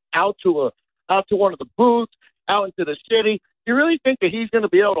taking it out to one of the booths, out into the city. Do you really think that he's going to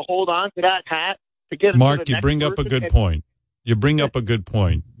be able to hold on to that hat to get it Mark, to the you next bring up a person? good point. You bring up a good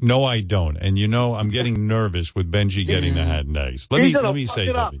point. No, I don't. And you know, I'm getting nervous with Benji getting the hat next. Let He's me gonna fuck say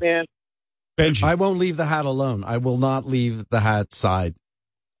it something. up, man. Benji, I won't leave the hat alone. I will not leave the hat side.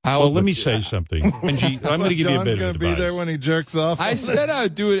 well, let me say something. Benji, I'm going to give you a John's bit gonna of be advice. there when he jerks off. I said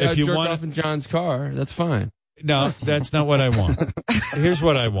I'd do it. If I'd you jerk wanna- off in John's car. That's fine. No, that's not what I want. Here's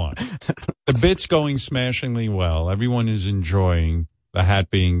what I want. The bit's going smashingly well. Everyone is enjoying the hat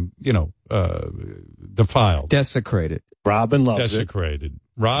being, defiled. Desecrated. Robin loves Desecrated.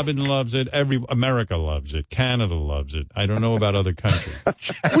 Robin loves it. America loves it. Canada loves it. I don't know about other countries.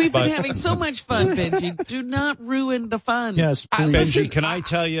 We've been having so much fun, Benji. Do not ruin the fun. Yes, Benji, can I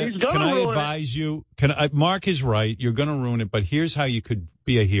tell you? He's gonna Can I ruin advise you? Mark is right. You're going to ruin it. But here's how you could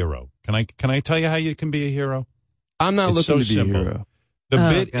be a hero. Can I tell you how you can be a hero? I'm not It's looking so to be simple. a hero. The Oh,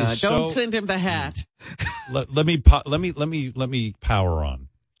 bit God. is Don't so. send him the hat. Let me power on.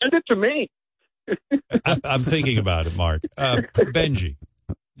 Send it to me. I'm thinking about it, Mark. Benji,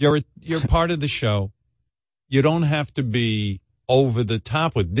 you're part of the show. You don't have to be over the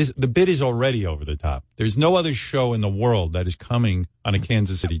top with this. The bit is already over the top. There's no other show in the world that is coming on a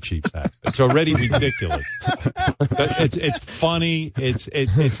Kansas City Chiefs hat. It's already ridiculous. It's funny. It's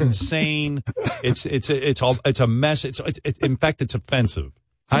insane. It's a mess. In fact, it's offensive.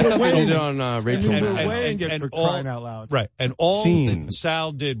 I thought they did it on Rachel. crying out loud. Right. And all that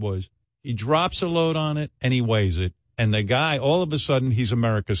Sal did was he drops a load on it and he weighs it. And the guy, all of a sudden, he's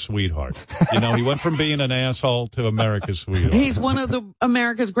America's sweetheart. He went from being an asshole to America's sweetheart. He's one of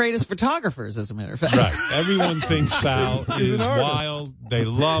America's greatest photographers, as a matter of fact. Right. Everyone thinks Sal is wild. They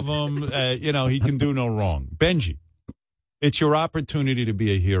love him. He can do no wrong. Benji, it's your opportunity to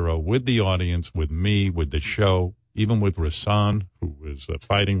be a hero with the audience, with me, with the show, even with Rasan, who is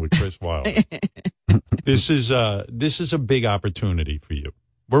fighting with Chris Wilder. This is a big opportunity for you.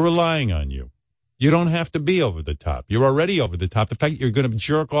 We're relying on you. You don't have to be over the top. You're already over the top. The fact that you're going to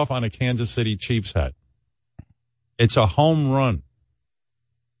jerk off on a Kansas City Chiefs hat. It's a home run.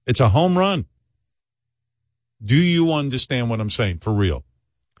 It's a home run. Do you understand what I'm saying? For real.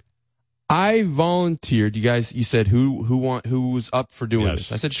 I volunteered. You said who's up for doing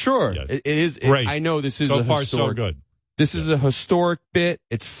this? I said sure. Yes. It is Great. I know this is so a far historic, so good. This is a historic bit.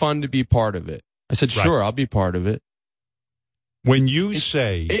 It's fun to be part of it. I said Right. sure. I'll be part of it. When you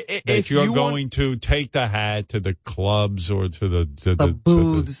say that if you're you going to take the hat to the clubs or to the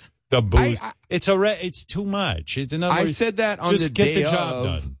booths, it's too much. It's in other I words, said that on just the get day the job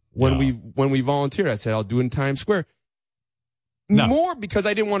of done. when we volunteered. I said I'll do it in Times Square. No. More because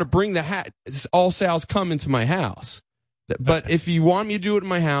I didn't want to bring the hat. All Sal's come into my house. But if you want me to do it in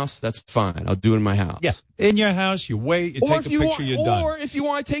my house, that's fine. I'll do it in my house. Yeah, in your house, you wait, you take a picture, you're done. Or if you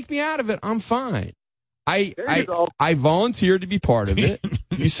want to take me out of it, I'm fine. I volunteered to be part of it.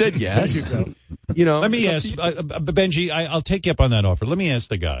 You said yes. Let me ask, Benji, I'll take you up on that offer. Let me ask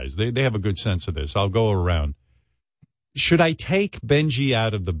the guys. They have a good sense of this. I'll go around. Should I take Benji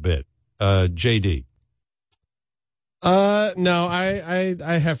out of the bit? JD? No,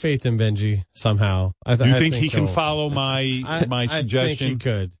 I have faith in Benji somehow. I You think he can follow my suggestion? I think he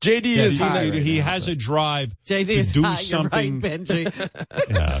could. JD is high. He has a drive JD to is do high. something. You're right, Benji.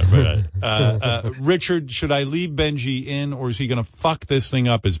 Yeah, right. Richard, should I leave Benji in, or is he going to fuck this thing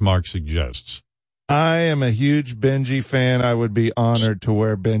up as Mark suggests? I am a huge Benji fan. I would be honored to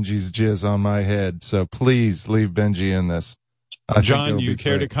wear Benji's jizz on my head. So please leave Benji in this. John, you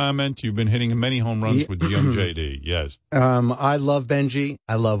care to comment? You've been hitting many home runs with the young JD. Yes. I love Benji.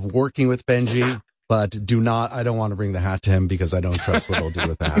 I love working with Benji, but I don't want to bring the hat to him because I don't trust what he'll do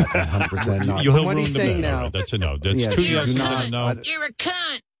with the hat. 100% not. You'll What ruin he's the saying bit. now. All right, that's a no. That's Yeah, two do yeses not- and a no. You're a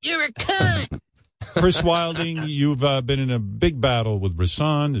cunt. You're a cunt. Chris Wilding, you've been in a big battle with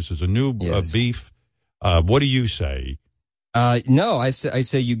Rasan. This is a new beef. What do you say? No, I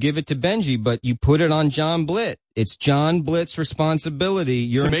say you give it to Benji, but you put it on John Blitt. It's John Blitt's responsibility.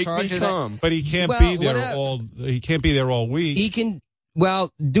 You're in charge of that. But he can't Well, be there whatever. He can't be there all week. He can.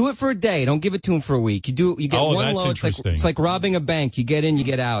 Well, do it for a day. Don't give it to him for a week. You get one that's load. interesting. It's like robbing a bank. You get in, you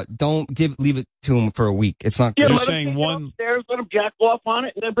get out. Don't leave it to him for a week. It's not Yeah, good. let him take it upstairs, let him jack off on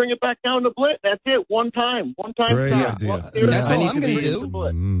it, and then bring it back down to Blit. That's it. One time. Great stop. idea. Upstairs, That's down. all I'm going to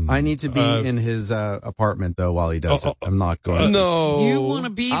do. I need to be in his apartment though while he does it. I'm not going. No. You want to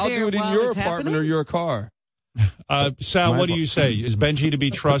be I'll there do it in while your it's apartment happening? or your car. Sal, what do you say? Is Benji to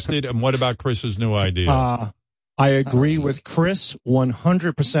be trusted? And what about Chris's new idea? I agree with Chris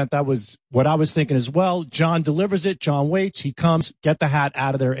 100%. That was what I was thinking as well. John delivers it. John waits. He comes. Get the hat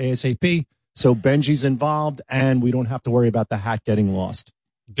out of there ASAP. So Benji's involved, and we don't have to worry about the hat getting lost.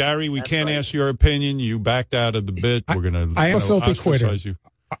 Gary, we can't ask your opinion. You backed out of the bit. We're going to I am a filthy quitter. ostracize you.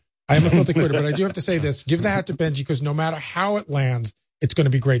 I am a filthy quitter, but I do have to say this. Give the hat to Benji because no matter how it lands, it's going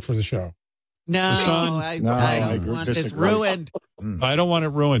to be great for the show. No, Rasan? I I don't want this ruined. I don't want it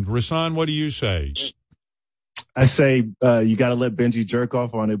ruined. Rasan, what do you say? I say you got to let Benji jerk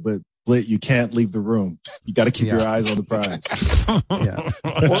off on it, but Blit, you can't leave the room. You got to keep your eyes on the prize.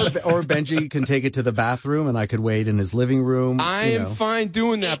 Or Benji can take it to the bathroom, and I could wait in his living room. I am fine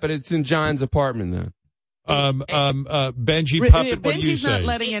doing that, but it's in John's apartment then. Benji Puppet, what do you Benji's not say?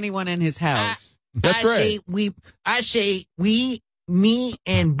 letting anyone in his house. I say me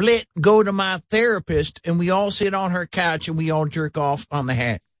and Blit go to my therapist and we all sit on her couch and we all jerk off on the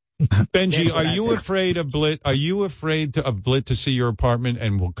hat. Benji, are you afraid of Blit? Are you afraid of Blit to see your apartment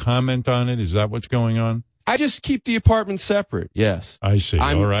and will comment on it? Is that what's going on? I just keep the apartment separate. Yes, I see.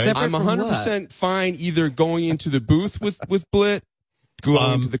 All right, I'm 100% fine either going into the booth with Blit,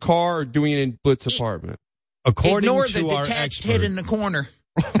 going into the car, or doing it in Blit's apartment. Ignore the detached head in the corner.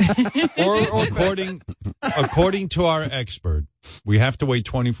 According to our expert, we have to wait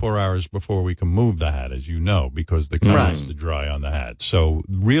 24 hours before we can move the hat, as you know, because the cover has to dry on the hat. So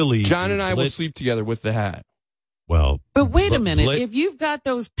really, John and I will sleep together with the hat. Well, but wait a minute. If you've got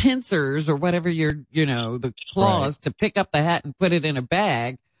those pincers or whatever the claws to pick up the hat and put it in a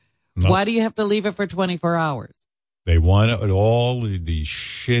bag, why do you have to leave it for 24 hours? They want all the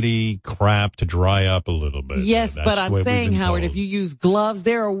shitty crap to dry up a little bit. Yes, That's but I'm what saying, we've been Howard, told. if you use gloves,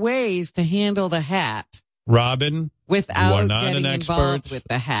 there are ways to handle the hat Robin, without you are not getting an involved expert with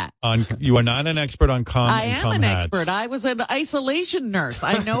the hat. You are not an expert on I am an expert. I was an isolation nurse.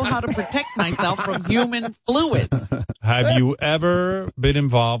 I know how to protect myself from human fluids. Have you ever been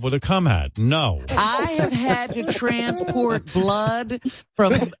involved with a cum hat? No. I have had to transport blood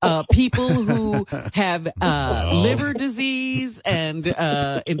from people who have liver disease and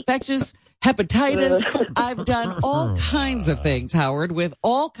infectious hepatitis. I've done all kinds of things, Howard, with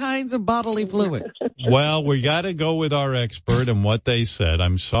all kinds of bodily fluids. Well, we got to go with our expert and what they said.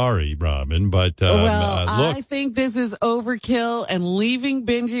 I'm sorry, Robin, but look. I think this is overkill, and leaving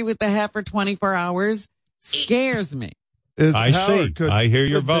Benji with the hat for 24 hours scares me. I hear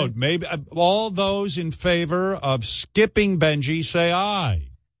your vote. Maybe all those in favor of skipping Benji say aye.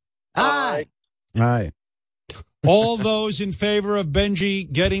 Aye. Aye. All those in favor of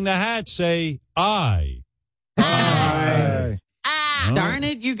Benji getting the hat say aye. Aye. Darn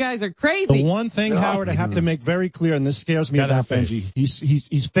it, you guys are crazy. The one thing, Howard, I have to make very clear, and this scares me about Benji.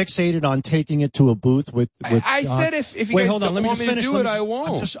 He's fixated on taking it to a booth with I John. said if you Wait, guys hold on, don't let me want just me to finish. do it, I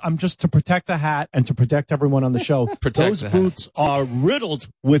won't. I'm just to protect the hat and to protect everyone on the show. Those the hat. booths are riddled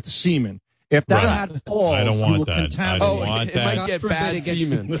with semen. If that Right. hat falls, I don't want you will that. contaminate. I don't want it that. might get bad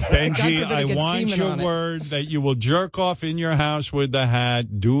semen. Benji, I gets want semen your on it. word that you will jerk off in your house with the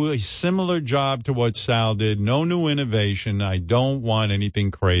hat, do a similar job to what Sal did, no new innovation. I don't want anything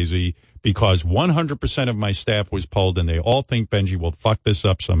crazy because 100% of my staff was polled and they all think Benji will fuck this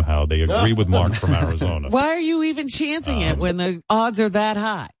up somehow. They agree with Mark from Arizona. Why are you even chancing it when the odds are that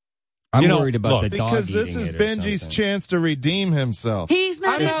high? I'm worried about the dog because this eating is it or Benji's something. chance to redeem himself. He's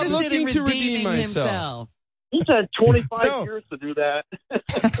not I'm not interested in looking to redeeming redeem myself. himself. He's had 25 No. years to do that.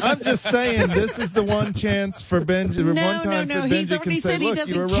 I'm just saying this is the one chance for Benji. No, one time no. for He's Benji already can say, said he "Look,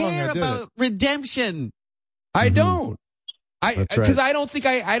 you were doesn't wrong. care I did about it." redemption. I don't. That's right. Because I don't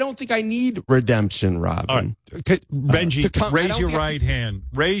think I need redemption, Robin. All right. Benji, I raise don't your get- right hand.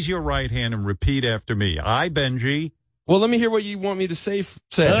 Raise your right hand and repeat after me. I, Benji. Well, let me hear what you want me to say.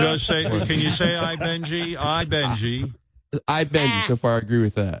 Just say, can you say I, Benji? I, Benji. I Benji. So far, I agree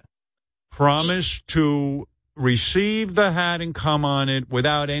with that. Promise to receive the hat and come on it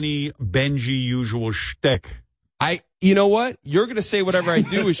without any Benji usual shtick. You know what? You're going to say whatever I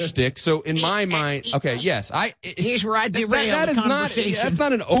do is shtick. So in my mind, okay, yes, Here's where I derail that the is not. conversation. That's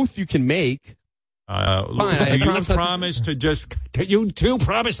not an oath you can make. Fine, you promise to just. You two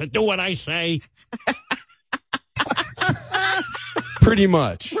promise to do what I say. Pretty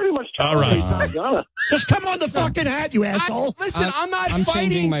much. All right. Just come on the fucking hat, you asshole. I'm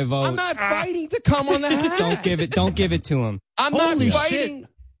changing my vote. I'm not fighting to come on the hat. Don't give it to him. I'm not fighting.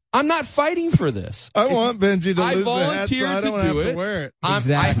 I'm not fighting for this. I want Benji to I lose the hat, so volunteered I don't to have do to it. wear it.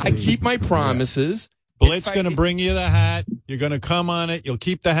 I keep my promises. Blit's going to bring you the hat. You're going to come on it. You'll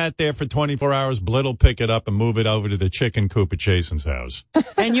keep the hat there for 24 hours. Blit will pick it up and move it over to the chicken coop at Jason's house.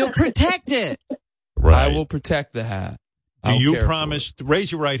 And you'll protect it. Right. I will protect the hat. Do you promise,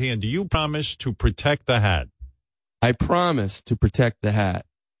 raise your right hand, do you promise to protect the hat? I promise to protect the hat.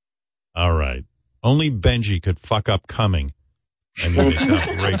 All right. Only Benji could fuck up coming. I mean, it's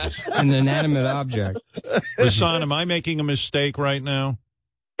outrageous. An inanimate object. Rasan, am I making a mistake right now?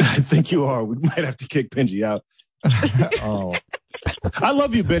 I think you are. We might have to kick Benji out. Oh. I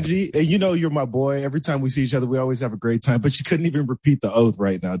love you, Benji. And you know you're my boy. Every time we see each other, we always have a great time. But you couldn't even repeat the oath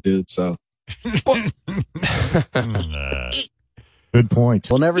right now, dude. So. Good point.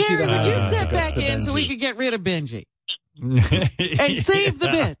 We'll never see Gary, that. would you step back in so we could get rid of Benji? And save the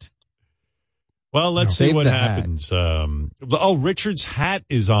bit. Well, let's see what happens. Richard's hat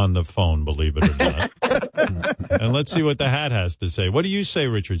is on the phone, believe it or not. And let's see what the hat has to say. What do you say,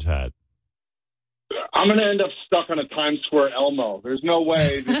 Richard's hat? I'm going to end up stuck on a Times Square Elmo. There's no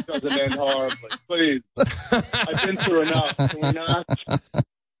way this doesn't end horribly. Please. I've been through enough. Can we not?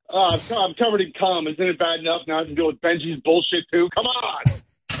 I'm covered in cum. Isn't it bad enough now I have to deal with Benji's bullshit, too? Come on.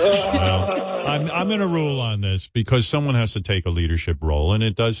 I'm going to rule on this because someone has to take a leadership role, and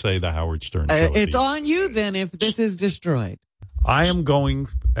it does say the Howard Stern show. It's on you then if this is destroyed. I am going,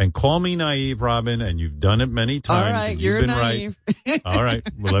 and call me naive, Robin, and you've done it many times. All right, you've you're been naive. Right. All right.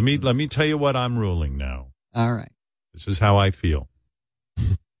 Well, let me tell you what I'm ruling now. All right. This is how I feel.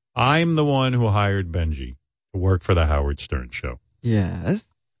 I'm the one who hired Benji to work for the Howard Stern show. Yes.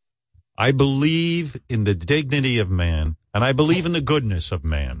 I believe in the dignity of man, and I believe in the goodness of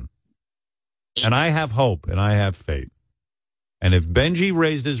man. And I have hope, and I have faith. And if Benji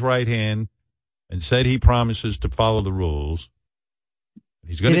raised his right hand and said he promises to follow the rules,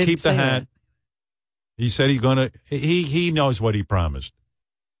 he's going to keep the hat. He said he's going to, he knows what he promised.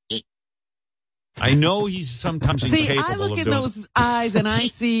 I know he's sometimes incapable of doing. I look in those eyes and I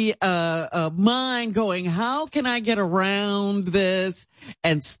see a mind going, how can I get around this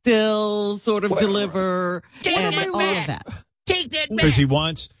and still sort of deliver and all of that? Take that back.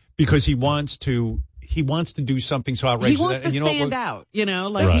 Because he wants to do something so outrageous. He wants to stand out, he's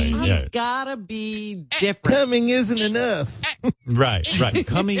got to be different. Coming isn't enough. Right.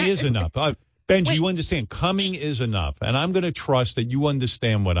 Coming is enough. Benji, you understand, coming is enough. And I'm going to trust that you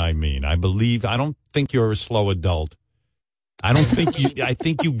understand what I mean. I don't think you're a slow adult. I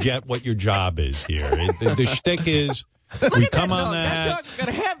think you get what your job is here. The shtick is, we come on that dog's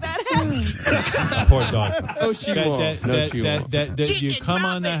going to have that hat. Poor dog. No, she won't. You come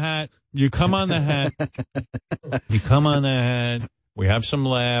on the hat. You come on the hat. We have some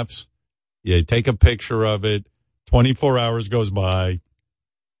laughs. You take a picture of it. 24 hours goes by.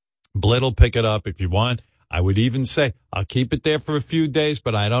 Blit will pick it up if you want. I would even say, I'll keep it there for a few days,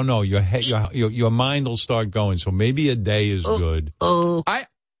 but I don't know. Your mind will start going. So maybe a day is good. I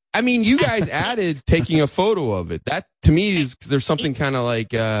mean, you guys added taking a photo of it. That, to me, there's something kind of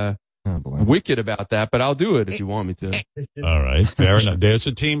like wicked about that, but I'll do it if you want me to. All right, fair enough. There's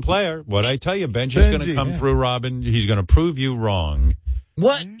a team player. What I tell you, Benji's going to come through, Robin. He's going to prove you wrong.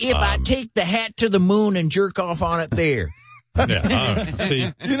 What if I take the hat to the moon and jerk off on it there? Yeah, all right.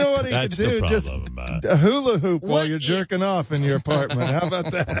 See, you know what he could do? Just a hula hoop while you're jerking off in your apartment. How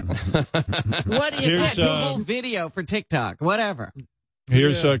about that? What if a whole video for TikTok? Whatever.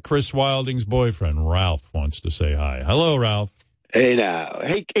 Here's Chris Wilding's boyfriend, Ralph, wants to say hi. Hello, Ralph. Hey, now.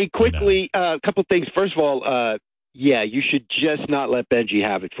 Hey, quickly, a couple things. First of all, you should just not let Benji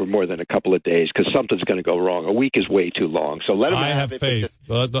have it for more than a couple of days because something's going to go wrong. A week is way too long. So let him have it. I have faith.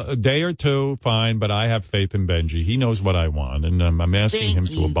 A day or two, fine, but I have faith in Benji. He knows what I want, and I'm asking him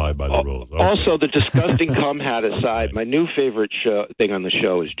to abide by the rules. Okay. Also, the disgusting cum hat aside, my new favorite thing on the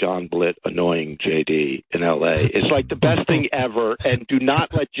show is John Blitt annoying JD in L.A. It's like the best thing ever, and do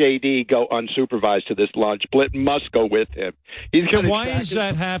not let JD go unsupervised to this lunch. Blitt must go with him. He's going. Why is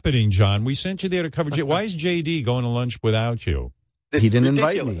that happening, John? We sent you there to cover JD. Why is JD going to lunch without you? He didn't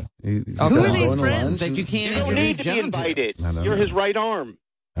invite me. Who are these friends that you can't introduce? You don't need to be invited. You're his right arm.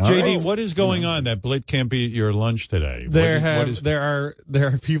 JD, what is going on that Blit can't be at your lunch today? There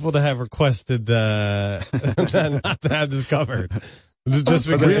are people that have requested not to have this covered. Just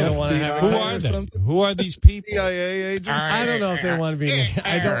because they don't want to have it. Who are they? Who are these people? CIA agents? I don't know if they want to be.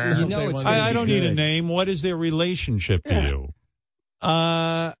 I don't know. I don't need a name. What is their relationship to you?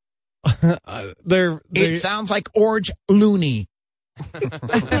 It sounds like Orange Looney.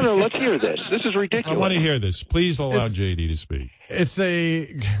 No, let's hear this. This is ridiculous. I want to hear this. Please allow JD to speak. It's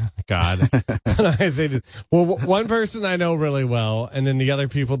God. I say this. Well, one person I know really well, and then the other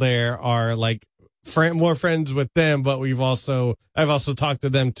people there are like more friends with them, but I've also talked to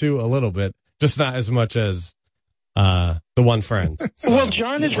them too a little bit, just not as much as the one friend. So. Well,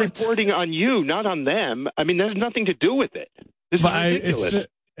 John is reporting on you, not on them. I mean, there's nothing to do with it. This is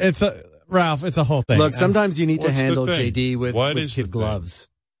ridiculous. Ralph, it's a whole thing. Look, sometimes you need to What's the handle thing? JD with kid gloves.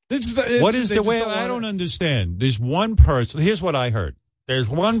 What is the way? I don't understand. There's one person. Here's what I heard. There's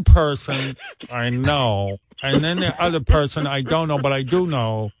one person I know, and then the other person I don't know, but I do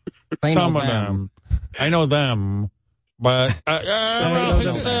know some of them. I know them, but I don't know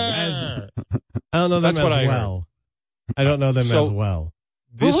them That's as what I well. I don't know them as well.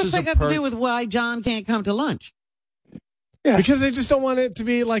 What's that got to do with why John can't come to lunch? Yeah. Because they just don't want it to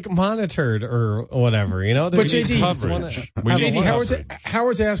be like monitored or whatever, you know. But JD,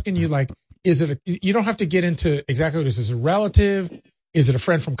 Howard's asking you, like, you don't have to get into exactly what this is. A relative? Is it a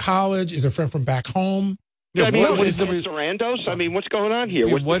friend from college? Is it a friend from back home? Yeah, I mean, what is the Sarandos? I mean, what's going on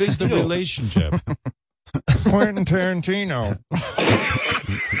here? What is the relationship? Quentin Tarantino.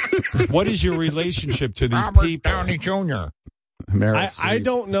 What is your relationship to these Robert people? Downey Jr. I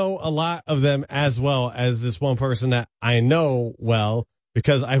don't know a lot of them as well as this one person that I know well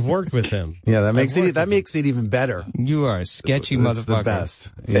because I've worked with him. Yeah, that makes it even better. You are a sketchy motherfucker. It's the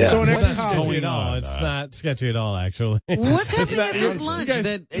best. Yeah. So What's it's not sketchy at all. It's not sketchy at all, actually. What's happening at this lunch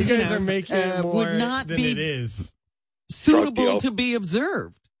that you guys are making it more would not than be it is suitable to be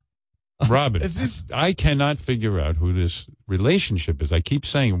observed? Robin, I cannot figure out who this relationship is. I keep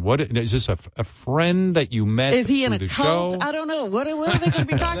saying, is this a friend that you met? Is he in a the cult? show? I don't know. What are they going to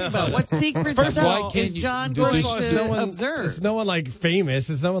be talking about? What secret stuff is John going to observe? It's no one like famous.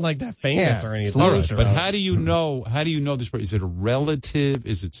 It's no one like that famous or anything. All right, but how do you know this person? Is it a relative?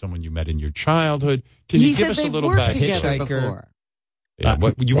 Is it someone you met in your childhood? Can you give us a little back? Before. Yeah,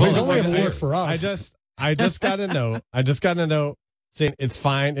 He's only ever worked for us. I just got a note saying it's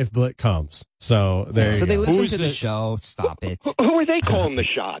fine if Blitt comes. So there. So they go. listen to the show. Stop it. Who are they calling the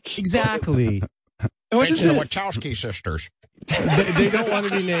shots? Exactly. It's the Wachowski sisters. They don't want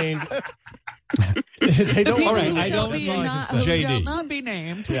to be named. They don't. All right, I don't. JD, not be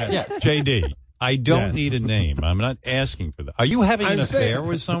named. Yeah, JD. I don't need a name. I'm not asking for that. Are you having an affair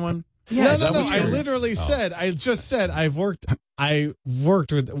with someone? No. I literally said. I just said I've worked. I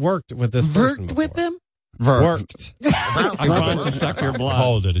worked with this person. Worked with them. Worked. I'm trying to suck your blood.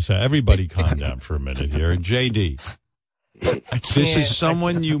 Hold it a second. Everybody calm down for a minute here. JD, this is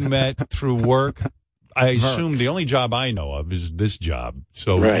someone you met through work. I assume the only job I know of is this job.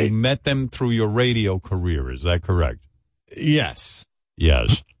 So you met them through your radio career. Is that correct? Yes.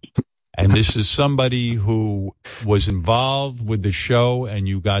 Yes. And this is somebody who was involved with the show and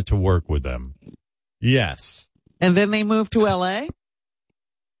you got to work with them. Yes. And then they moved to L.A.?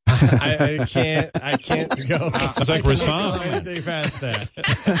 I can't go. It's like Rasan. Anything past that.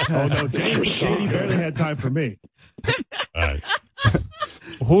 Oh no, JD barely had time for me. All right.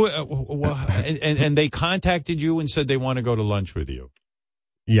 And they contacted you and said they want to go to lunch with you.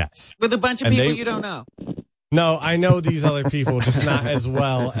 Yes. With a bunch of And people you don't know. No, I know these other people, just not as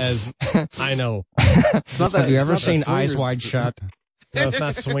well as I know. It's not that. Have you ever it's not seen that Eyes swingers- Wide Shut? No, it's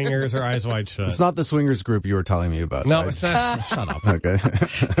not Swingers or Eyes Wide Shut. It's not the swingers group you were telling me about. No, right? it's not. Shut up. Okay.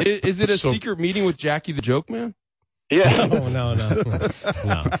 Is it a secret meeting with Jackie the Joke Man? Yeah. No.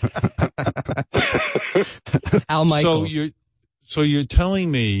 Al Michaels. So you're telling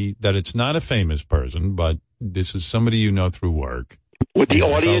me that it's not a famous person, but this is somebody you know through work. Would the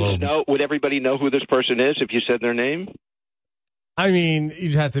audience know? Would everybody know who this person is if you said their name? I mean,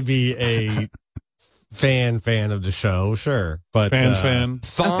 you'd have to be a fan of the show, sure. But fan.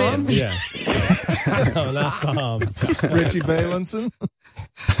 Thom? Yeah. No, not Thom. Richie Valenson?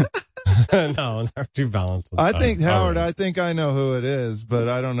 No, not Richie Valenson. I think Howard. I think I know who it is, but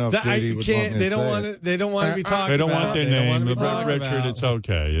I don't know if JD would want me to They don't say want it. it. They don't want to be talking. They don't want their name. Richard, It's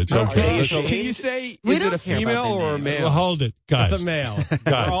okay. It's okay. Can you say, is it a female or a male? Well, hold it, guys. It's a male.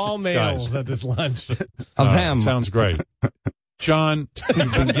 Guys, We're all males at this lunch. Of them. Sounds great. John,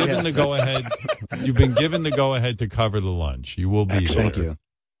 you've been given the go-ahead. You've been given the go-ahead to cover the lunch. You will be there. Thank you.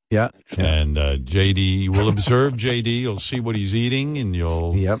 Yeah. And JD, you will observe JD. You'll see what he's eating, and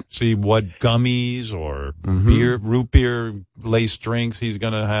you'll see what gummies or root beer laced drinks he's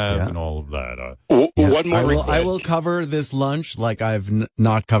going to have, and all of that. One more request. I will cover this lunch like I've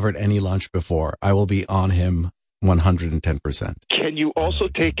not covered any lunch before. I will be on him 110%. Can Can you also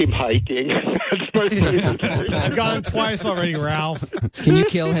take him hiking? That's my favorite. I've gone twice already, Ralph. Can you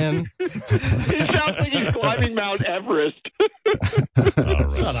kill him? He sounds like he's climbing Mount Everest. All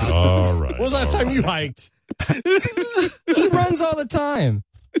right. When was the last time you hiked? He runs all the time.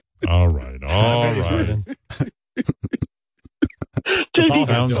 All right.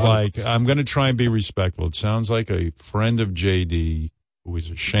 Sounds like, I'm going to try and be respectful. It sounds like a friend of JD who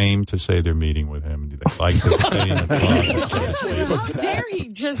is ashamed to say they're meeting with him. They like to stay in the closet. How dare he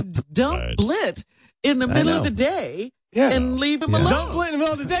just dump Blit in the middle of the day and leave him alone? Dump Blit in the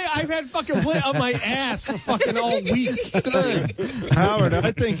middle of the day? I've had fucking Blit up my ass for fucking all week. Good. Howard,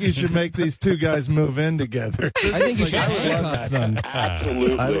 I think you should make these two guys move in together. I think you should handcuff them.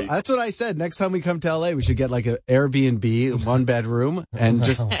 Absolutely. That's what I said. Next time we come to LA, we should get like an Airbnb, 1 bedroom, and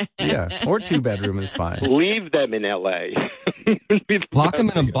just, or 2 bedroom is fine. Leave them in L.A. Lock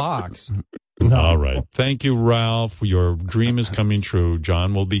them in a box. All right. Thank you, Ralph. Your dream is coming true.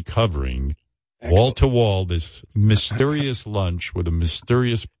 John will be covering wall to wall this mysterious lunch with a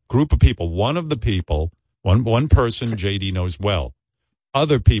mysterious group of people. One of the people, one person JD knows well.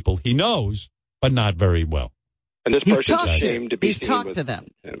 Other people he knows, but not very well. And this person's ashamed to be He's seen talked with to them.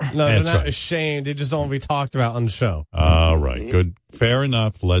 No, they're not ashamed. They just don't want to be talked about on the show. All right. Good. Fair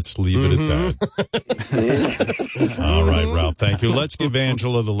enough. Let's leave it at that. All right, Ralph. Thank you. Let's give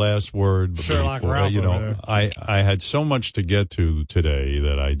Angela the last word. Sherlock Ralph. You know, I had so much to get to today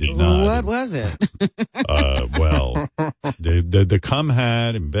that I did not. What was it? Well, the cum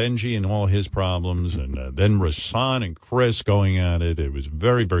hat and Benji and all his problems, and then Rasan and Chris going at it. It was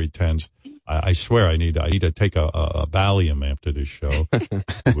very, very tense. I swear I need to take a Valium after this show.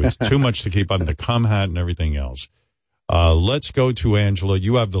 It was too much to keep up, the cum hat and everything else. Let's go to Angela.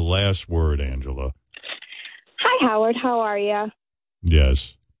 You have the last word, Angela. Hi, Howard. How are you?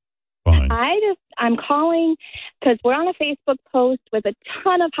 Yes. Fine. I'm calling because we're on a Facebook post with a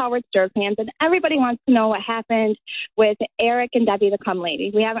ton of Howard Stern fans, and everybody wants to know what happened with Eric and Debbie the Cum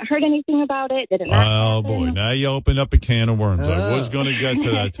Lady. We haven't heard anything about it. Did it not happen? Boy, now you opened up a can of worms. I was going to get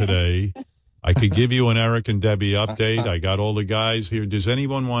to that today. I could give you an Eric and Debbie update. I got all the guys here. Does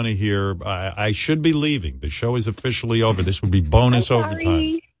anyone want to hear? I should be leaving. The show is officially over. This would be bonus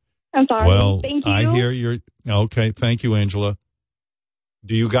overtime. I'm sorry. Well, Thank you. I hear you're okay. Thank you, Angela.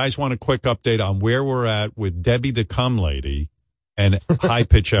 Do you guys want a quick update on where we're at with Debbie the Cum Lady and High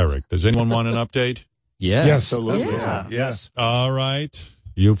Pitch Eric? Does anyone want an update? Yes. Absolutely. Yeah. Yes. All right.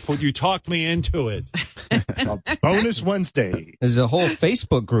 You talked me into it. Bonus Wednesday. There's a whole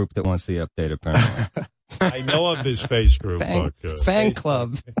Facebook group that wants the update, apparently. I know of this face group. Fan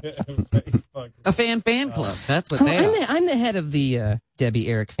club. A fan club. That's what they are. I'm the head of the Debbie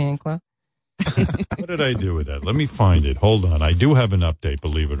Eric fan club. What did I do with that? Let me find it. Hold on. I do have an update,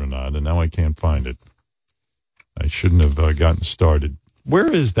 believe it or not, and now I can't find it. I shouldn't have gotten started. Where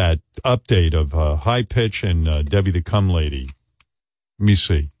is that update of High Pitch and Debbie the Cum Lady? Let me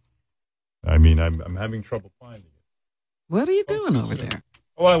see. I mean, I'm having trouble finding it. What are you doing over there?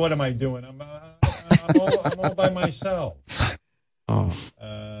 Oh, what am I doing? I'm all by myself.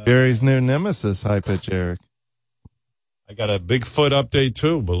 Gary's new nemesis, High Pitch Eric. I got a Bigfoot update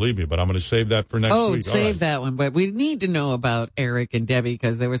too, believe me, but I'm going to save that for next week. Save that one. But we need to know about Eric and Debbie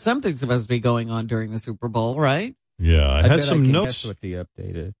because there was something supposed to be going on during the Super Bowl, right? Yeah, I had some notes. Guess what the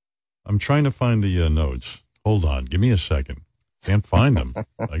update is. I'm trying to find the notes. Hold on. Give me a second. Can't find them.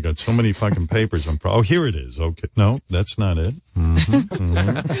 I got so many fucking papers. Oh, here it is. Okay. No, that's not it.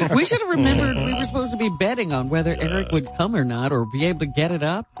 We should have remembered we were supposed to be betting on whether Eric would come or not or be able to get it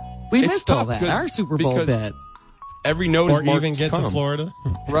up. We missed all that. Our Super Bowl bet. Every note is or marked even get to Florida.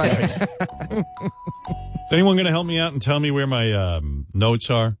 Right. Is anyone going to help me out and tell me where my notes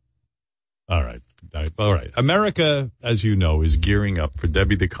are? All right. All right. America, as you know, is gearing up for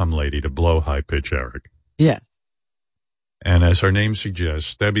Debbie the Cum Lady to blow High Pitch Eric. Yes. And as her name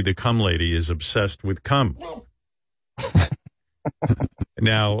suggests, Debbie the Cum Lady is obsessed with cum.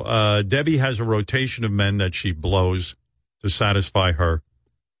 Now, Debbie has a rotation of men that she blows to satisfy her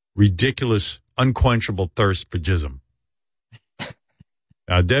ridiculous, unquenchable thirst for jism.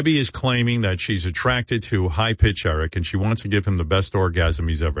 Now, Debbie is claiming that she's attracted to High Pitch Eric and she wants to give him the best orgasm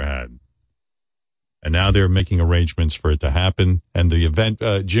he's ever had. And now they're making arrangements for it to happen. And the event,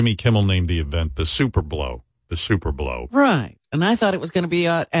 Jimmy Kimmel named the event the Super Blow. The Super Blow. Right. And I thought it was going to be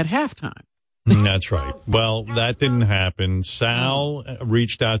at halftime. That's right. Well, that didn't happen. Sal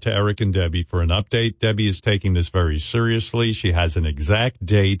reached out to Eric and Debbie for an update. Debbie is taking this very seriously. She has an exact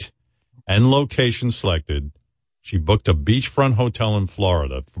date and location selected. She booked a beachfront hotel in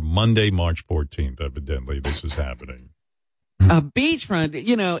Florida for Monday, March 14th. Evidently, this is happening. A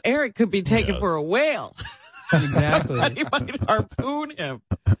beachfront, Eric could be taken for a whale. Exactly. Somebody might harpoon him.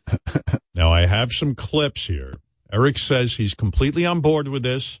 Now, I have some clips here. Eric says he's completely on board with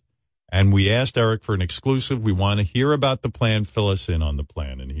this, and we asked Eric for an exclusive. We want to hear about the plan. Fill us in on the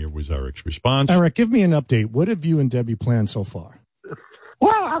plan. And here was Eric's response. Eric, give me an update. What have you and Debbie planned so far?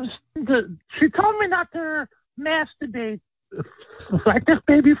 Well, she told me not to masturbate, I think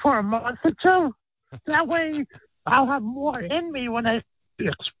maybe for a month or two. That way I'll have more in me when I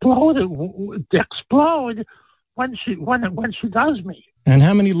explode when she does me. And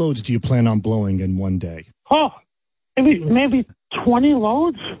how many loads do you plan on blowing in one day? Oh, maybe 20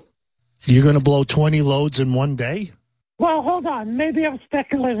 loads? You're going to blow 20 loads in one day? Well, hold on. Maybe I'm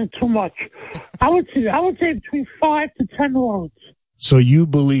speculating too much. I would say between 5 to 10 loads. So you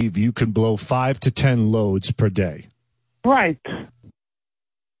believe you can blow 5 to 10 loads per day? Right.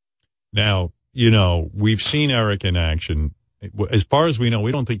 Now, we've seen Eric in action. As far as we know,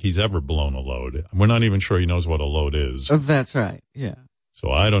 we don't think he's ever blown a load. We're not even sure he knows what a load is. That's right. Yeah.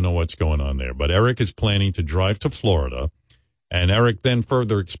 So I don't know what's going on there. But Eric is planning to drive to Florida. And Eric then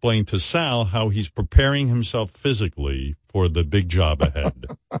further explained to Sal how he's preparing himself physically for the big job ahead.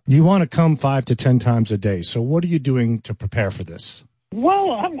 You want to come 5 to 10 times a day. So what are you doing to prepare for this?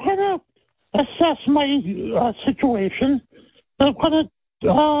 Well, I'm going to assess my situation. I'm going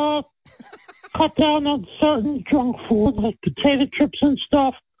to cut down on certain junk food, like potato chips and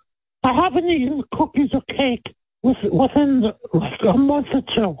stuff. I haven't eaten cookies or cake within a month or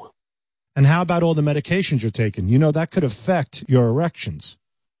two. And how about all the medications you're taking? That could affect your erections.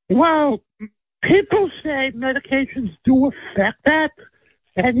 Well, people say medications do affect that.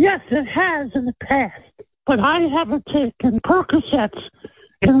 And yes, it has in the past. But I haven't taken Percocets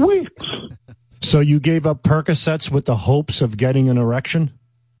in weeks. So you gave up Percocets with the hopes of getting an erection?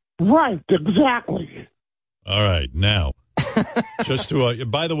 Right, exactly. All right, now, just to,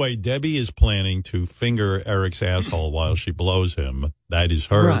 by the way, Debbie is planning to finger Eric's asshole while she blows him. That is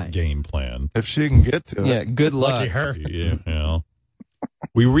her game plan. If she can get to it. Yeah, good luck. Lucky her. Yeah.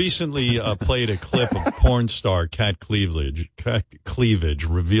 We recently played a clip of porn star Cat Cleavage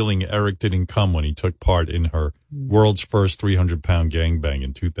revealing Eric didn't come when he took part in her world's first 300-pound gangbang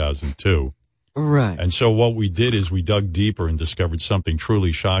in 2002. Right. And so what we did is we dug deeper and discovered something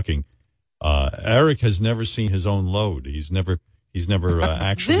truly shocking. Eric has never seen his own load. He's never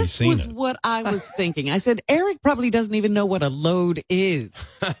actually seen it. This was what I was thinking. I said, Eric probably doesn't even know what a load is.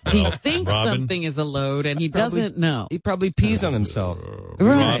 He thinks something is a load, and he doesn't know. He probably pees on himself.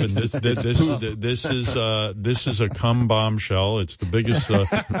 Right. Robin, this is a cum bombshell. It's the biggest.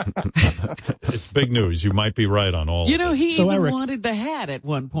 It's big news. You might be right on all. He of it. even wanted the hat at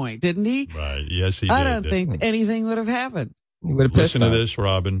one point, didn't he? Right. Yes, he did. I don't think anything would have happened. Listen to this,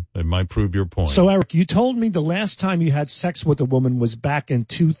 Robin. It might prove your point. So, Eric, you told me the last time you had sex with a woman was back in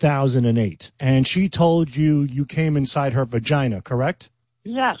 2008, and she told you came inside her vagina, correct?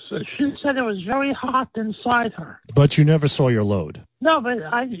 Yes, she said it was very hot inside her. But you never saw your load. No, but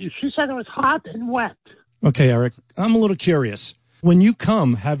she said it was hot and wet. Okay, Eric, I'm a little curious. When you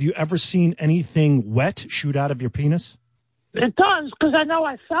come, have you ever seen anything wet shoot out of your penis? It does, because I know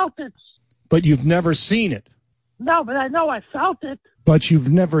I felt it. But you've never seen it. No, but I know I felt it. But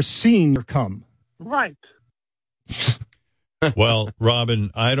you've never seen your cum. Right. Well,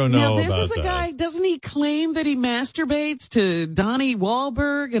 Robin, I don't know this about is a guy, doesn't he claim that he masturbates to Donnie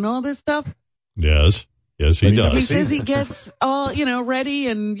Wahlberg and all this stuff? Yes, he does. He says he gets all, ready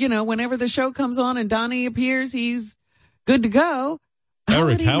and, whenever the show comes on and Donnie appears, he's good to go. How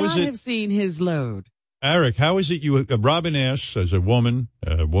would he not have seen his load? Eric, how is it Robin asks, as a woman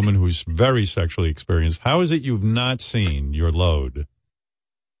who's very sexually experienced, how is it you've not seen your load?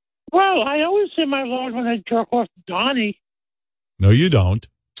 Well, I always see my load when I jerk off Donnie. No, you don't.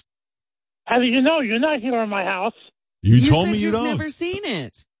 How do you know? You're not here in my house. You told me you don't. You've never seen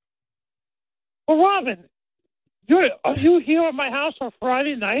it. Well, Robin, are you here at my house on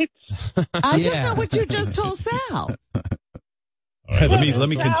Friday nights? I just know what you just told Sal. All right, let me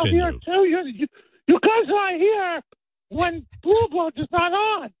Sal's continue. Here too. You guys are here when Blue Blood is not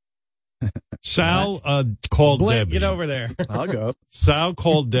on. Sal called Debbie. Get over there. I'll go. Sal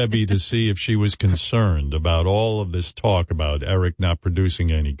called Debbie to see if she was concerned about all of this talk about Eric not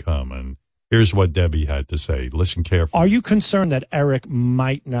producing any cum. And here's what Debbie had to say. Listen carefully. Are you concerned that Eric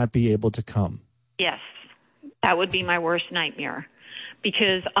might not be able to come? Yes. That would be my worst nightmare.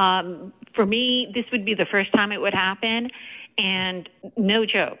 Because for me, this would be the first time it would happen. And no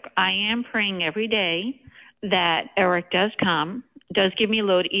joke, I am praying every day that Eric does come, does give me a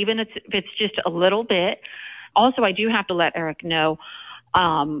load, even if it's just a little bit. Also, I do have to let Eric know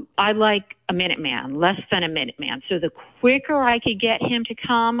I like a minute man, less than a minute man. So the quicker I could get him to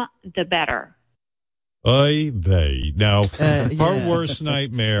come, the better. Oy vey. Now, her worst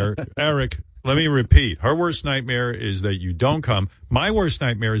nightmare, Eric, let me repeat. Her worst nightmare is that you don't come. My worst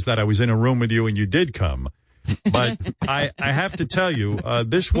nightmare is that I was in a room with you and you did come. But I have to tell you,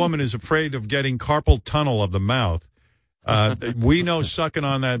 this woman is afraid of getting carpal tunnel of the mouth. We know sucking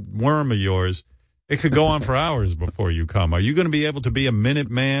on that worm of yours, it could go on for hours before you come. Are you going to be able to be a minute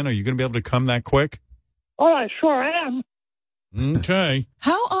man? Are you going to be able to come that quick? Oh, I sure am. Okay.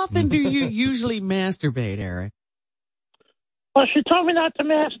 How often do you usually masturbate, Eric? Well, she told me not to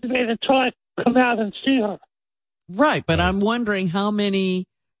masturbate until I come out and see her. Right, but I'm wondering how many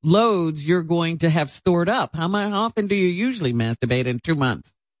loads you're going to have stored up. How often do you usually masturbate in 2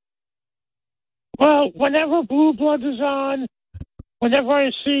 months? Well, whenever Blue Blood is on, whenever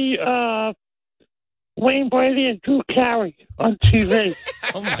I see Wayne Brady and Drew Carey on TV.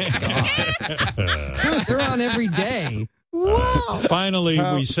 Oh, my God. They're on every day. Wow. Finally,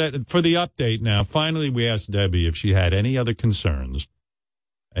 we said, for the update now, finally we asked Debbie if she had any other concerns.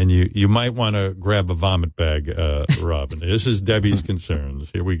 And you might want to grab a vomit bag, Robin. This is Debbie's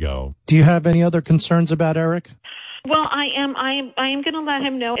concerns. Here we go. Do you have any other concerns about Eric? Well, I am going to let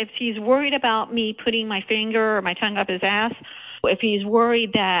him know if he's worried about me putting my finger or my tongue up his ass. If he's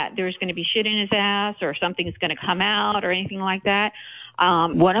worried that there's going to be shit in his ass or something's going to come out or anything like that,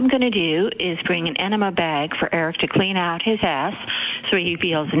 what I'm going to do is bring an enema bag for Eric to clean out his ass so he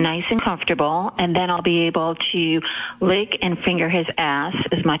feels nice and comfortable, and then I'll be able to lick and finger his ass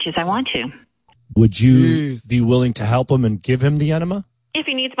as much as I want to. Would you be willing to help him and give him the enema? If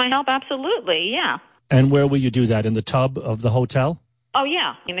he needs my help, absolutely, yeah. And where will you do that? In the tub of the hotel? Oh,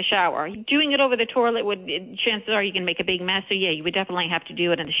 yeah, in the shower. Doing it over the toilet chances are you can make a big mess, so yeah, you would definitely have to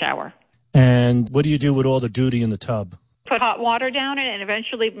do it in the shower. And what do you do with all the duty in the tub? Put hot water down it, and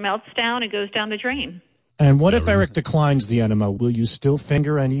eventually it melts down and goes down the drain. And what if Eric declines the enema? Will you still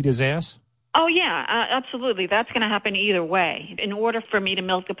finger and eat his ass? Oh, yeah, absolutely. That's going to happen either way. In order for me to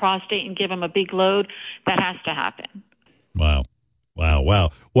milk the prostate and give him a big load, that has to happen. Wow.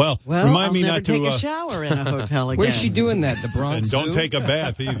 Well, remind I'll me never not to take a shower in a hotel again. Where's she doing that? The Bronx and don't Zoo? take a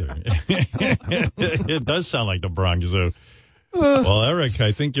bath either. It does sound like the Bronx Zoo. Well, Eric,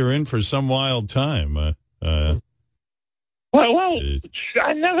 I think you're in for some wild time. Well,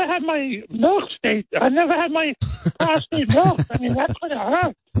 I never had my milk state. I never had my prostate milk. I mean, that's going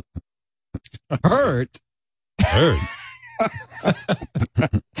to hurt. Hurt?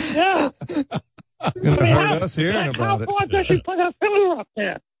 Yeah. It's gonna hurt us hearing about it. How far does she put her finger up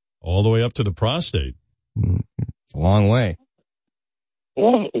there? All the way up to the prostate. It's a long way.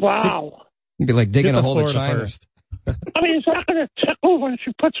 Oh, wow. It'd be like digging a hole to China. First. I mean, is that going to tickle when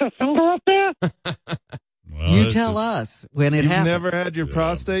she puts her finger up there? You tell us when it happens. You've never had your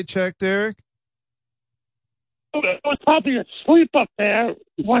prostate checked, Eric? It was probably asleep up there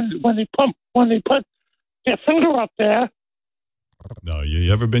when they put their finger up there. No,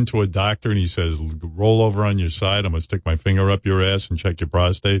 you ever been to a doctor and he says, roll over on your side, I'm going to stick my finger up your ass and check your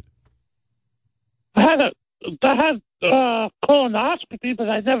prostate? I had colonoscopy, but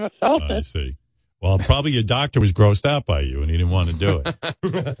I never felt it. I see. Well, probably your doctor was grossed out by you and he didn't want to do it.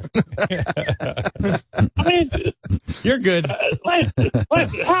 I mean, you're good.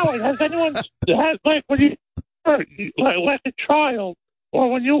 Like Howard, has anyone had when you like a child or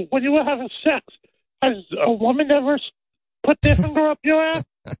when you were having sex, has a woman ever put their finger up your ass?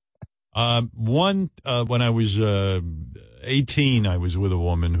 When I was 18, I was with a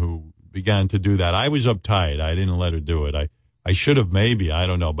woman who began to do that. I was uptight. I didn't let her do it. I should have maybe, I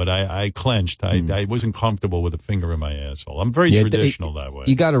don't know, but I clenched. I wasn't comfortable with a finger in my asshole. I'm very traditional that way.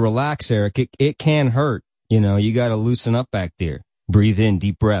 You got to relax, Eric. It can hurt. You got to loosen up back there. Breathe in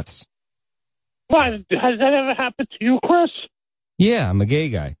deep breaths. What? Has that ever happened to you, Chris? Yeah, I'm a gay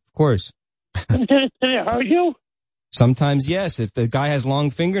guy, of course. Did it hurt you? Sometimes, yes. If the guy has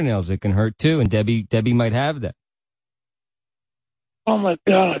long fingernails, it can hurt too, and Debbie might have that. Oh my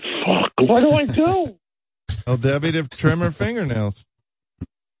God! Fuck! What do I do? Tell Debbie to trim her fingernails.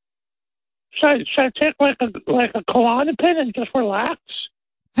 Should I take like a Klonopin and just relax?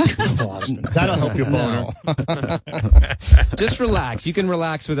 That'll help your boner. Just relax. You can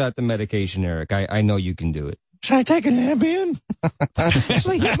relax without the medication, Eric. I know you can do it. Should I take an Ambien?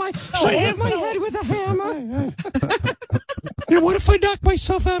 Should I hit my head with a hammer? Yeah, what if I knock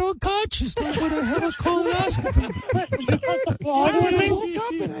myself out unconscious? Like when I had a colonoscopy. I woke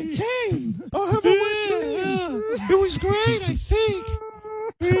up and I came. I'll have a wet It was great, I think.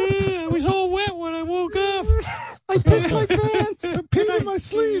 Yeah, I was all wet when I woke up. I pissed my pants. I peed in my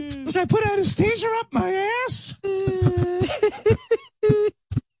sleep. Should I put anesthesia up my ass?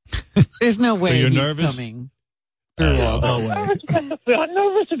 There's no way So you're he's nervous? coming. I'm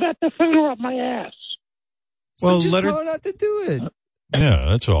nervous about the finger up my ass. So Well, just let her- tell her not to do it. Yeah,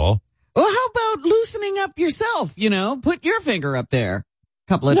 that's all. Well, how about loosening up yourself? Put your finger up there a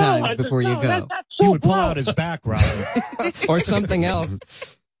couple of times before you go. He would pull out his back, Robin. Or something else.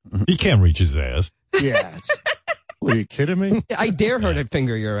 He can't reach his ass. Yeah. Are you kidding me? I dare her to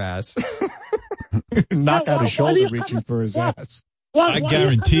finger your ass. Knock out his shoulder reaching for his ass. I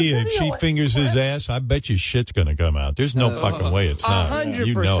guarantee you, if she fingers his ass, I bet you shit's going to come out. There's no fucking way it's not. 100%.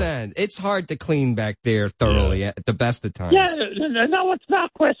 You know it. It's hard to clean back there thoroughly at the best of times. Yeah, no, it's not,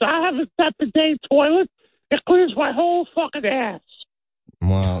 Chris. I have a bidet toilet. It cleans my whole fucking ass.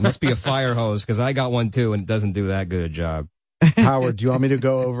 Well, it must be a fire hose because I got one too and it doesn't do that good a job. Howard, do you want me to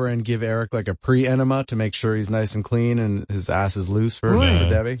go over and give Eric like a pre-enema to make sure he's nice and clean and his ass is loose for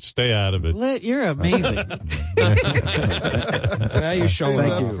Debbie? Stay out of it. You're amazing. Now you're showing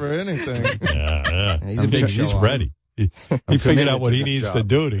He's up up for anything. Yeah. He's a big show He's off. ready. He figured committed out what to he this needs job. to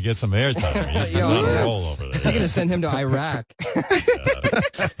do to get some airtime. He's on a roll over there. You're going to send him to Iraq.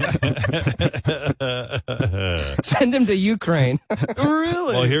 Send him to Ukraine.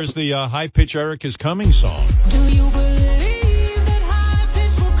 Really? Well, here's the High Pitch Eric is Coming song. Do you believe that high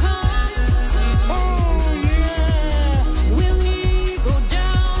pitch will come? Oh, yeah. Will we go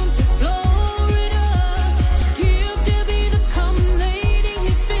down to Florida to give Debbie the cum lady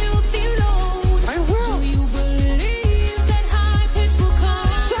his filthy load? I will. Do you believe that high pitch will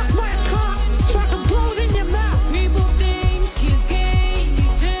come? Suck my cock so I can blow it in your mouth. People think he's gay, he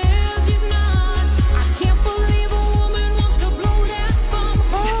says he's not. I can't believe a woman wants to blow that bum.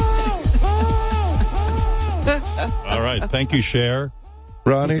 All right. Thank you, Cher.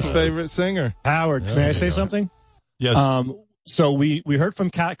 Ronnie's favorite singer. Howard, may I say something? Yes. So we heard from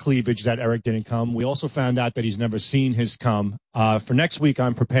Cat Cleavage that Eric didn't come. We also found out that he's never seen his cum. For next week,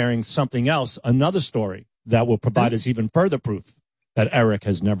 I'm preparing something else, another story that will provide us even further proof that Eric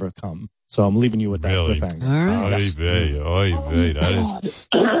has never come. So I'm leaving you with that Really? cliffhanger. All right. Oy vey, oy vey. That is.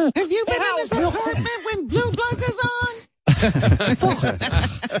 Have you been in his apartment when Blue Bloods is on?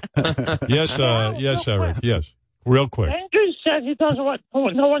 Yes, yes, Eric. Yes. Real quick. Andrew said he doesn't want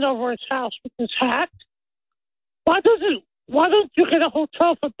no one over his house with his hat. Why don't you get a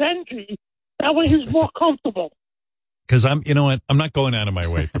hotel for Benji? That way he's more comfortable. Because you know what? I'm not going out of my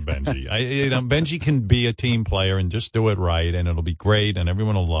way for Benji. Benji can be a team player and just do it right, and it'll be great, and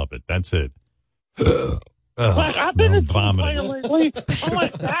everyone will love it. That's it. Like, I've been a team vomiting. player lately. I'm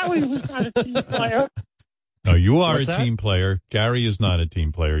like Barry, who's not a team player. No, you are What's a that? team player. Gary is not a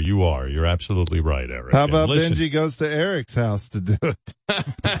team player. You are. You're absolutely right, Eric. How And about listen, Benji goes to Eric's house to do it?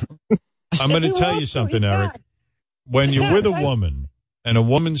 I'm going to tell you something, Eric. When you're with a woman and a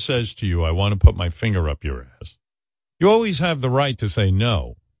woman says to you, I want to put my finger up your ass, you always have the right to say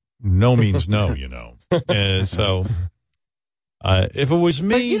no. No means no, you know. And so if it was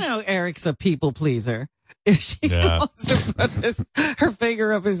me. But Eric's a people pleaser. If she Yeah. wants to put her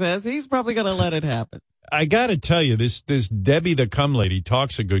finger up his ass, he's probably going to let it happen. I got to tell you, this Debbie the cum lady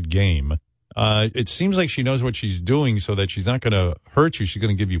talks a good game. It seems like she knows what she's doing so that she's not going to hurt you. She's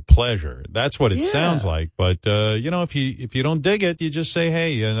going to give you pleasure. That's what it sounds like. But, if you don't dig it, you just say,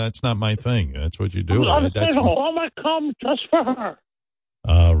 hey, that's not my thing. That's what you do. I'm That's saving all my cum just for her.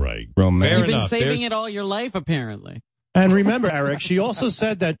 all right. Romantic. Fair You've been enough. saving There's- it all your life, apparently. And remember, Eric, she also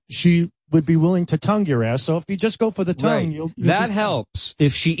said that she would be willing to tongue your ass. So if you just go for the tongue, Right. you'll That be- helps.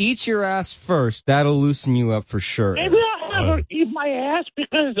 If she eats your ass first, that'll loosen you up for sure. Maybe I'll have her eat my ass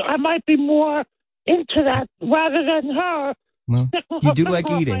because I might be more into that rather than her. Well, sticking you her do finger like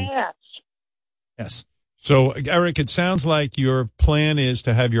up my eating. ass. Yes. So, Eric, it sounds like your plan is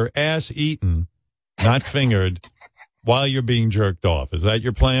to have your ass eaten, not fingered, while you're being jerked off. Is that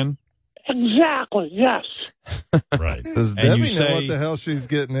your plan? Exactly, yes. Right. Does And Debbie you know say- what the hell she's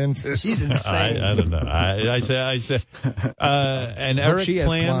getting into? She's insane. I don't know. I say, and I hope Eric she has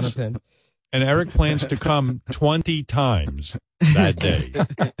plans, Klonopin. and Eric plans to come 20 times that day.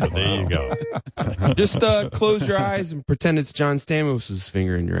 So there you go. Just close your eyes and pretend it's John Stamos'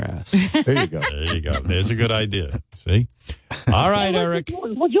 finger in your ass. There you go. There you go. There's a good idea. See? All right, Eric.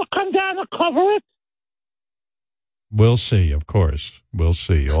 Would you come down and cover it? We'll see, of course. We'll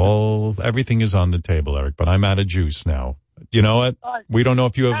see. Everything is on the table, Eric, but I'm out of juice now. You know what? We don't know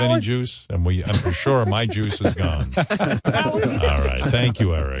if you have any juice, and I'm for sure my juice is gone. All right. Thank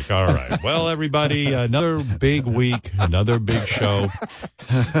you, Eric. All right. Well, everybody, another big week, another big show.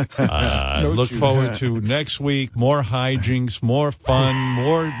 Look forward to next week. More hijinks, more fun,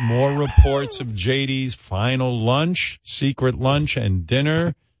 more reports of JD's final lunch, secret lunch and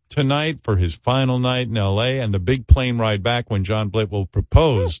dinner tonight for his final night in L.A. and the big plane ride back when John Blitt will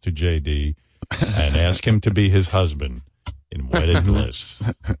propose to JD and ask him to be his husband. in wedded bliss.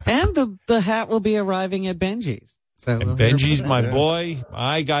 And the hat will be arriving at Benji's. So And Benji's my boy.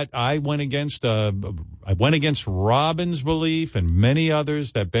 I went against Robin's belief and many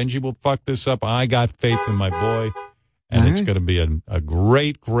others that Benji will fuck this up. I got faith in my boy. And it's going to be a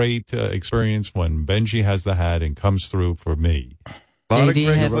great experience when Benji has the hat and comes through for me.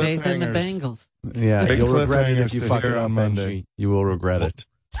 JD had faith in the Bengals. Yeah, Big you'll regret it if cliffhangers you to fuck hear it up, on Monday. Benji. You will regret it.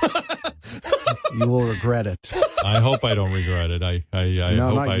 You will regret it. I hope I don't regret it. I No,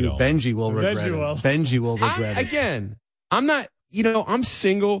 hope not I you. don't. Benji will regret it. Benji will regret it. Again, I'm not, I'm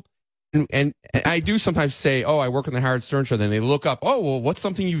single. And I do sometimes say, oh, I work on the Howard Stern show. Then they look up, oh, well, what's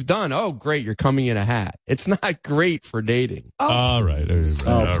something you've done? Oh, great, you're coming in a hat. It's not great for dating. All right. please.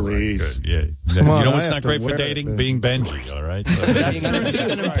 Good. Yeah. Come on, you know I what's have not to great for wear dating? it. Being Benji, all right? So, Being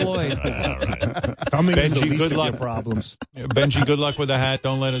unemployed. all right. Coming is the Benji, least good of luck. your problems. Benji, good luck with the hat.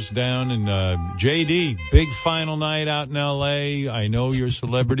 Don't let us down. And JD, big final night out in L.A. I know your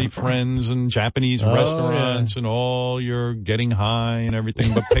celebrity friends and Japanese restaurants and all. You're getting high and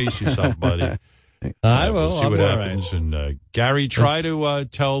everything, but pace yourself, buddy. I will. We'll see I'll what be all happens. And Gary, try to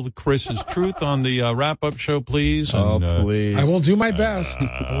tell Chris's truth on the wrap-up show, please. And, please. I will do my best.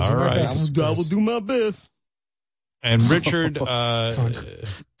 all right. I will do my best. And Richard, I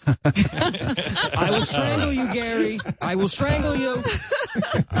will strangle you, Gary. I will strangle you.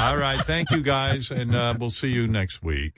 all right. Thank you, guys, and we'll see you next week.